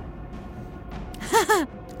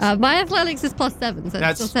 My athletics is +7, so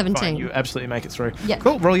that's still 17. Fine. You absolutely make it through. Yeah.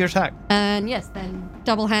 Cool, roll your attack. And yes, then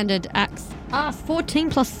double-handed axe.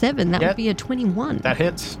 14 + 7, that Yep. would be a 21. That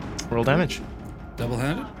hits. Roll damage.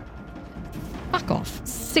 Double-handed? Fuck off.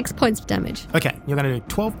 6 points of damage. Okay, you're going to do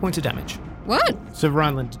 12 points of damage. What? So,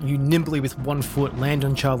 Rhineland, you nimbly with one foot land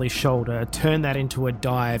on Charlie's shoulder, turn that into a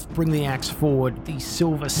dive, bring the axe forward, the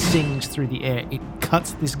silver sings through the air. It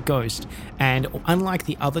cuts this ghost, and unlike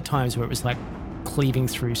the other times where it was like cleaving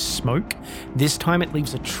through smoke, this time it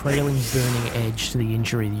leaves a trailing, burning edge to the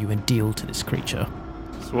injury that you deal to this creature.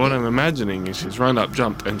 So what I'm imagining is she's run up,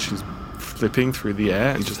 jumped, and she's flipping through the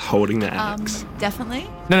air and just holding the axe. Definitely.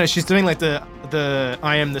 No, she's doing like the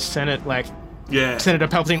I am the Senate, like Yeah. Senator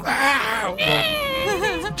Palpatine.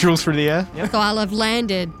 Drills through the air. Yep. So I'll have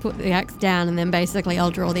landed, put the axe down, and then basically I'll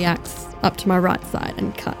draw the axe up to my right side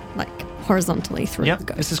and cut like horizontally through the Yep.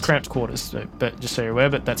 ghost. This is cramped quarters, so, but just so you're aware,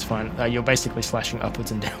 but that's fine. You're basically slashing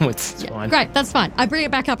upwards and downwards. It's fine. Great, that's fine. I bring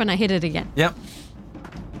it back up and I hit it again. Yep.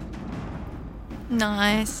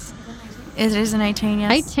 Nice. It is an 18,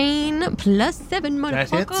 yes. 18 + 7, That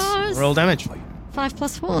hits. motherfuckers. Roll damage. 5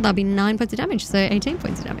 + 4, that'll be 9 points of damage, so 18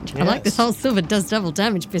 points of damage. I like this whole silver does double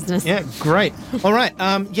damage business. Yeah, great. All right.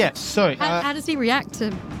 So How does he react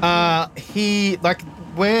to... he like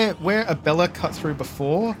where Abella cut through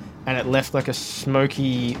before, and it left like a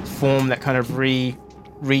smoky form that kind of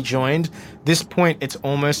rejoined. This point, it's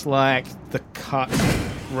almost like the cut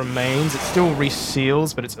remains. It still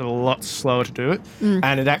reseals, but it's a lot slower to do it,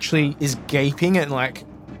 and it actually is gaping and like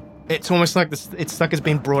it's almost like this. It's like it's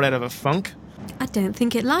been brought out of a funk. I don't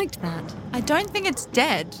think it liked that. I don't think it's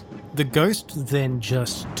dead. The ghost then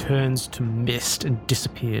just turns to mist and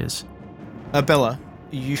disappears. Abella,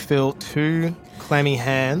 you feel 2 clammy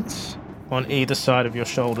hands on either side of your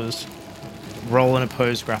shoulders. Roll an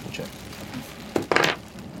opposed grapple check.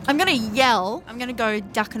 I'm going to yell. I'm going to go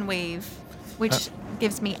duck and weave, which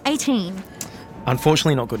gives me 18.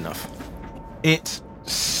 Unfortunately, not good enough. It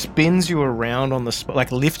spins you around on the spot,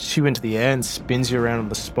 like lifts you into the air and spins you around on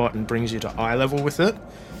the spot and brings you to eye level with it.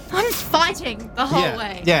 I'm fighting the whole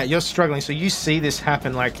way. Yeah, you're struggling. So you see this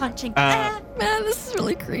happen, like Punching. Man, this is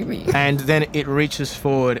really creepy. and then it reaches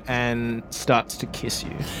forward and starts to kiss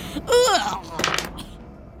you.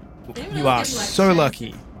 You are so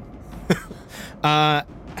lucky.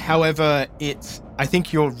 However, I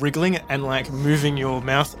think you're wriggling and like moving your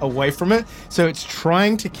mouth away from it. So it's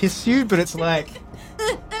trying to kiss you, but it's like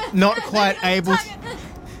not quite able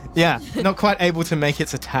to, not quite able to make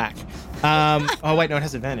its attack. Oh wait, no, it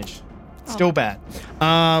has advantage. Still bad.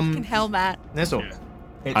 Hell, Matt. That's all.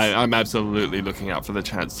 It's- I'm absolutely looking out for the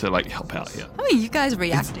chance to like help out here. How are you guys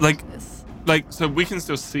reacting like- to this? Like, so we can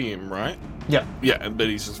still see him, right? yeah, Yeah, but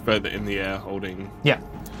he's just further in the air holding. yeah.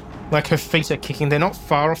 Like her feet are kicking. They're not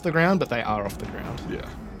far off the ground, but they are off the ground. Yeah.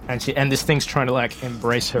 And this thing's trying to like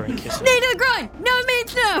embrace her and kiss her. Need a groin! No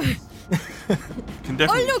means no! Can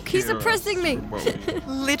definitely Oh look, he's hear us oppressing me! well we-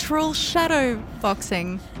 Literal shadow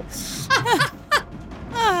boxing.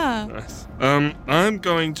 Ah. Nice. I'm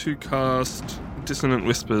going to cast Dissonant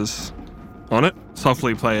Whispers on it.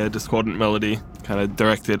 Softly play a discordant melody, kind of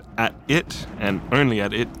directed at it, and only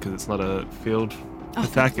at it, because it's not a field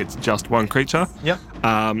attack. It's just one creature. Yep.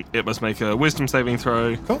 It must make a wisdom saving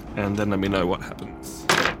throw. Cool. And then let me know what happens.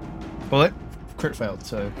 Well, it crit failed,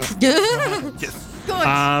 so... Yes.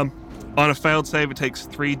 Good. On a failed save, it takes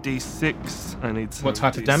 3d6. I need some What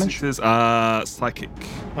type of damage? D6s. Psychic.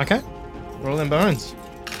 Okay. Roll them bones.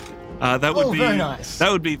 That would be very nice.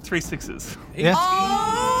 That would be 3 6s. Yeah.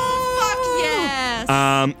 Oh, fuck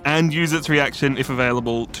yes. And use its reaction if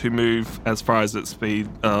available to move as far as its speed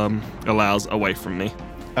allows away from me.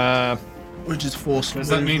 Which is forced Does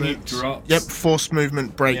movement. that mean he drops? Yep, forced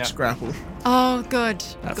movement breaks Yeah. grapple. Oh, good.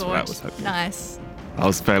 That's good. what I was hoping. Nice. I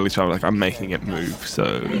was fairly sure, like, I'm making it move,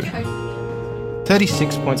 so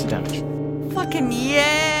 36 points of damage. Fucking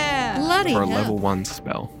yeah. Bloody for a hell. level 1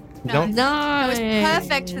 spell. Nope. No. It was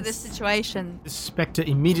perfect for this situation. The spectre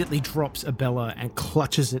immediately drops a bella and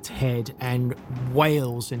clutches its head and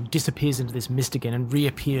wails and disappears into this mist again and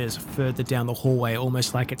reappears further down the hallway,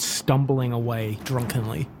 almost like it's stumbling away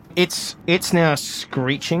drunkenly. It's now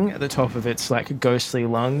screeching at the top of its like ghostly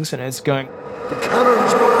lungs, and it's going.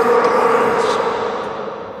 Cannons behind us.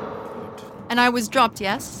 And I was dropped,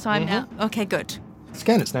 yes? So I'm now. Okay, good.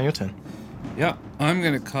 Scan. It's now your turn. Yeah, I'm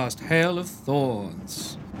going to cast Hail of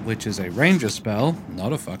Thorns, which is a ranger spell,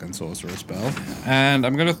 not a fucking sorcerer spell. And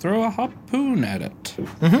I'm going to throw a harpoon at it.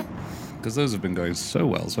 Because those have been going so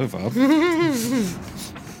well so far.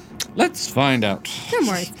 Let's find out. Don't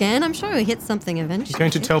worry, Scan. I'm sure he'll hit something eventually. You're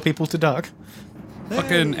going to tell people to duck.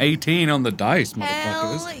 Fucking 18 on the dice, Hell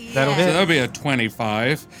motherfuckers. yeah. That'll So hit. that'll be a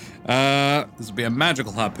 25. This will be a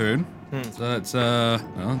magical harpoon. So it's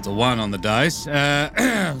it's a 1 on the dice.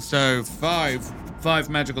 So five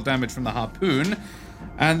magical damage from the harpoon,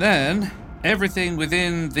 and then everything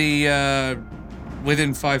within the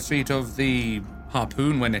within 5 feet of the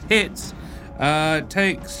harpoon when it hits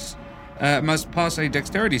must pass a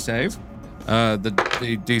dexterity save. The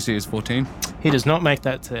DC is 14. He does not make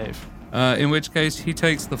that save. In which case he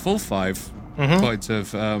takes the full 5 points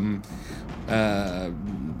of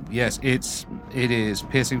yes, it is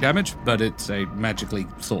piercing damage, but it's a magically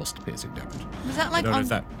sourced piercing damage. Was that like don't know on if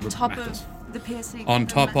that top matters. of the piercing? On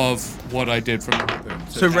top of what I did from the harpoon.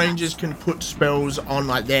 So rangers can put spells on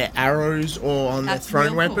like their arrows or on That's their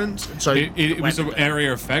thrown real cool. weapons. So It was an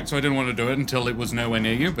area effect, so I didn't want to do it until it was nowhere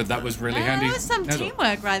near you, but that was really handy. That was some That's all.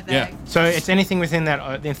 teamwork right there. Yeah. So it's anything within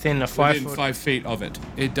that within a 5 Within foot. 5 feet of it.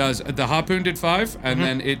 It does. The harpoon did 5, and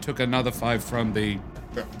then it took another 5 from the.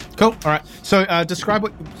 Cool. All right. So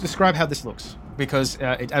describe how this looks, because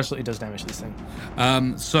it absolutely does damage this thing.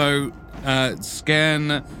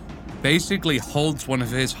 Scan basically holds one of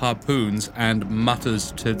his harpoons and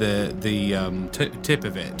mutters to the tip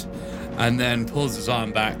of it, and then pulls his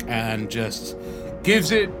arm back and just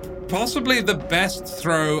gives it possibly the best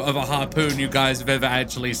throw of a harpoon you guys have ever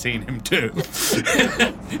actually seen him do.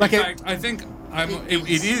 Like In it- fact, I think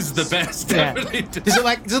it is the best. Yeah. Definitely. Does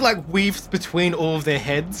it like weave between all of their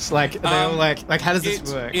heads? Like they all like how does this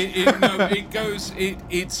work?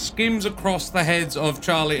 It skims across the heads of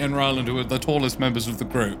Charlie and Ryland, who are the tallest members of the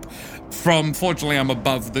group. Fortunately, I'm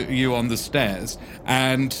above you on the stairs,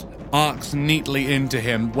 and arcs neatly into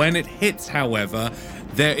him. When it hits, however,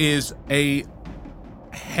 there is a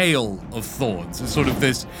hail of thorns. It's sort of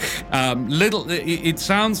this little. It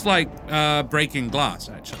sounds like breaking glass,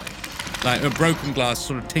 actually. Like a broken glass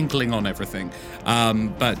sort of tinkling on everything.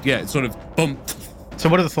 But yeah, it's sort of boom. So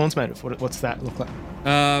what are the thorns made of? What's that look like?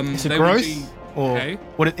 Is it They would growth? be- Or okay.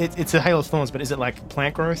 it's a hail of thorns, but is it like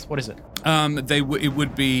plant growth? What is it? It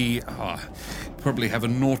would be probably have a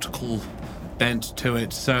nautical bent to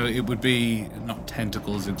it, so it would be not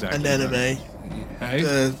tentacles exactly. anemone. Hey?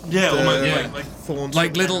 almost yeah. like thorns.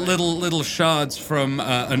 Like little shards from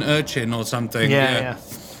an urchin or something. Yeah.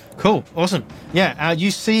 Cool. Awesome. Yeah.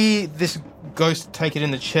 You see this ghost take it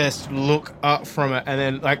in the chest, look up from it, and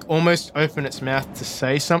then like almost open its mouth to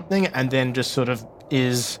say something, and then just sort of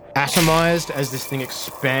is atomized as this thing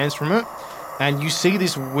expands from it. And you see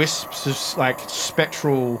these wisps of like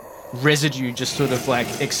spectral residue just sort of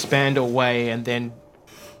like expand away and then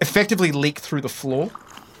effectively leak through the floor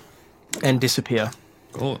and disappear.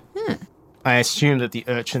 Cool. I assume that the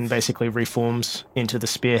urchin basically reforms into the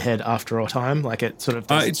spearhead after a time, like it sort of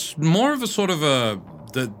does. It's more of a sort of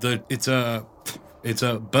it's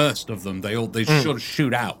a burst of them. They sort of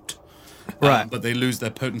shoot out. Right. But they lose their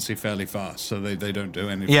potency fairly fast, so they don't do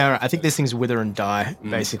anything. Yeah, right. I think these things wither and die,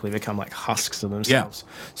 basically become like husks of themselves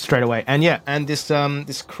straight away. And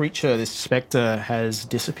this creature, this spectre, has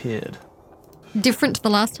disappeared. Different to the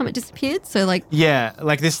last time it disappeared. So like Yeah,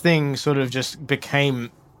 like this thing sort of just became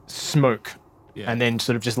smoke Yeah. and then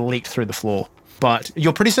sort of just leaked through the floor. But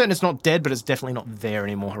you're pretty certain it's not dead, but it's definitely not there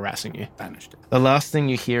anymore harassing you. Vanished. The last thing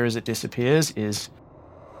you hear as it disappears is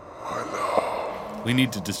We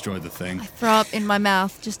need to destroy the thing. Throw up in my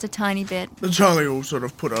mouth just a tiny bit. Charlie will sort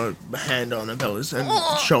of put a hand on Abella's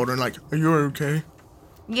shoulder and like, are you okay?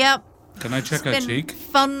 Yep. Can I check her Been cheek?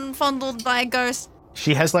 fondled by a ghost.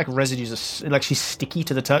 She has like residues of, like she's sticky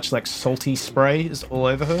to the touch, like salty spray is all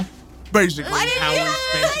over her. Basically, Why didn't how you we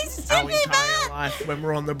say spent our sticky, entire Matt? life when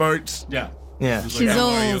we're on the boats. Yeah. Yeah. She's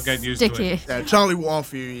Don't worry, all you'll get used to it. sticky. Yeah, Charlie will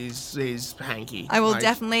offer you his hanky. I will Like,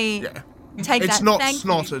 definitely Yeah. take It's that. not Thank you.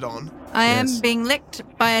 snotted on. I am Yes. being licked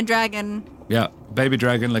by a dragon. Yeah. Baby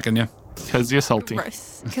dragon licking you. Because you're salty.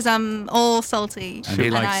 Gross. Because I'm all salty. And he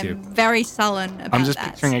likes I'm you. very sullen about I'm just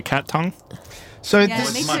that. picturing a cat tongue. So Yeah,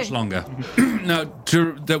 this, me Much too. longer. No,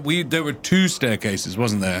 there were 2 staircases,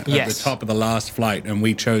 wasn't there? At Yes. the top of the last flight, and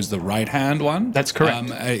we chose the right-hand one. That's correct.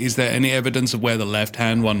 Is there any evidence of where the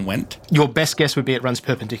left-hand one went? your best guess would be it runs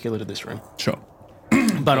perpendicular to this room. Sure. But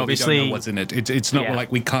We don't obviously, know what's in it. It's not Yeah.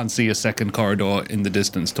 like we can't see a second corridor in the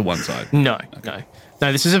distance to one side. no.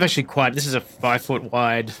 This is actually this is a 5 foot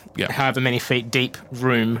wide, Yeah. however many feet deep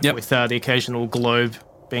room Yep. with the occasional globe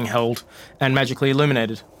being held and magically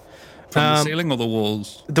illuminated. From the ceiling or the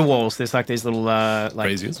walls? The walls, there's like these little, like...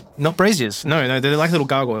 Braziers? Not braziers. No, they're like little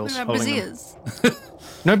gargoyles. What about holding them. braziers?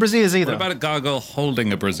 No braziers either. What about a gargoyle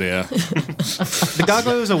holding a brazier? The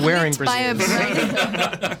gargoyles are wearing By a braziers.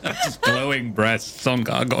 brazier. Glowing breasts on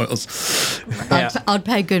gargoyles. Yeah. I'd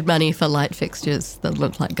pay good money for light fixtures that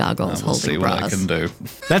look like gargoyles We'll see holding what I brass. can do.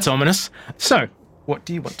 That's ominous. So, what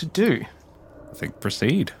do you want to do? I think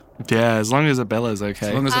proceed. Yeah, as long as Abella's okay.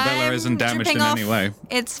 As long as Isabella I'm isn't damaged dripping in any off. way.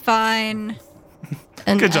 It's fine.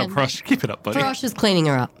 And, Good job, and Prosh. Keep it up, buddy. Farosh is cleaning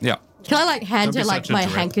her up. Yeah. Can I like hand Don't her be like such a my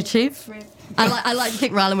drip. handkerchief? I like to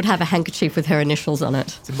think Rylan would have a handkerchief with her initials on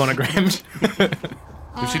it. It's monogrammed.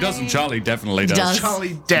 If she doesn't, Charlie definitely does. Does.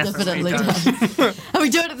 Charlie definitely does. And we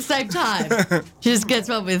do it at the same time. She just gets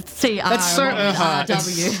one with CR That's so and hard.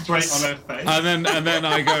 RW. Straight on her face. And then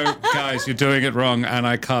I go, guys, you're doing it wrong, and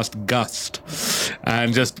I cast Gust,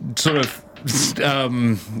 and just sort of.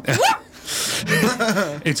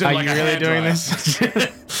 It's Are like you a really hair doing dryer.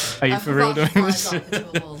 this? Are you for real doing this?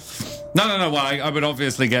 No. Well, I would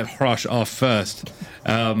obviously get Hrosh off first,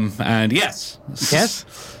 and yes, Yes?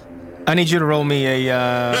 I need you to roll me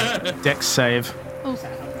a dex save.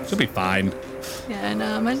 she'll be fine. Yeah,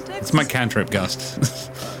 no, my It's my cantrip Gust.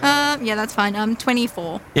 yeah, that's fine. I'm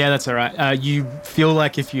 24. Yeah, that's all right. You feel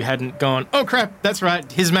like if you hadn't gone, oh crap, that's right,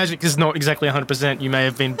 his magic is not exactly 100%, you may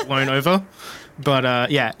have been blown over. But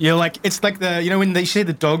yeah, you're like, it's like the, you know, when they see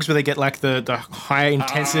the dogs where they get like the high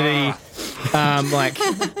intensity, like,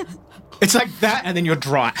 it's like that, and then you're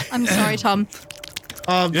dry. I'm sorry, Tom.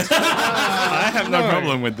 I have no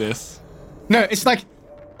problem with this. No, it's like,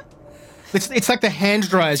 it's like the hand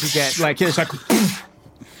dryers you get, like, it's like,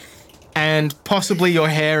 and possibly your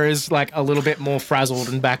hair is like a little bit more frazzled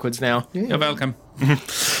and backwards now. You're welcome.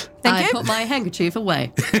 Thank I you. put my handkerchief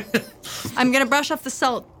away. I'm going to brush off the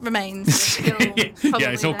salt remains. It's still probably Yeah,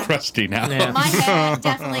 it's all there. crusty now. Yeah. My hair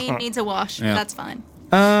definitely needs a wash. Yeah. That's fine.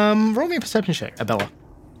 Roll me a perception check, Abella.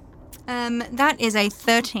 That is a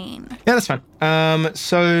 13. Yeah, that's fine.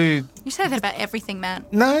 So You say that about everything,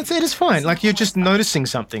 Matt. no, it is fine. Like you're just noticing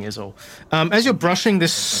something is all. As you're brushing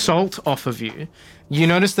this salt off of you, you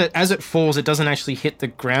notice that as it falls, it doesn't actually hit the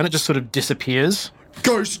ground. It just sort of disappears.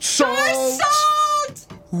 Ghost salt! Salt!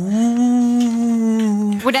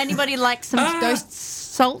 Would anybody like some ghost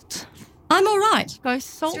salt? I'm all right. Ghost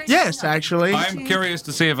salt? Yes, actually. I'm curious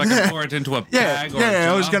to see if I can pour it into a Yeah, bag or a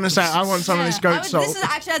yeah, I was jar. going to say, I want some of this goat salt. This is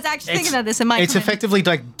actually, I was actually thinking about this. It might It's come in. effectively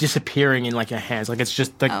like disappearing in like your hands. Like it's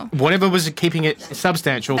just like Oh. whatever was keeping it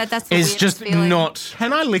substantial That's the is weirdest just feeling. not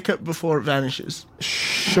Can I lick it before it vanishes?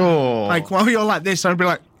 sure. Like, while you're like this, I'd be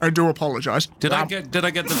like, I do apologize. Did I get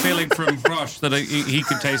the feeling from Hrosh that he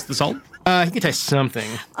could taste the salt? He could taste something.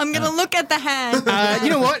 I'm going to look at the hand.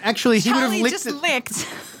 You know what? Actually, he would have Charlie licked just it. licked.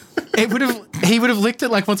 He would have licked it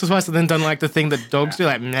like once or twice and then done like the thing that dogs do,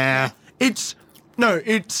 like nah. It's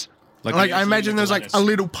Like like you I usually imagine lick there's like lettuce. a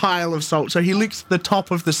little pile of salt. So he licks the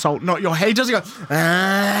top of the salt, not your head. He doesn't go,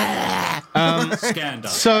 ah. Scanned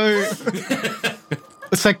up. So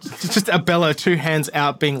it's like just Abella, 2 hands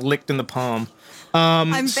out, being licked in the palm.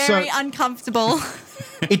 I'm very so- uncomfortable.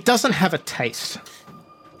 It doesn't have a taste.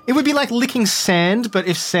 It would be like licking sand, but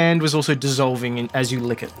if sand was also dissolving as you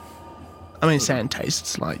lick it. I mean, sand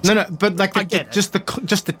tastes like. No, but like I get it. just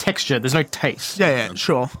the texture. There's no taste. Yeah,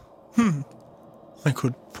 sure. I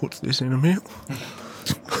could put this in a meal.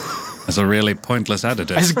 That's a really pointless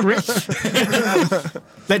additive. As grit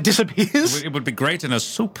that disappears. It would be great in a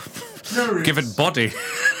soup. Give it body.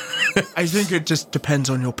 I think it just depends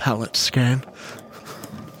on your palate scan.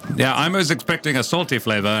 Yeah, I was expecting a salty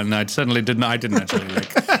flavor, and I didn't actually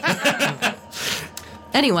lick.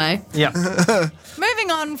 Anyway, Yeah.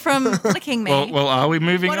 Moving on from licking me. Well, are we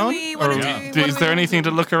moving What do on? we wanna Or do? are What we- do is we there wanna anything do?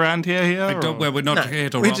 to look around here? We're not here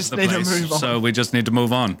to we rob just the need to place, move on. so we just need to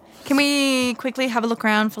move on. Can we quickly have a look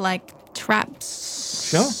around for like traps?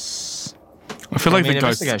 Sure. I feel like I mean, the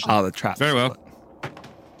ghosts investigation. are the traps. Very well.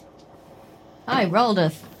 I rolled a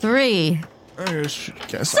 3. I should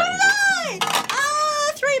guess.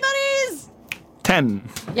 Ah, 3 buddies! 10.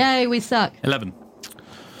 Yay, we suck. 11.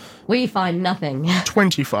 We find nothing.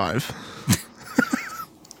 25.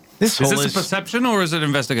 This Is hall this a perception or is it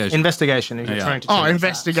investigation? investigation. If you're Yeah. trying to Oh, check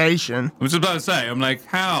investigation. I was about to say, I'm like,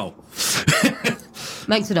 how?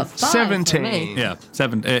 Makes it a 5 17. for me. Yeah,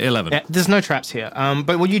 11. Yeah, there's no traps here.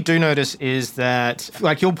 But what you do notice is that,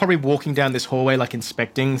 like, you're probably walking down this hallway, like,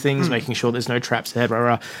 inspecting things, making sure there's no traps there, blah,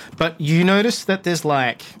 blah, blah. But you notice that there's,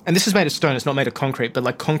 like, and this is made of stone, it's not made of concrete, but,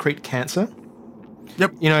 like, concrete cancer.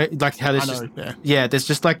 Yep. You know, like how there's I know, just, yeah. there's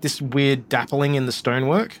just, like, this weird dappling in the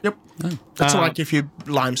stonework. Yep. That's like if your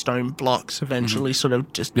limestone blocks eventually sort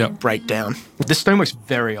of just Yep. break down. The stonework's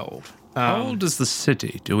very old. How old is the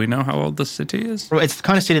city? Do we know how old the city is? It's the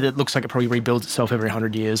kind of city that looks like it probably rebuilds itself every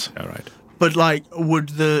 100 years. All right. But like, would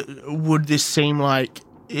this seem like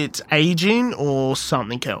it's aging or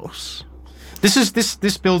something else?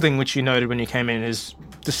 This building, which you noted when you came in, is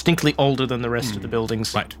distinctly older than the rest of the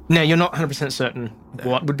buildings. Right. Now, you're not 100% certain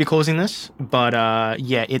what would be causing this, but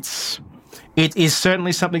yeah, it is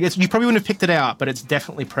certainly something. You probably wouldn't have picked it out, but it's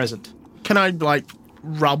definitely present. Can I like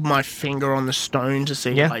rub my finger on the stone to see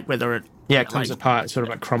Yeah. like whether it Yeah, it comes apart, it sort of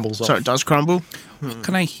like crumbles off. so it does crumble? What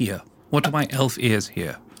can I hear? What do my elf ears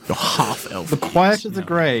hear? You're half elf. The quiet of the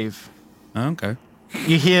grave. Okay.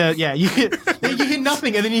 You hear you hear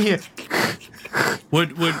nothing, and then you hear.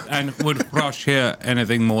 Would Rosh hear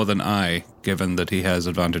anything more than I, given that he has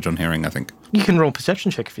advantage on hearing, I think? You can roll a perception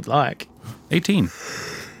check if you'd like. 18.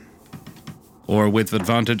 Or with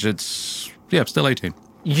advantage, it's... Yeah, still 18.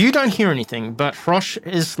 You don't hear anything, but Frosh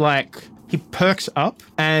is like he perks up,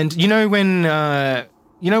 and you know when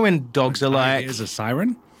dogs are like Is a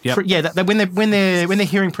siren? Yep. yeah, when their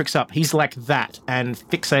hearing pricks up, he's like that and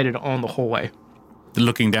fixated on the hallway.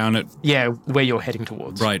 Looking down at... Yeah, where you're heading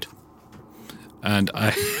towards. Right. And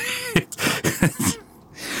I...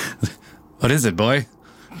 What is it, boy?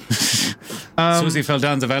 Susie fell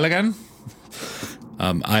down the well again?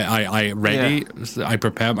 I ready. I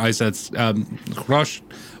prepare. I said, Rosh.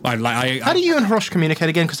 How do you and Hrosh communicate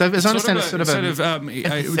again? Because as I understand, it's sort of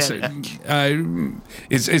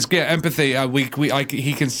it's empathy.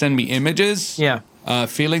 He can send me images. Yeah.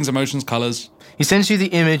 Feelings, emotions, colors. He sends you the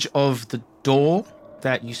image of the door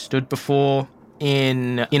that you stood before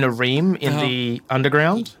in a ream in the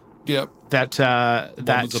underground. Yep. That's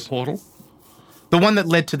That's a portal. the one that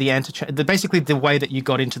led to the antechamber. Basically, the way that you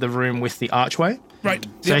got into the room with the archway. Right.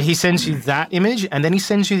 So he sends you that image, and then he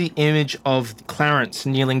sends you the image of Clarence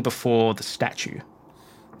kneeling before the statue.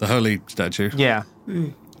 The holy statue. Yeah.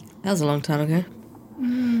 That was a long time ago.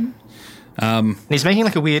 And he's making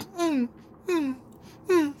like a weird.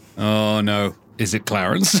 Oh no! Is it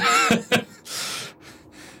Clarence?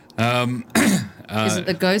 Is it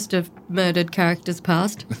the ghost of murdered characters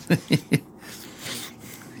past?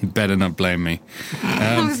 You better not blame me.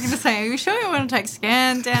 I was going to say, are you sure you want to take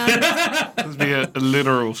Scan down? This be a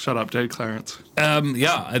literal shut up, dead Clarence.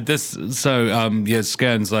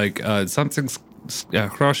 Scan's like something's.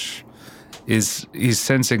 Hrosh he's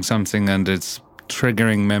sensing something, and it's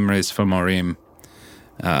triggering memories for Morim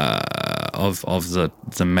of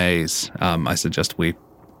the maze. I suggest we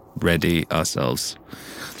ready ourselves.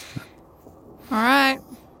 All right.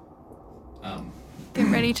 Get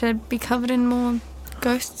ready to be covered in more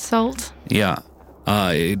ghost salt. Yeah.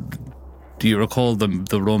 Do you recall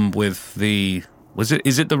the room with the?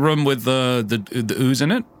 Is it the room with the ooze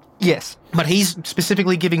in it? Yes, but he's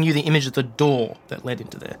specifically giving you the image of the door that led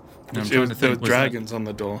into there. There were dragons on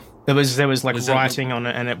the door. There was like Was that writing on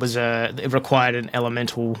it, and it required an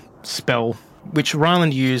elemental spell, which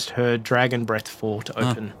Ryland used her dragon breath for to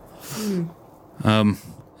open.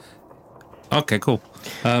 Okay, cool.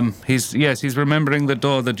 He's remembering the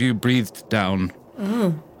door that you breathed down.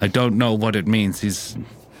 Oh. I don't know what it means.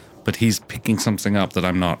 But he's picking something up that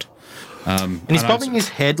I'm not. And he's bobbing his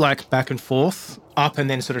head like back and forth, up and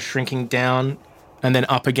then sort of shrinking down, and then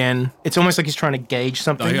up again. It's almost like he's trying to gauge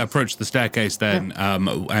something. I approach the staircase then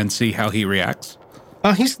and see how he reacts.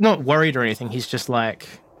 Oh, he's not worried or anything. He's just like,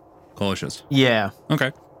 Cautious. yeah.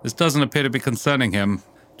 Okay. This doesn't appear to be concerning him.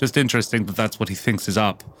 Just interesting that that's what he thinks is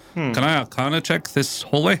up. Can I Arcana check this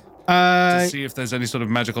hallway? To see if there's any sort of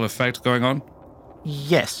magical effect going on?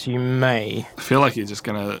 Yes, you may. I feel like you're just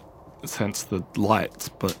going to sense the lights,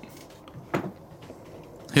 but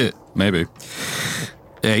Yeah, maybe.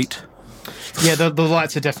 8. Yeah, the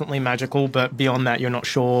lights are definitely magical, but beyond that, you're not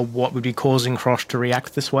sure what would be causing Krosh to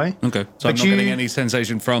react this way. Okay, so I'm But not you- getting any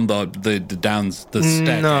sensation from the staircase.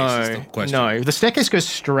 Is the question. No. The staircase goes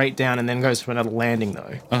straight down and then goes to another landing,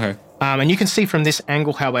 though. Okay. And you can see from this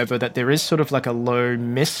angle, however, that there is sort of like a low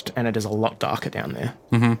mist, and it is a lot darker down there.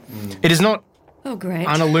 Mm-hmm. It is not Oh, great.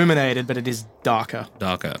 unilluminated, but it is darker.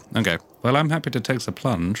 Darker. Okay. Well, I'm happy to take the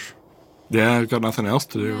plunge. Yeah, I've got nothing else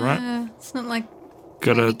to do, right? It's not like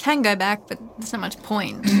Gotta, you can go back, but there's not much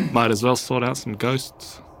point. might as well sort out some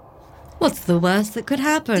ghosts. What's the worst that could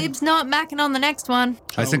happen? Dib's not macking on the next one.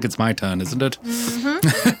 I think it's my turn, isn't it?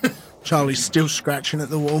 Charlie's still scratching at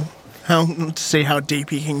the wall. To see how deep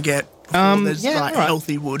he can get. There's yeah, like alright.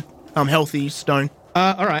 healthy wood. Healthy stone.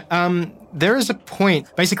 All right. There is a point.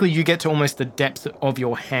 Basically, you get to almost the depth of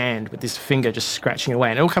your hand with this finger just scratching away,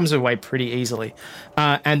 and it all comes away pretty easily.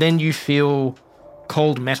 And then you feel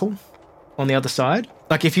cold metal on the other side.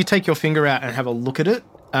 Like if you take your finger out and have a look at it,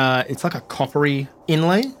 it's like a coppery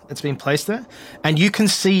inlay that's been placed there, and you can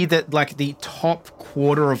see that like the top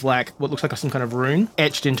quarter of like what looks like some kind of rune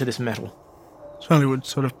etched into this metal. Charlie would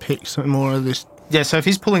sort of pick some more of this. Yeah, so if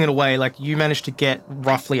he's pulling it away, like you manage to get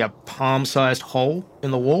roughly a palm-sized hole in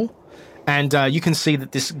the wall, and you can see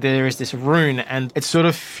that there is this rune, and it's sort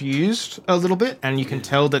of fused a little bit, and you can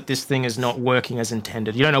tell that this thing is not working as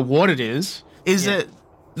intended. You don't know what it is. Is it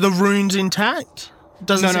the rune's intact?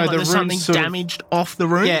 Doesn't No, seem no, like the there's rune's something sort of- damaged off the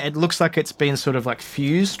rune. Yeah, it looks like it's been sort of like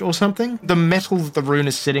fused or something. The metal that the rune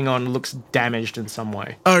is sitting on looks damaged in some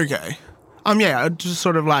way. Okay. Yeah, I'd just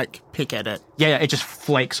sort of like pick at it. Yeah, it just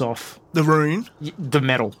flakes off. The rune. The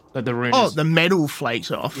metal that the rune Oh, is. the metal flakes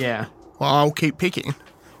off. Yeah. Well, I'll keep picking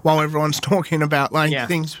while everyone's talking about like Yeah.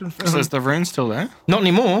 things. So is the rune still there? Not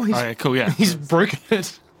anymore. He's, Oh, yeah, cool, yeah. he's broken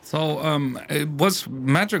it. So, it was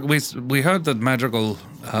magic. We heard that magical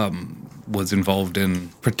was involved in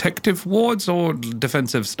protective wards or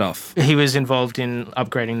defensive stuff. He was involved in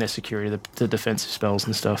upgrading their security, the defensive spells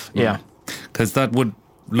and stuff. Yeah. Because that would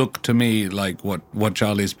look to me like what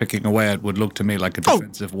Charlie's picking away at would look to me like a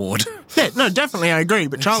defensive ward. Yeah, no, definitely I agree.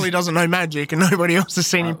 But Charlie doesn't know magic, and nobody else has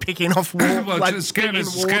seen him picking off walls. Well, like, Skin picking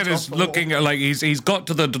is wards off the looking wall. like he's got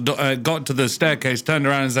to the staircase, turned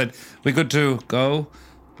around and said, "We good to go?"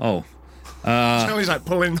 Oh, Charlie's like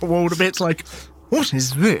pulling the wall to bits. Like, what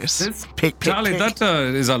is this? Pick, Charlie, pick. that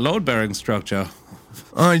is a load-bearing structure.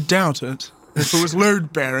 I doubt it. If it was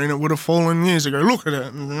load bearing, it would have fallen years ago. Look at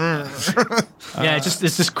it. Yeah, it's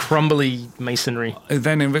just crumbly masonry.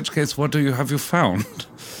 Then, in which case, what have you found?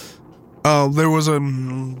 There was a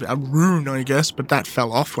rune, I guess, but that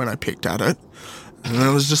fell off when I picked at it. And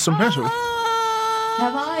there was just some metal.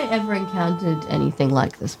 Have I ever encountered anything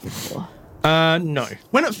like this before? No.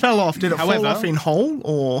 When it fell off, did it fall However- off in whole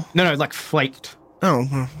or? No, like flaked. Oh,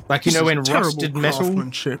 well, Like, you this know, is when terrible rusted metal.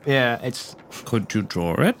 craftsmanship. Yeah, it's. Could you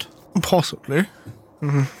draw it? Possibly.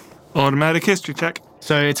 Automatic history check.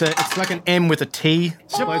 So it's like an M with a T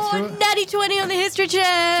spoke through Oh, it. natty 20 on the history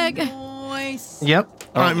check. Nice. Yep.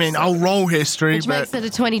 I mean, I'll roll history, Which but makes it a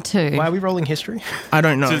 22. Why are we rolling history? I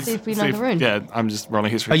don't know. See if we know the rune. Yeah, I'm just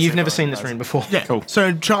rolling history. Oh, to you've see never what seen it this does. rune before? Yeah, Cool.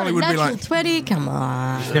 So Charlie would be Natural like, 20, come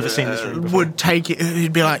on. Never seen this rune before. would take it.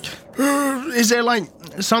 He'd be like, is there like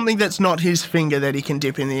something that's not his finger that he can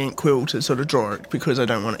dip in the ink quill to sort of draw it? Because I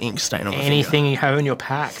don't want ink stain on my Anything you have in your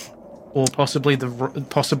pack, or possibly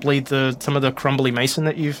the some of the crumbly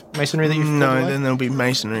masonry that you've finger. pulled No, away? then there'll be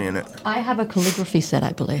masonry in it. I have a calligraphy set,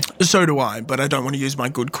 I believe. So do I, but I don't want to use my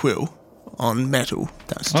good quill on metal.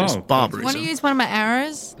 That's just Oh. barbarism. Want to use one of my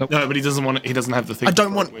arrows? No, but he doesn't want it. He doesn't have the thing. I to don't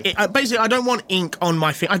draw want. it with. Basically, I don't want ink on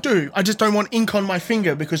my finger. I do. I just don't want ink on my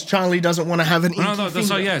finger because Charlie doesn't want to have an inky No,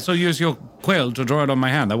 finger. so use your quill to draw it on my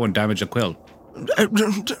hand. That won't damage a quill.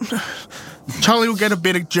 Charlie will get a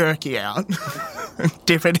bit of jerky out,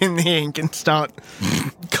 dip it in the ink, and start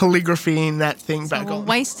calligraphying that thing back Well, on,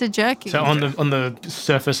 waste of jerky. So on the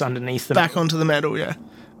surface underneath the back onto the metal. Yeah.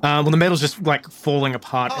 well, the metal's just like falling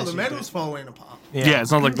apart. Oh, as the you metal's falling apart. Yeah.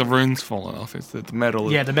 It's not like the rune's fallen off. It's that the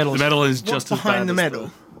metal. Yeah, the metal is- The metal is What's just as behind bad the as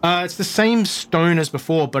metal? It's the same stone as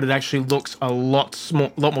before, but it actually looks a lot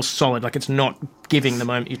more solid. Like it's not giving the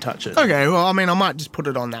moment you touch it. Okay, well, I mean, I might just put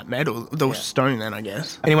it on that metal, the stone, then I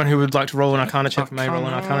guess. Anyone who would like to roll an Arcana check may roll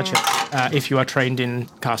an Arcana check if you are trained in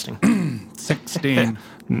casting. 16.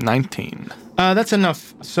 19. That's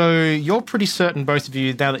enough. So you're pretty certain, both of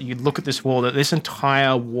you, now that you look at this wall, that this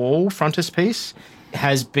entire wall frontispiece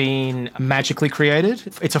has been magically created.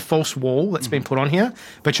 It's a false wall that's been put on here,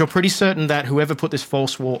 but you're pretty certain that whoever put this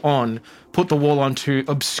false wall on put the wall on to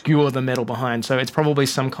obscure the metal behind. So it's probably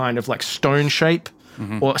some kind of like stone shape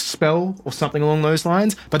or a spell or something along those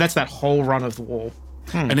lines, but that's that whole run of the wall.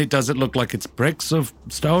 And does it look like it's bricks of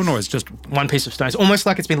stone, or it's just... One piece of stone. It's almost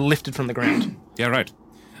like it's been lifted from the ground. Yeah, right.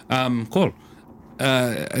 Cool.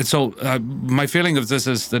 My feeling of this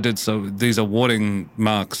is that these are warding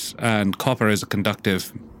marks, and copper is a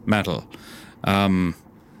conductive metal.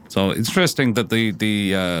 So it's interesting that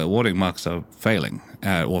the warding marks are failing,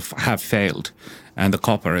 or have failed, and the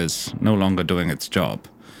copper is no longer doing its job,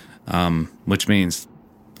 which means,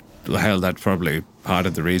 hell, that's probably part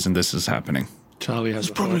of the reason this is happening. Charlie has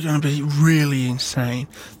It's probably going to be really insane.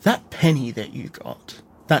 That penny that you got,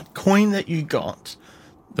 that coin that you got,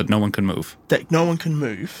 That no one can move. that no one can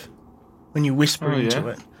move, when you whisper into yeah.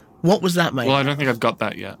 it, what was that made? Well, I don't think I've got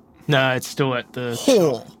that yet. No, it's still at the...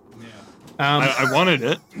 Whore. I wanted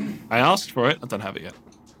it. I asked for it. I don't have it yet.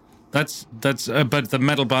 That's but the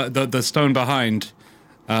metal, the stone behind,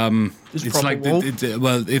 it's from like, a wall?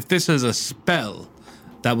 well, if this is a spell,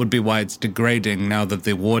 that would be why it's degrading now that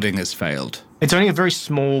the warding has failed. It's only a very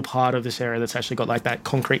small part of this area that's actually got like that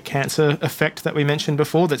concrete cancer effect that we mentioned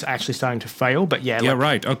before that's actually starting to fail. But yeah, Yeah, like,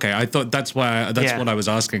 right. Okay, I thought that's why. That's Yeah. what I was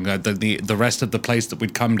asking. The rest of the place that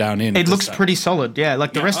we'd come down in. it does looks that- pretty solid. Yeah,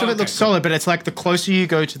 like the Yeah, rest of it okay, looks cool. solid, but it's like the closer you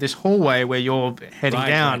go to this hallway where you're heading Right,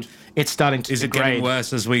 down, right. it's starting to Is it degrade. getting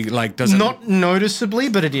worse as we like? Does it Not noticeably,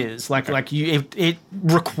 but it is. It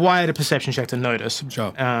required a perception check to notice.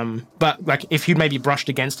 Sure. But like if you maybe brushed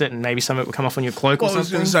against it and maybe some of it would come off on your cloak Well, I or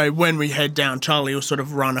was going something. to say, when we head down, Charlie will sort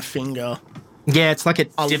of run a finger Yeah, it's like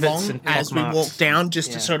it divots along and as we marks. walk down, just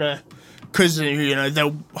Yeah. to sort of... Because,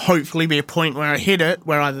 there'll hopefully be a point where I hit it,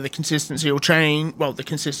 where either the consistency will change,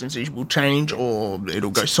 or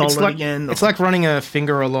it'll go solid It's like, again. it's like running a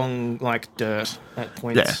finger along like dirt at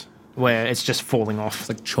points Yeah. where it's just falling off.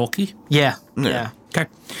 like chalky? Yeah, Yeah. yeah. Okay,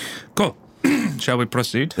 cool. Shall we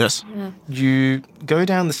proceed? Yes. You go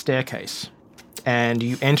down the staircase and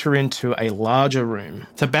you enter into a larger room.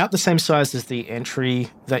 It's about the same size as the entry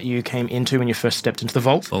that you came into when you first stepped into the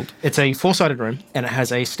vault. It's a four-sided room, and it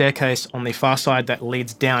has a staircase on the far side that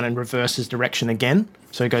leads down and reverses direction again.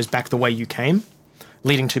 So it goes back the way you came,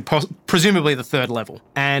 leading to presumably the third level.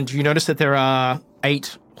 And you notice that there are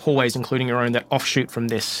 8 hallways, including your own, that offshoot from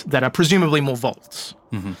this, that are presumably more vaults.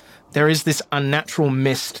 There is this unnatural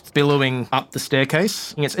mist billowing up the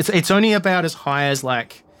staircase. It's only about as high as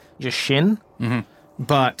like your shin,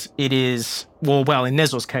 but it is well in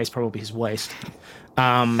Nezor's case probably his waist.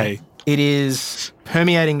 Hey. It is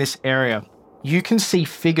permeating this area. You can see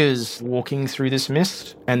figures walking through this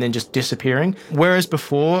mist and then just disappearing. Whereas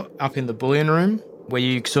before, up in the bullion room, where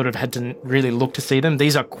you sort of had to really look to see them,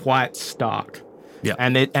 these are quite stark. Yeah.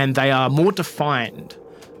 And they are more defined,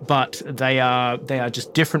 but they are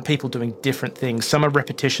just different people doing different things. Some are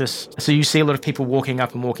repetitious. So you see a lot of people walking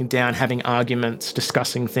up and walking down, having arguments,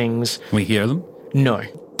 discussing things. Can we hear them? No.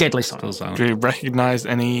 Deadly Still silence. silent. Do you recognize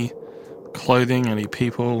any clothing, any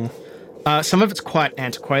people? Some of it's quite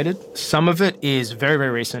antiquated. Some of it is very,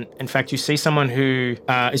 very recent. In fact, you see someone who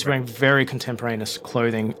is wearing very contemporaneous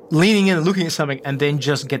clothing, leaning in and looking at something, and then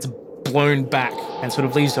just gets blown back and sort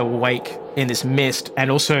of leaves a wake in this mist. And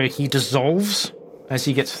also he dissolves as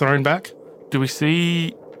he gets thrown back. Do we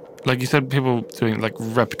see, like you said, people doing like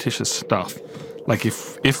repetitious stuff? Like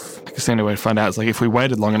if I guess the only way to find out is like if we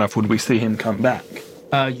waited long enough, would we see him come back?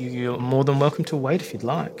 You're more than welcome to wait if you'd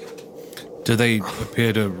like. Do they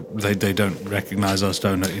appear to? They don't recognize us,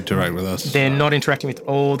 don't interact with us. They're not interacting with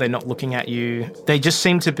all, they're not looking at you. They just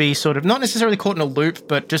seem to be sort of, not necessarily caught in a loop,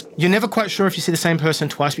 but just, you're never quite sure if you see the same person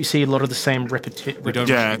twice, but you see a lot of the same We don't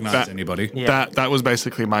Yeah, recognize that- anybody. Yeah. That was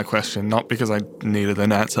basically my question, not because I needed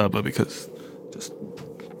an answer, but because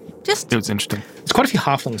Just it was interesting. There's quite a few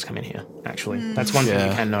halflings come in here, actually. That's one thing you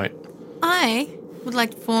Yeah. can note. I would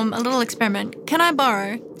like to form a little experiment. Can I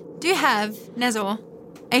borrow? Do you have, Nezor,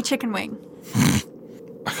 a chicken wing?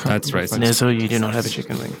 That's racist. Nezo, you do not have a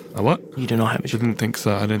chicken wing. A what? You do not have a chicken Didn't think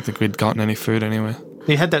so. I didn't think we'd gotten any food anywhere.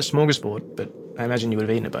 You had that smorgasbord, but I imagine you would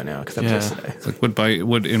have eaten it by now because that was Yeah. yesterday. It's like,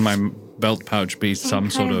 would in my belt pouch be some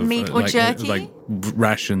kind sort of of meat or jerky? like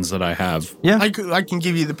rations that I have? Yeah. I can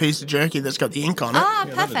give you the piece of jerky that's got the ink on it. Ah,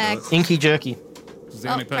 perfect. Inky jerky. The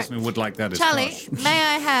only Oh, person who would like that is Charlie, Josh. may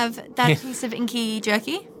I have that piece of inky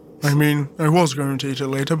jerky? I mean, I was going to eat it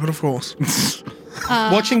later, but of course.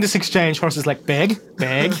 Watching this exchange, Horace is like, beg.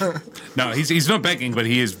 No, he's not begging, but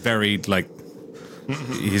he is very like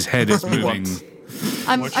his head is moving.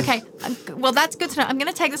 Okay. Well, that's good to know. I'm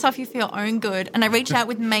going to take this off you for your own good. And I reach out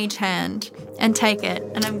with Mage Hand and take it.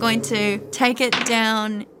 And I'm going to take it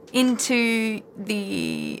down into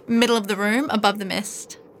the middle of the room above the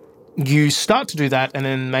mist. You start to do that, and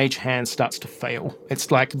then Mage Hand starts to fail. It's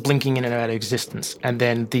like blinking in and out of existence, and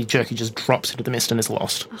then the jerky just drops into the mist and is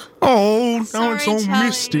lost. Oh, now Sorry, it's all Charlie.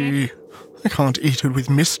 misty. I can't eat it with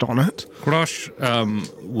mist on it. Grosh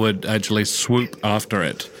would actually swoop after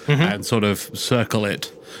it and sort of circle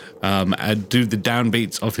it and do the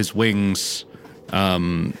downbeats of his wings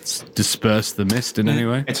disperse the mist in any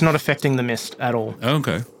way? It's not affecting the mist at all.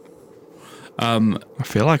 Okay. I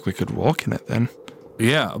feel like we could walk in it then.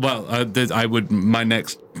 Yeah, well, I would. My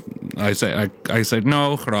next, I said,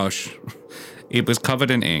 no, Grosh. It was covered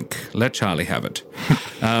in ink. Let Charlie have it.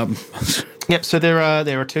 Yep, so there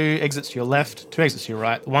are 2 exits to your left, 2 exits to your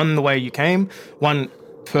right. One the way you came, one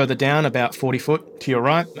further down about 40 foot to your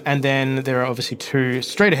right, and then there are obviously 2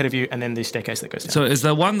 straight ahead of you, and then the staircase that goes down. So is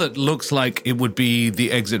there one that looks like it would be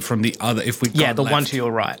the exit from the other if we yeah, the one to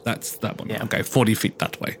your right. That's that one. Yeah. Okay, 40 feet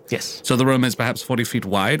that way. Yes. So the room is perhaps 40 feet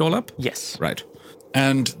wide all up? Yes. Right.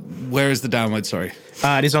 And where is the downward, sorry?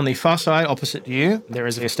 It is on the far side opposite to you. There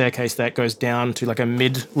is a staircase that goes down to like a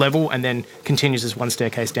mid-level and then continues as one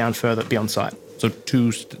staircase down further beyond sight. So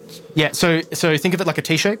 2... Yeah, so think of it like a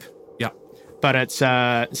T-shape. Yeah. But it's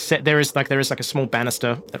set. There is like a small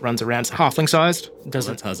banister that runs around. It's halfling sized.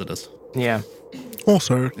 That's hazardous. Yeah.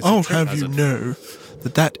 Also, I'll true have you hazard. know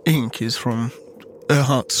that ink is from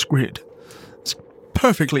Erhart's squid. It's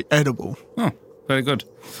perfectly edible. Oh, very good.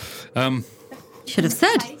 Should have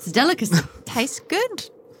said. It's a delicacy. Tastes good.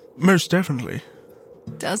 Most definitely.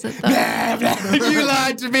 Does it though? You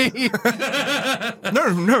lied to me.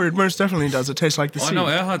 No, it most definitely does. It tastes like the Oh, sea. no,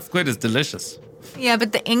 Earhart Squid is delicious. Yeah,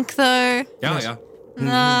 but the ink though. Yeah. No,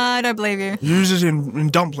 I don't believe you. Use it in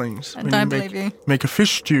dumplings. I when don't make, believe you. Make a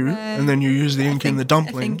fish stew, and then you use the ink in the I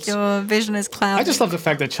dumplings. think your vision is clouded. I just love the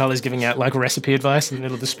fact that Charlie's giving out like recipe advice in the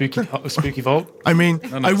middle of the spooky vault. I mean,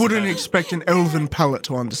 no, I wouldn't it's- expect an elven palate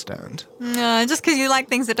to understand. No, just because you like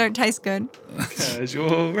things that don't taste good.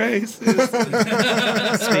 Casual racist.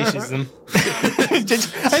 Speciesism. I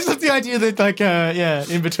just love the idea that like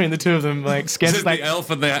in between the 2 of them like Skens like the elf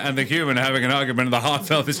and the human are having an argument, and the half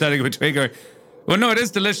elf is standing between going, well, no, it is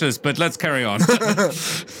delicious, but let's carry on.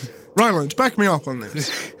 Ryland, back me up on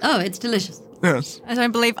this. Oh, it's delicious. Yes. I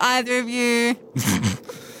don't believe either of you.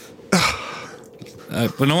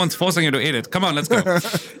 But no one's forcing you to eat it. Come on, let's go.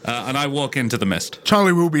 And I walk into the mist.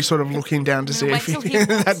 Charlie will be sort of looking down to see wait if till he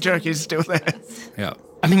walks that jerky's still there. Yeah.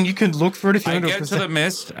 I mean you can look for it if you I want get to the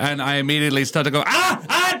mist, and I immediately start to go,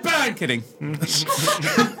 it burn! Kidding.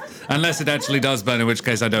 Unless it actually does burn, in which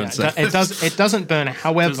case I don't say. It doesn't burn, Does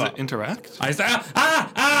however. it interact? I say,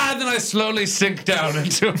 and then I slowly sink down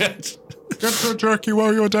into it. Get the jerky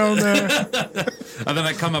while you're down there. And then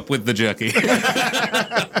I come up with the jerky.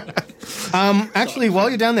 Actually, while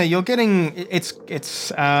you're down there, you're getting it's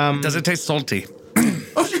Does it taste salty?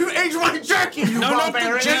 Oh, you ate my jerky, you Not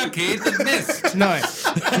the jerky, the mist. no.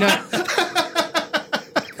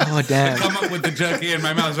 Oh damn. Come up with the jerky in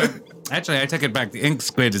my mouth. Like, actually, I take it back. The ink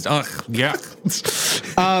squid is, yuck.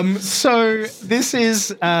 So this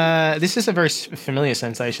is a very familiar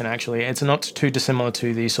sensation. Actually, it's not too dissimilar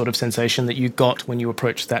to the sort of sensation that you got when you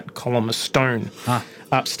approached that column of stone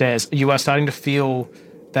upstairs. You are starting to feel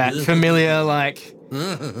that familiar, like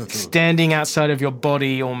standing outside of your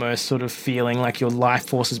body, almost sort of feeling like your life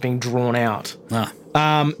force is being drawn out.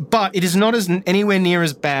 But it is not anywhere near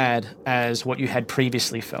as bad as what you had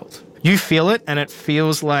previously felt. You feel it, and it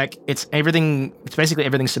feels like it's basically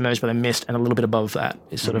everything submerged by the mist, and a little bit above that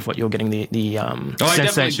is sort of what you're getting the I definitely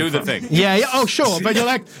sensation do the from. thing. Yeah, oh sure, but you're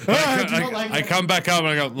like, I come back up and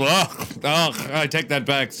I go, I take that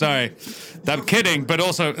back. Sorry. I'm kidding, but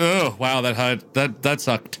also, wow, that hurt. That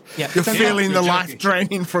sucked. yeah. You're feeling the jerky. life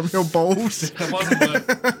draining from your balls. That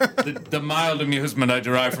wasn't the mild amusement I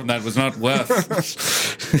derived from that was not worth.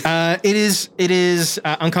 It is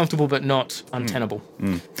uncomfortable, but not untenable.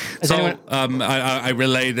 Has So anyone- I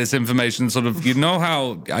relay this information. Sort of, you know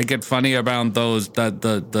how I get funny around those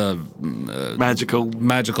the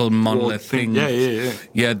magical monolith thing. Yeah.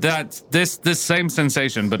 Yeah, that's this same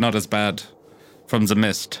sensation, but not as bad from the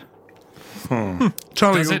mist.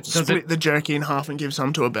 Charlie Does will it- does split it- the jerky in half and give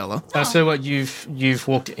some to Abella. so what you've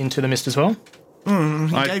walked into the mist as well?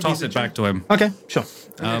 I gave toss me it the back to him. Okay, sure.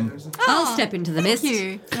 I'll step into the mist. Thank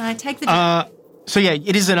you. Can I take the So yeah,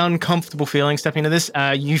 it is an uncomfortable feeling stepping into this.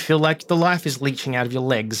 You feel like the life is leaching out of your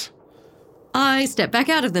legs. I step back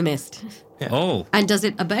out of the mist. Oh, And does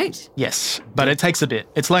it abate? Yes, but it takes a bit.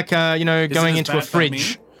 It's like going Is it as into a bad for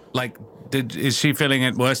fridge. me? Like, is she feeling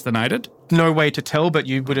it worse than I did? No way to tell, but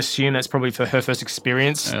you would assume that's probably for her first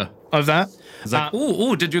experience Yeah. of that. It's like,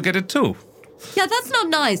 ooh, did you get it too? Yeah, that's not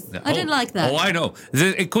nice. I don't like that. Oh, I know.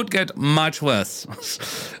 It could get much worse.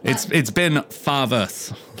 It's been far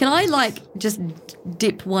worse. Can I just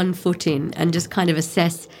dip one foot in and just kind of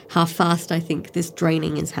assess how fast I think this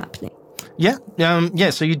draining is happening? Yeah,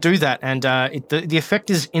 so you do that, and the effect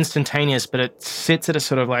is instantaneous, but it sits at a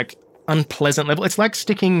sort of like unpleasant level. It's like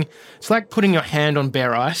putting your hand on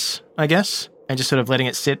bare ice, I guess, and just sort of letting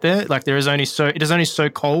it sit there. Like it is only so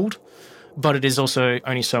cold, but it is also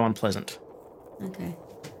only so unpleasant. Okay.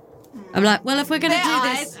 I'm like, well, if we're going to do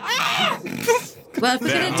this... well, if we're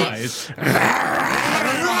going to do...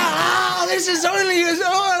 This is only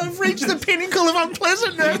I've reached the pinnacle of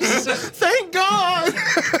unpleasantness. Thank God.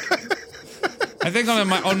 I think on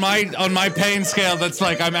my pain scale, that's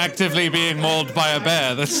like I'm actively being mauled by a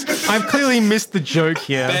bear. I've clearly missed the joke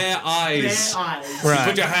here. Bare eyes. Right. You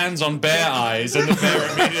put your hands on bare eyes, and the bear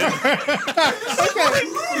immediately.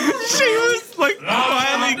 She was like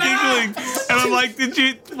quietly giggling, and I'm like, "Did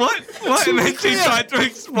you what?" And then she tried to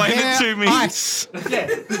explain it to me. Ice.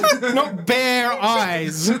 Not bare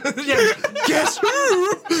eyes. Guess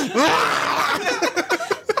who?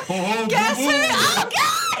 Guess who? Oh, God!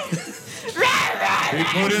 He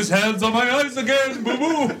put his hands on my eyes again. Boo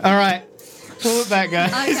boo. All right, pull it back, guys.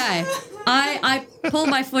 Okay. I pull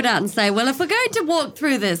my foot out and say, well, if we're going to walk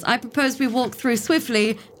through this, I propose we walk through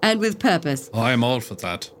swiftly and with purpose. I am all for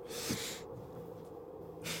that.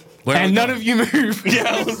 And none of you move. Yeah,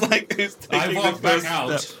 I was like, who's I taking walk the back first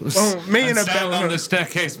out. step? Well, me and stand on the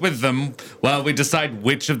staircase with them while we decide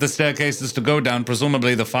which of the staircases to go down,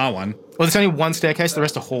 presumably the far one. Well, there's only one staircase. The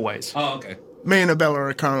rest are hallways. Oh, okay. Me and Abella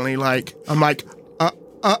are currently like, I'm like,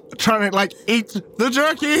 trying to like eat the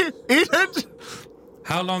jerky, eat it,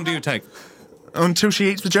 How long do you take? until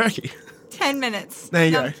she eats the jerky. 10 minutes. There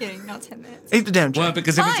you no, go. I'm kidding, not 10 minutes. Eat the damn jerky. Well,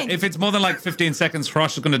 because if it's more than like 15 seconds,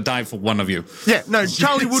 Crush is going to die for one of you. Yeah, no,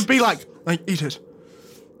 Charlie would be like, eat it.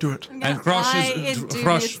 Do it. And Crush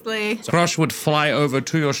Dubiously. Crush would fly over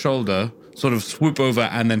to your shoulder, sort of swoop over,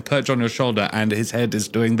 and then perch on your shoulder, and his head is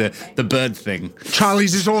doing the bird thing.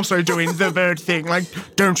 Charlie's is also doing the bird thing. Like,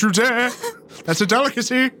 don't you dare. That's a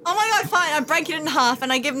delicacy. Oh my God, fine. I break it in half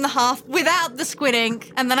and I give him the half without the squid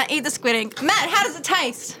ink, and then I eat the squid ink. Matt, how does it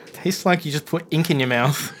taste? Tastes like you just put ink in your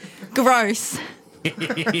mouth. Gross.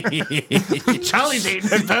 Charlie's eating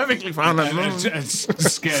it perfectly fine. And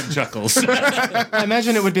scared chuckles. I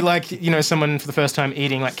imagine it would be like, someone for the first time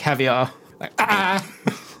eating like caviar. Like, I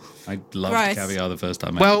loved Gross. caviar the first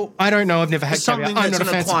time. Well, I don't know. I've never had Something caviar. I'm that's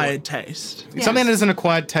not a an fancy boy. acquired taste. Something that is an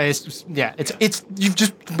acquired taste. Yeah, it's you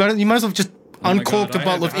might as well just uncorked a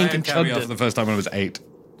bottle of ink and chugged caviar for it. the first time when I was 8.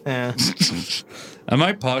 Yeah. Am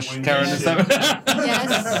I posh, Karen? Is that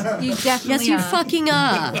Yes, you definitely Yes, you are. fucking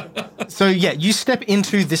are. So yeah, you step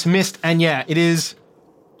into this mist, and yeah, it is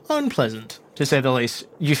unpleasant to say the least.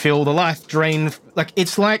 You feel the life drain. Like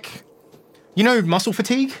it's like, muscle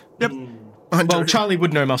fatigue. Yep. Well, Charlie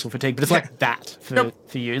would know muscle fatigue, but it's like that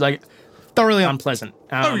for you. Like thoroughly unpleasant.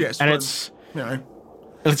 Yes. and well,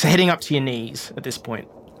 it's heading up to your knees at this point.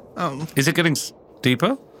 Is it getting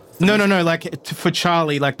deeper? No. Like for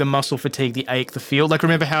Charlie, like the muscle fatigue, the ache, the feel. Like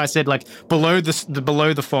remember how I said like below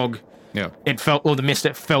the fog, Yeah. it felt, or the mist,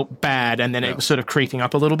 it felt bad, and then it was sort of creeping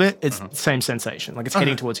up a little bit. It's the same sensation. Like it's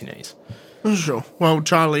heading towards your knees. Sure. Well,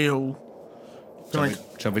 Charlie will.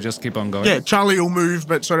 Shall we just keep on going? Yeah, Charlie will move,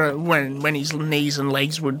 but sort of when his knees and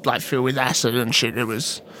legs would like fill with acid and shit, it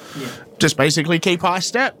was just basically keep high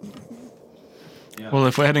step. Well,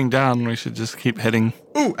 if we're heading down, we should just keep heading.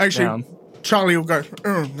 Ooh, actually, Down. Charlie will go.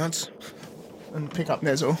 And pick up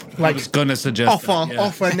Nezor. I Like was going to suggest that, yeah.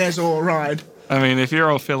 offer Nezor a ride. I mean, if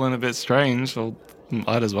you're all feeling a bit strange, well,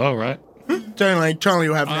 might as well, right? Don't like Charlie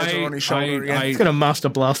will have Nezor on his shoulder again. It's got a master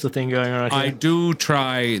blaster thing going on. I Here. do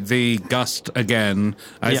try the gust again.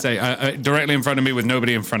 I say directly in front of me with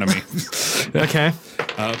nobody in front of me. Okay.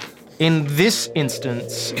 In this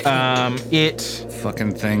instance, it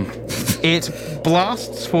Fucking thing.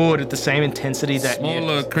 blasts forward at the same intensity that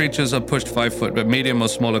Smaller creatures are pushed 5 foot, but medium or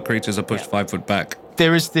smaller creatures are pushed 5 foot back.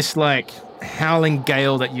 there is this like howling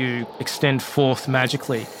gale that you extend forth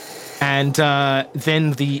magically. And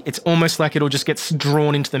then it's almost like it all just gets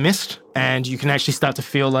drawn into the mist, and you can actually start to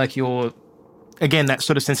feel like you're, again, that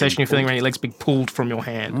sort of sensation you're feeling around your legs being pulled from your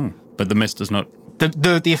hand. But the mist does not.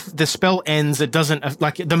 The spell ends. It doesn't,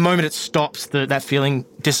 like the moment it stops, that feeling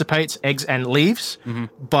dissipates, eggs and leaves.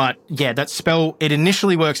 But yeah, that spell, it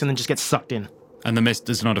initially works and then just gets sucked in. And the mist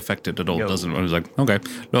is not affected at all, doesn't it? I was like, okay,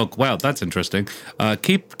 look, wow, that's interesting.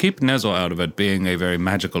 Keep Nezor out of it, being a very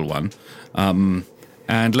magical one.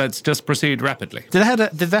 And let's just proceed rapidly. Did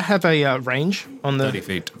that have a range on the 30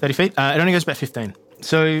 feet. 30 feet. It only goes about 15.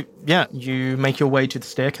 So yeah, you make your way to the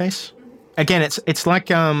staircase. Again, it's like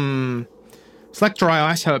dry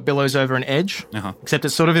ice, how it billows over an edge, except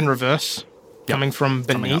it's sort of in reverse, coming from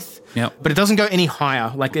beneath. Yep. But it doesn't go any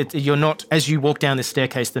higher. Like you're not, as you walk down this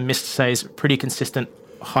staircase, the mist stays pretty consistent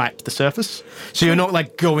height to the surface. So you're not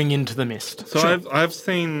like going into the mist. So I've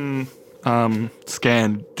seen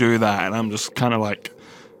Scan do that, and I'm just kind of like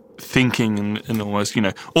thinking and almost,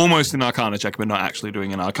 almost an Arcana check, but not actually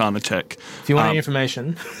doing an Arcana check. If you want any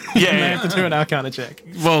information, you may have to do an Arcana check.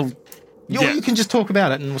 Well, Or you can just talk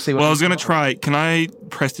about it and we'll see what. Well, I was going to try. Can I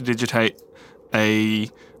prestidigitate a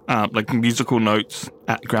like musical notes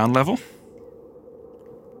at ground level?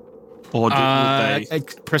 Or would they?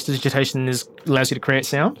 Prestidigitation allows you to create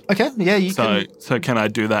sound. Okay, yeah, you can. So can I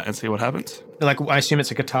do that and see what happens? Like, I assume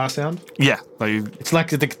it's a guitar sound. Yeah, it's like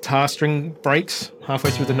the guitar string breaks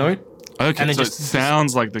halfway through the note. Okay, and so it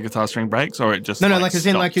sounds like the guitar string breaks, or it just no, like as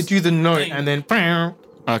in like you do the note and then.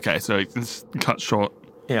 Okay, so it's cut short.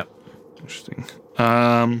 Yeah. Interesting.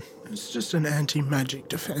 It's just an anti-magic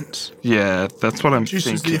defense. Yeah, that's what I'm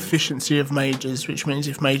thinking. Reduces the efficiency of mages, which means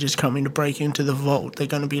if mages come in to break into the vault, they're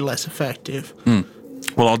going to be less effective.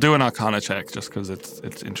 Well, I'll do an Arcana check just because it's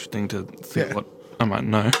interesting to see what I might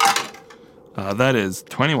know. That is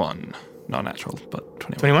 21. Not natural, but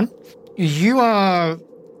 21. 21? You are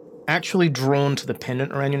actually drawn to the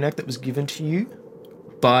pendant around your neck that was given to you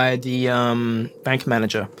by the bank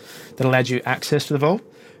manager that allowed you access to the vault.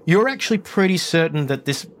 You're actually pretty certain that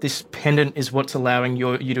this pendant is what's allowing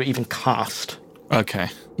you to even cast. Okay.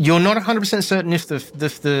 You're not 100% certain if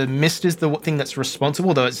the mist is the thing that's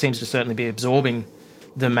responsible, though it seems to certainly be absorbing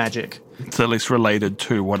the magic. It's at least related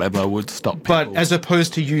to whatever would stop people. But as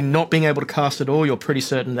opposed to you not being able to cast at all, you're pretty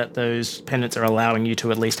certain that those pendants are allowing you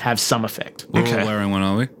to at least have some effect. We're all wearing one,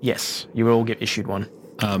 are we? Yes, you will all get issued one.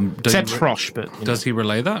 Except Frosh, but... Does he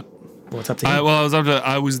relay that? Well, it's up to you.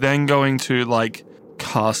 I was then going to,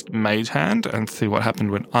 cast Mage Hand and see what happened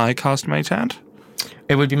when I cast Mage Hand.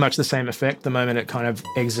 It would be much the same effect. The moment it kind of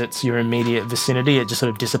exits your immediate vicinity, it just sort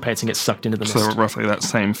of dissipates and gets sucked into the mist. So roughly that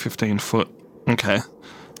same 15 foot. Okay.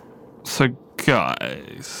 So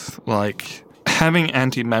guys, having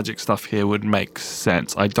anti-magic stuff here would make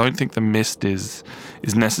sense. I don't think the mist is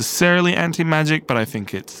necessarily anti-magic, but I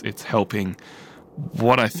think it's helping.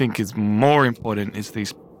 What I think is more important is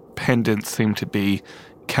these pendants seem to be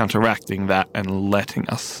counteracting that and letting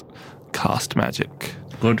us cast magic.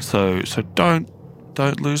 Good. So don't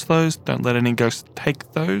lose those. Don't let any ghosts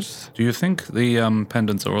take those. Do you think the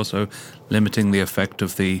pendants are also limiting the effect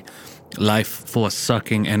of the life force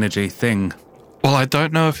sucking energy thing? Well, I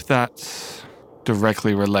don't know if that's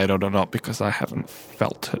directly related or not because I haven't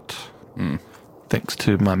felt it. Thanks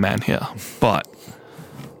to my man here. But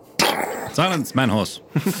silence, man horse.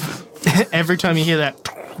 Every time you hear that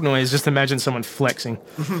noise, just imagine someone flexing.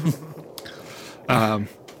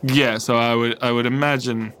 Yeah, so I would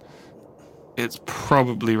imagine it's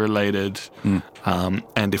probably related.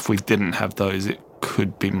 And if we didn't have those, it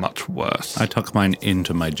could be much worse. I tuck mine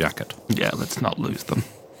into my jacket. Yeah, let's not lose them.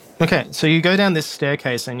 Okay, so you go down this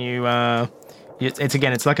staircase and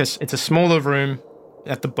it's a smaller room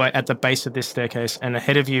at the base of this staircase, and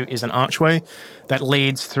ahead of you is an archway that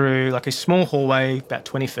leads through a small hallway about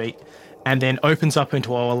 20 feet and then opens up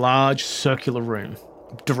into a large circular room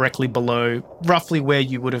directly below, roughly where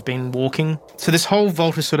you would have been walking. So this whole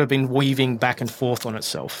vault has sort of been weaving back and forth on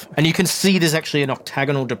itself. And you can see there's actually an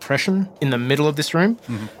octagonal depression in the middle of this room.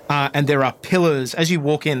 And there are pillars. As you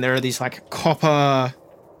walk in, there are these copper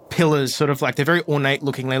pillars, sort of they're very ornate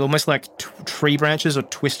looking. They're almost like tree branches or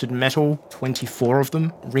twisted metal, 24 of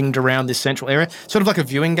them ringed around this central area. Sort of like a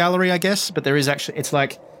viewing gallery, I guess, but there is actually,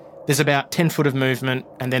 there's about 10 foot of movement,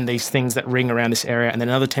 and then these things that ring around this area, and then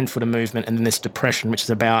another 10 foot of movement, and then this depression, which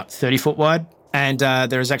is about 30 foot wide. And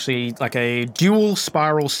there is actually a dual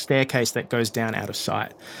spiral staircase that goes down out of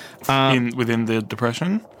sight. Within the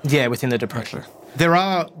depression? Yeah, within the depression. There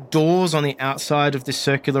are doors on the outside of this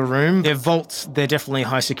circular room. They're vaults. They're definitely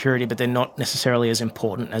high security, but they're not necessarily as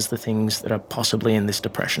important as the things that are possibly in this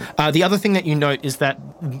depression. The other thing that you note is that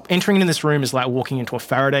entering in this room is like walking into a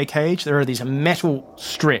Faraday cage. There are these metal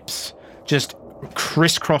strips just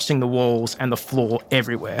crisscrossing the walls and the floor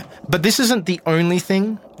everywhere. But this isn't the only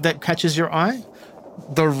thing that catches your eye.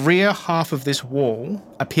 The rear half of this wall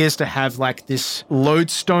appears to have this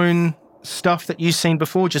lodestone stuff that you've seen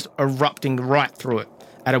before just erupting right through it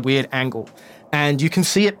at a weird angle. And you can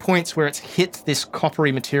see at points where it's hit this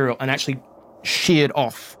coppery material and actually sheared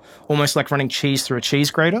off, almost like running cheese through a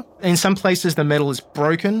cheese grater. In some places, the metal is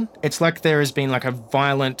broken. It's like there has been a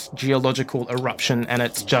violent geological eruption and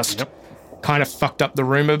it's just kind of fucked up the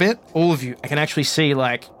room a bit. All of you, I can actually see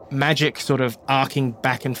magic sort of arcing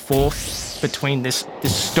back and forth between this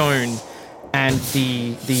stone and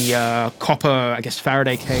the copper, I guess,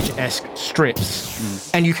 Faraday cage-esque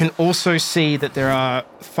strips. And you can also see that there are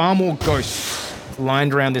far more ghosts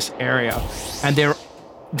lined around this area, and they're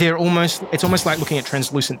it's almost like looking at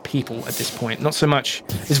translucent people at this point. Not so much.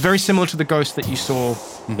 It's very similar to the ghost that you saw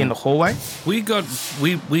in the hallway. We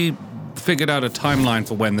figured out a timeline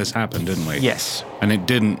for when this happened, didn't we? Yes. And it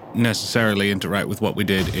didn't necessarily interact with what we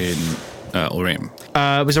did in Orim.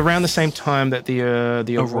 It was around the same time that the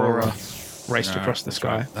Aurora raced across the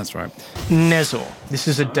sky. That's right. Nezor, this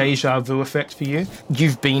is a deja vu effect for you.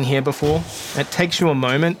 You've been here before. It takes you a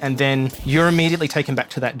moment, and then you're immediately taken back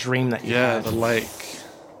to that dream that you had. the lake.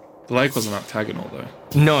 The lake wasn't octagonal, though.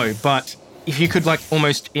 No, but if you could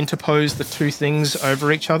almost interpose the two things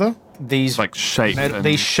over each other, these shape.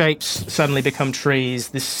 These shapes suddenly become trees.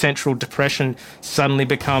 This central depression suddenly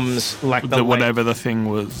becomes like the whatever the thing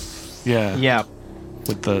was. Yeah. Yeah.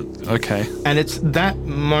 Okay. And it's that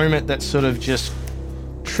moment that sort of just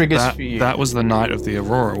triggers for you. That was the night of the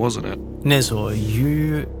Aurora, wasn't it? Nezor,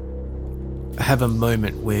 you have a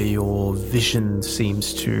moment where your vision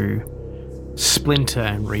seems to splinter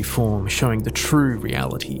and reform, showing the true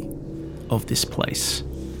reality of this place.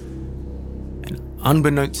 And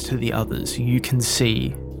unbeknownst to the others, you can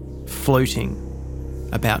see floating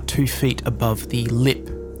about 2 feet above the lip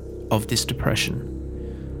of this depression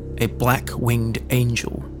a black-winged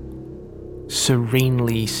angel,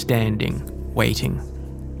 serenely standing, waiting.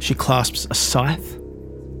 She clasps a scythe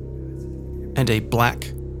and a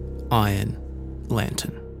black iron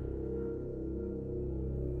lantern.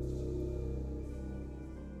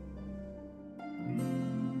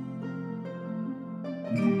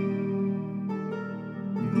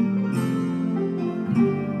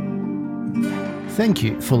 Thank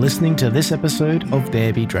you for listening to this episode of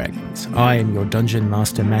There Be Dragons. I am your Dungeon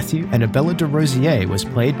Master Matthew, and Abella de Rosier was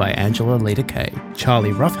played by Angela Leda Kay.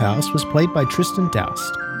 Charlie Roughhouse was played by Tristan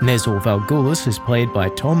Doust. Nezor Valgulis is played by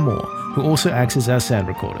Tom Moore, who also acts as our sound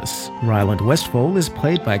recordist. Ryland Westfall is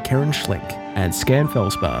played by Karen Schlink, and Scan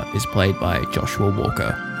Felspar is played by Joshua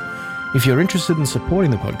Walker. If you're interested in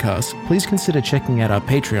supporting the podcast, please consider checking out our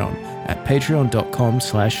Patreon at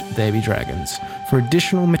patreon.com/therebedragons for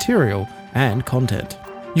additional material and content.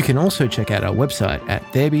 You can also check out our website at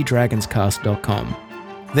therebedragonscast.com.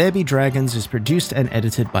 There Be Dragons is produced and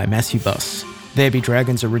edited by Matthew Buss. There Be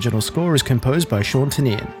Dragons' original score is composed by Sean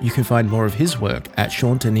Tanian. You can find more of his work at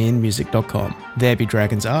seantanianmusic.com. There Be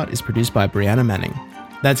Dragons art is produced by Brianna Manning.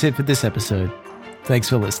 That's it for this episode. Thanks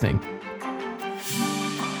for listening.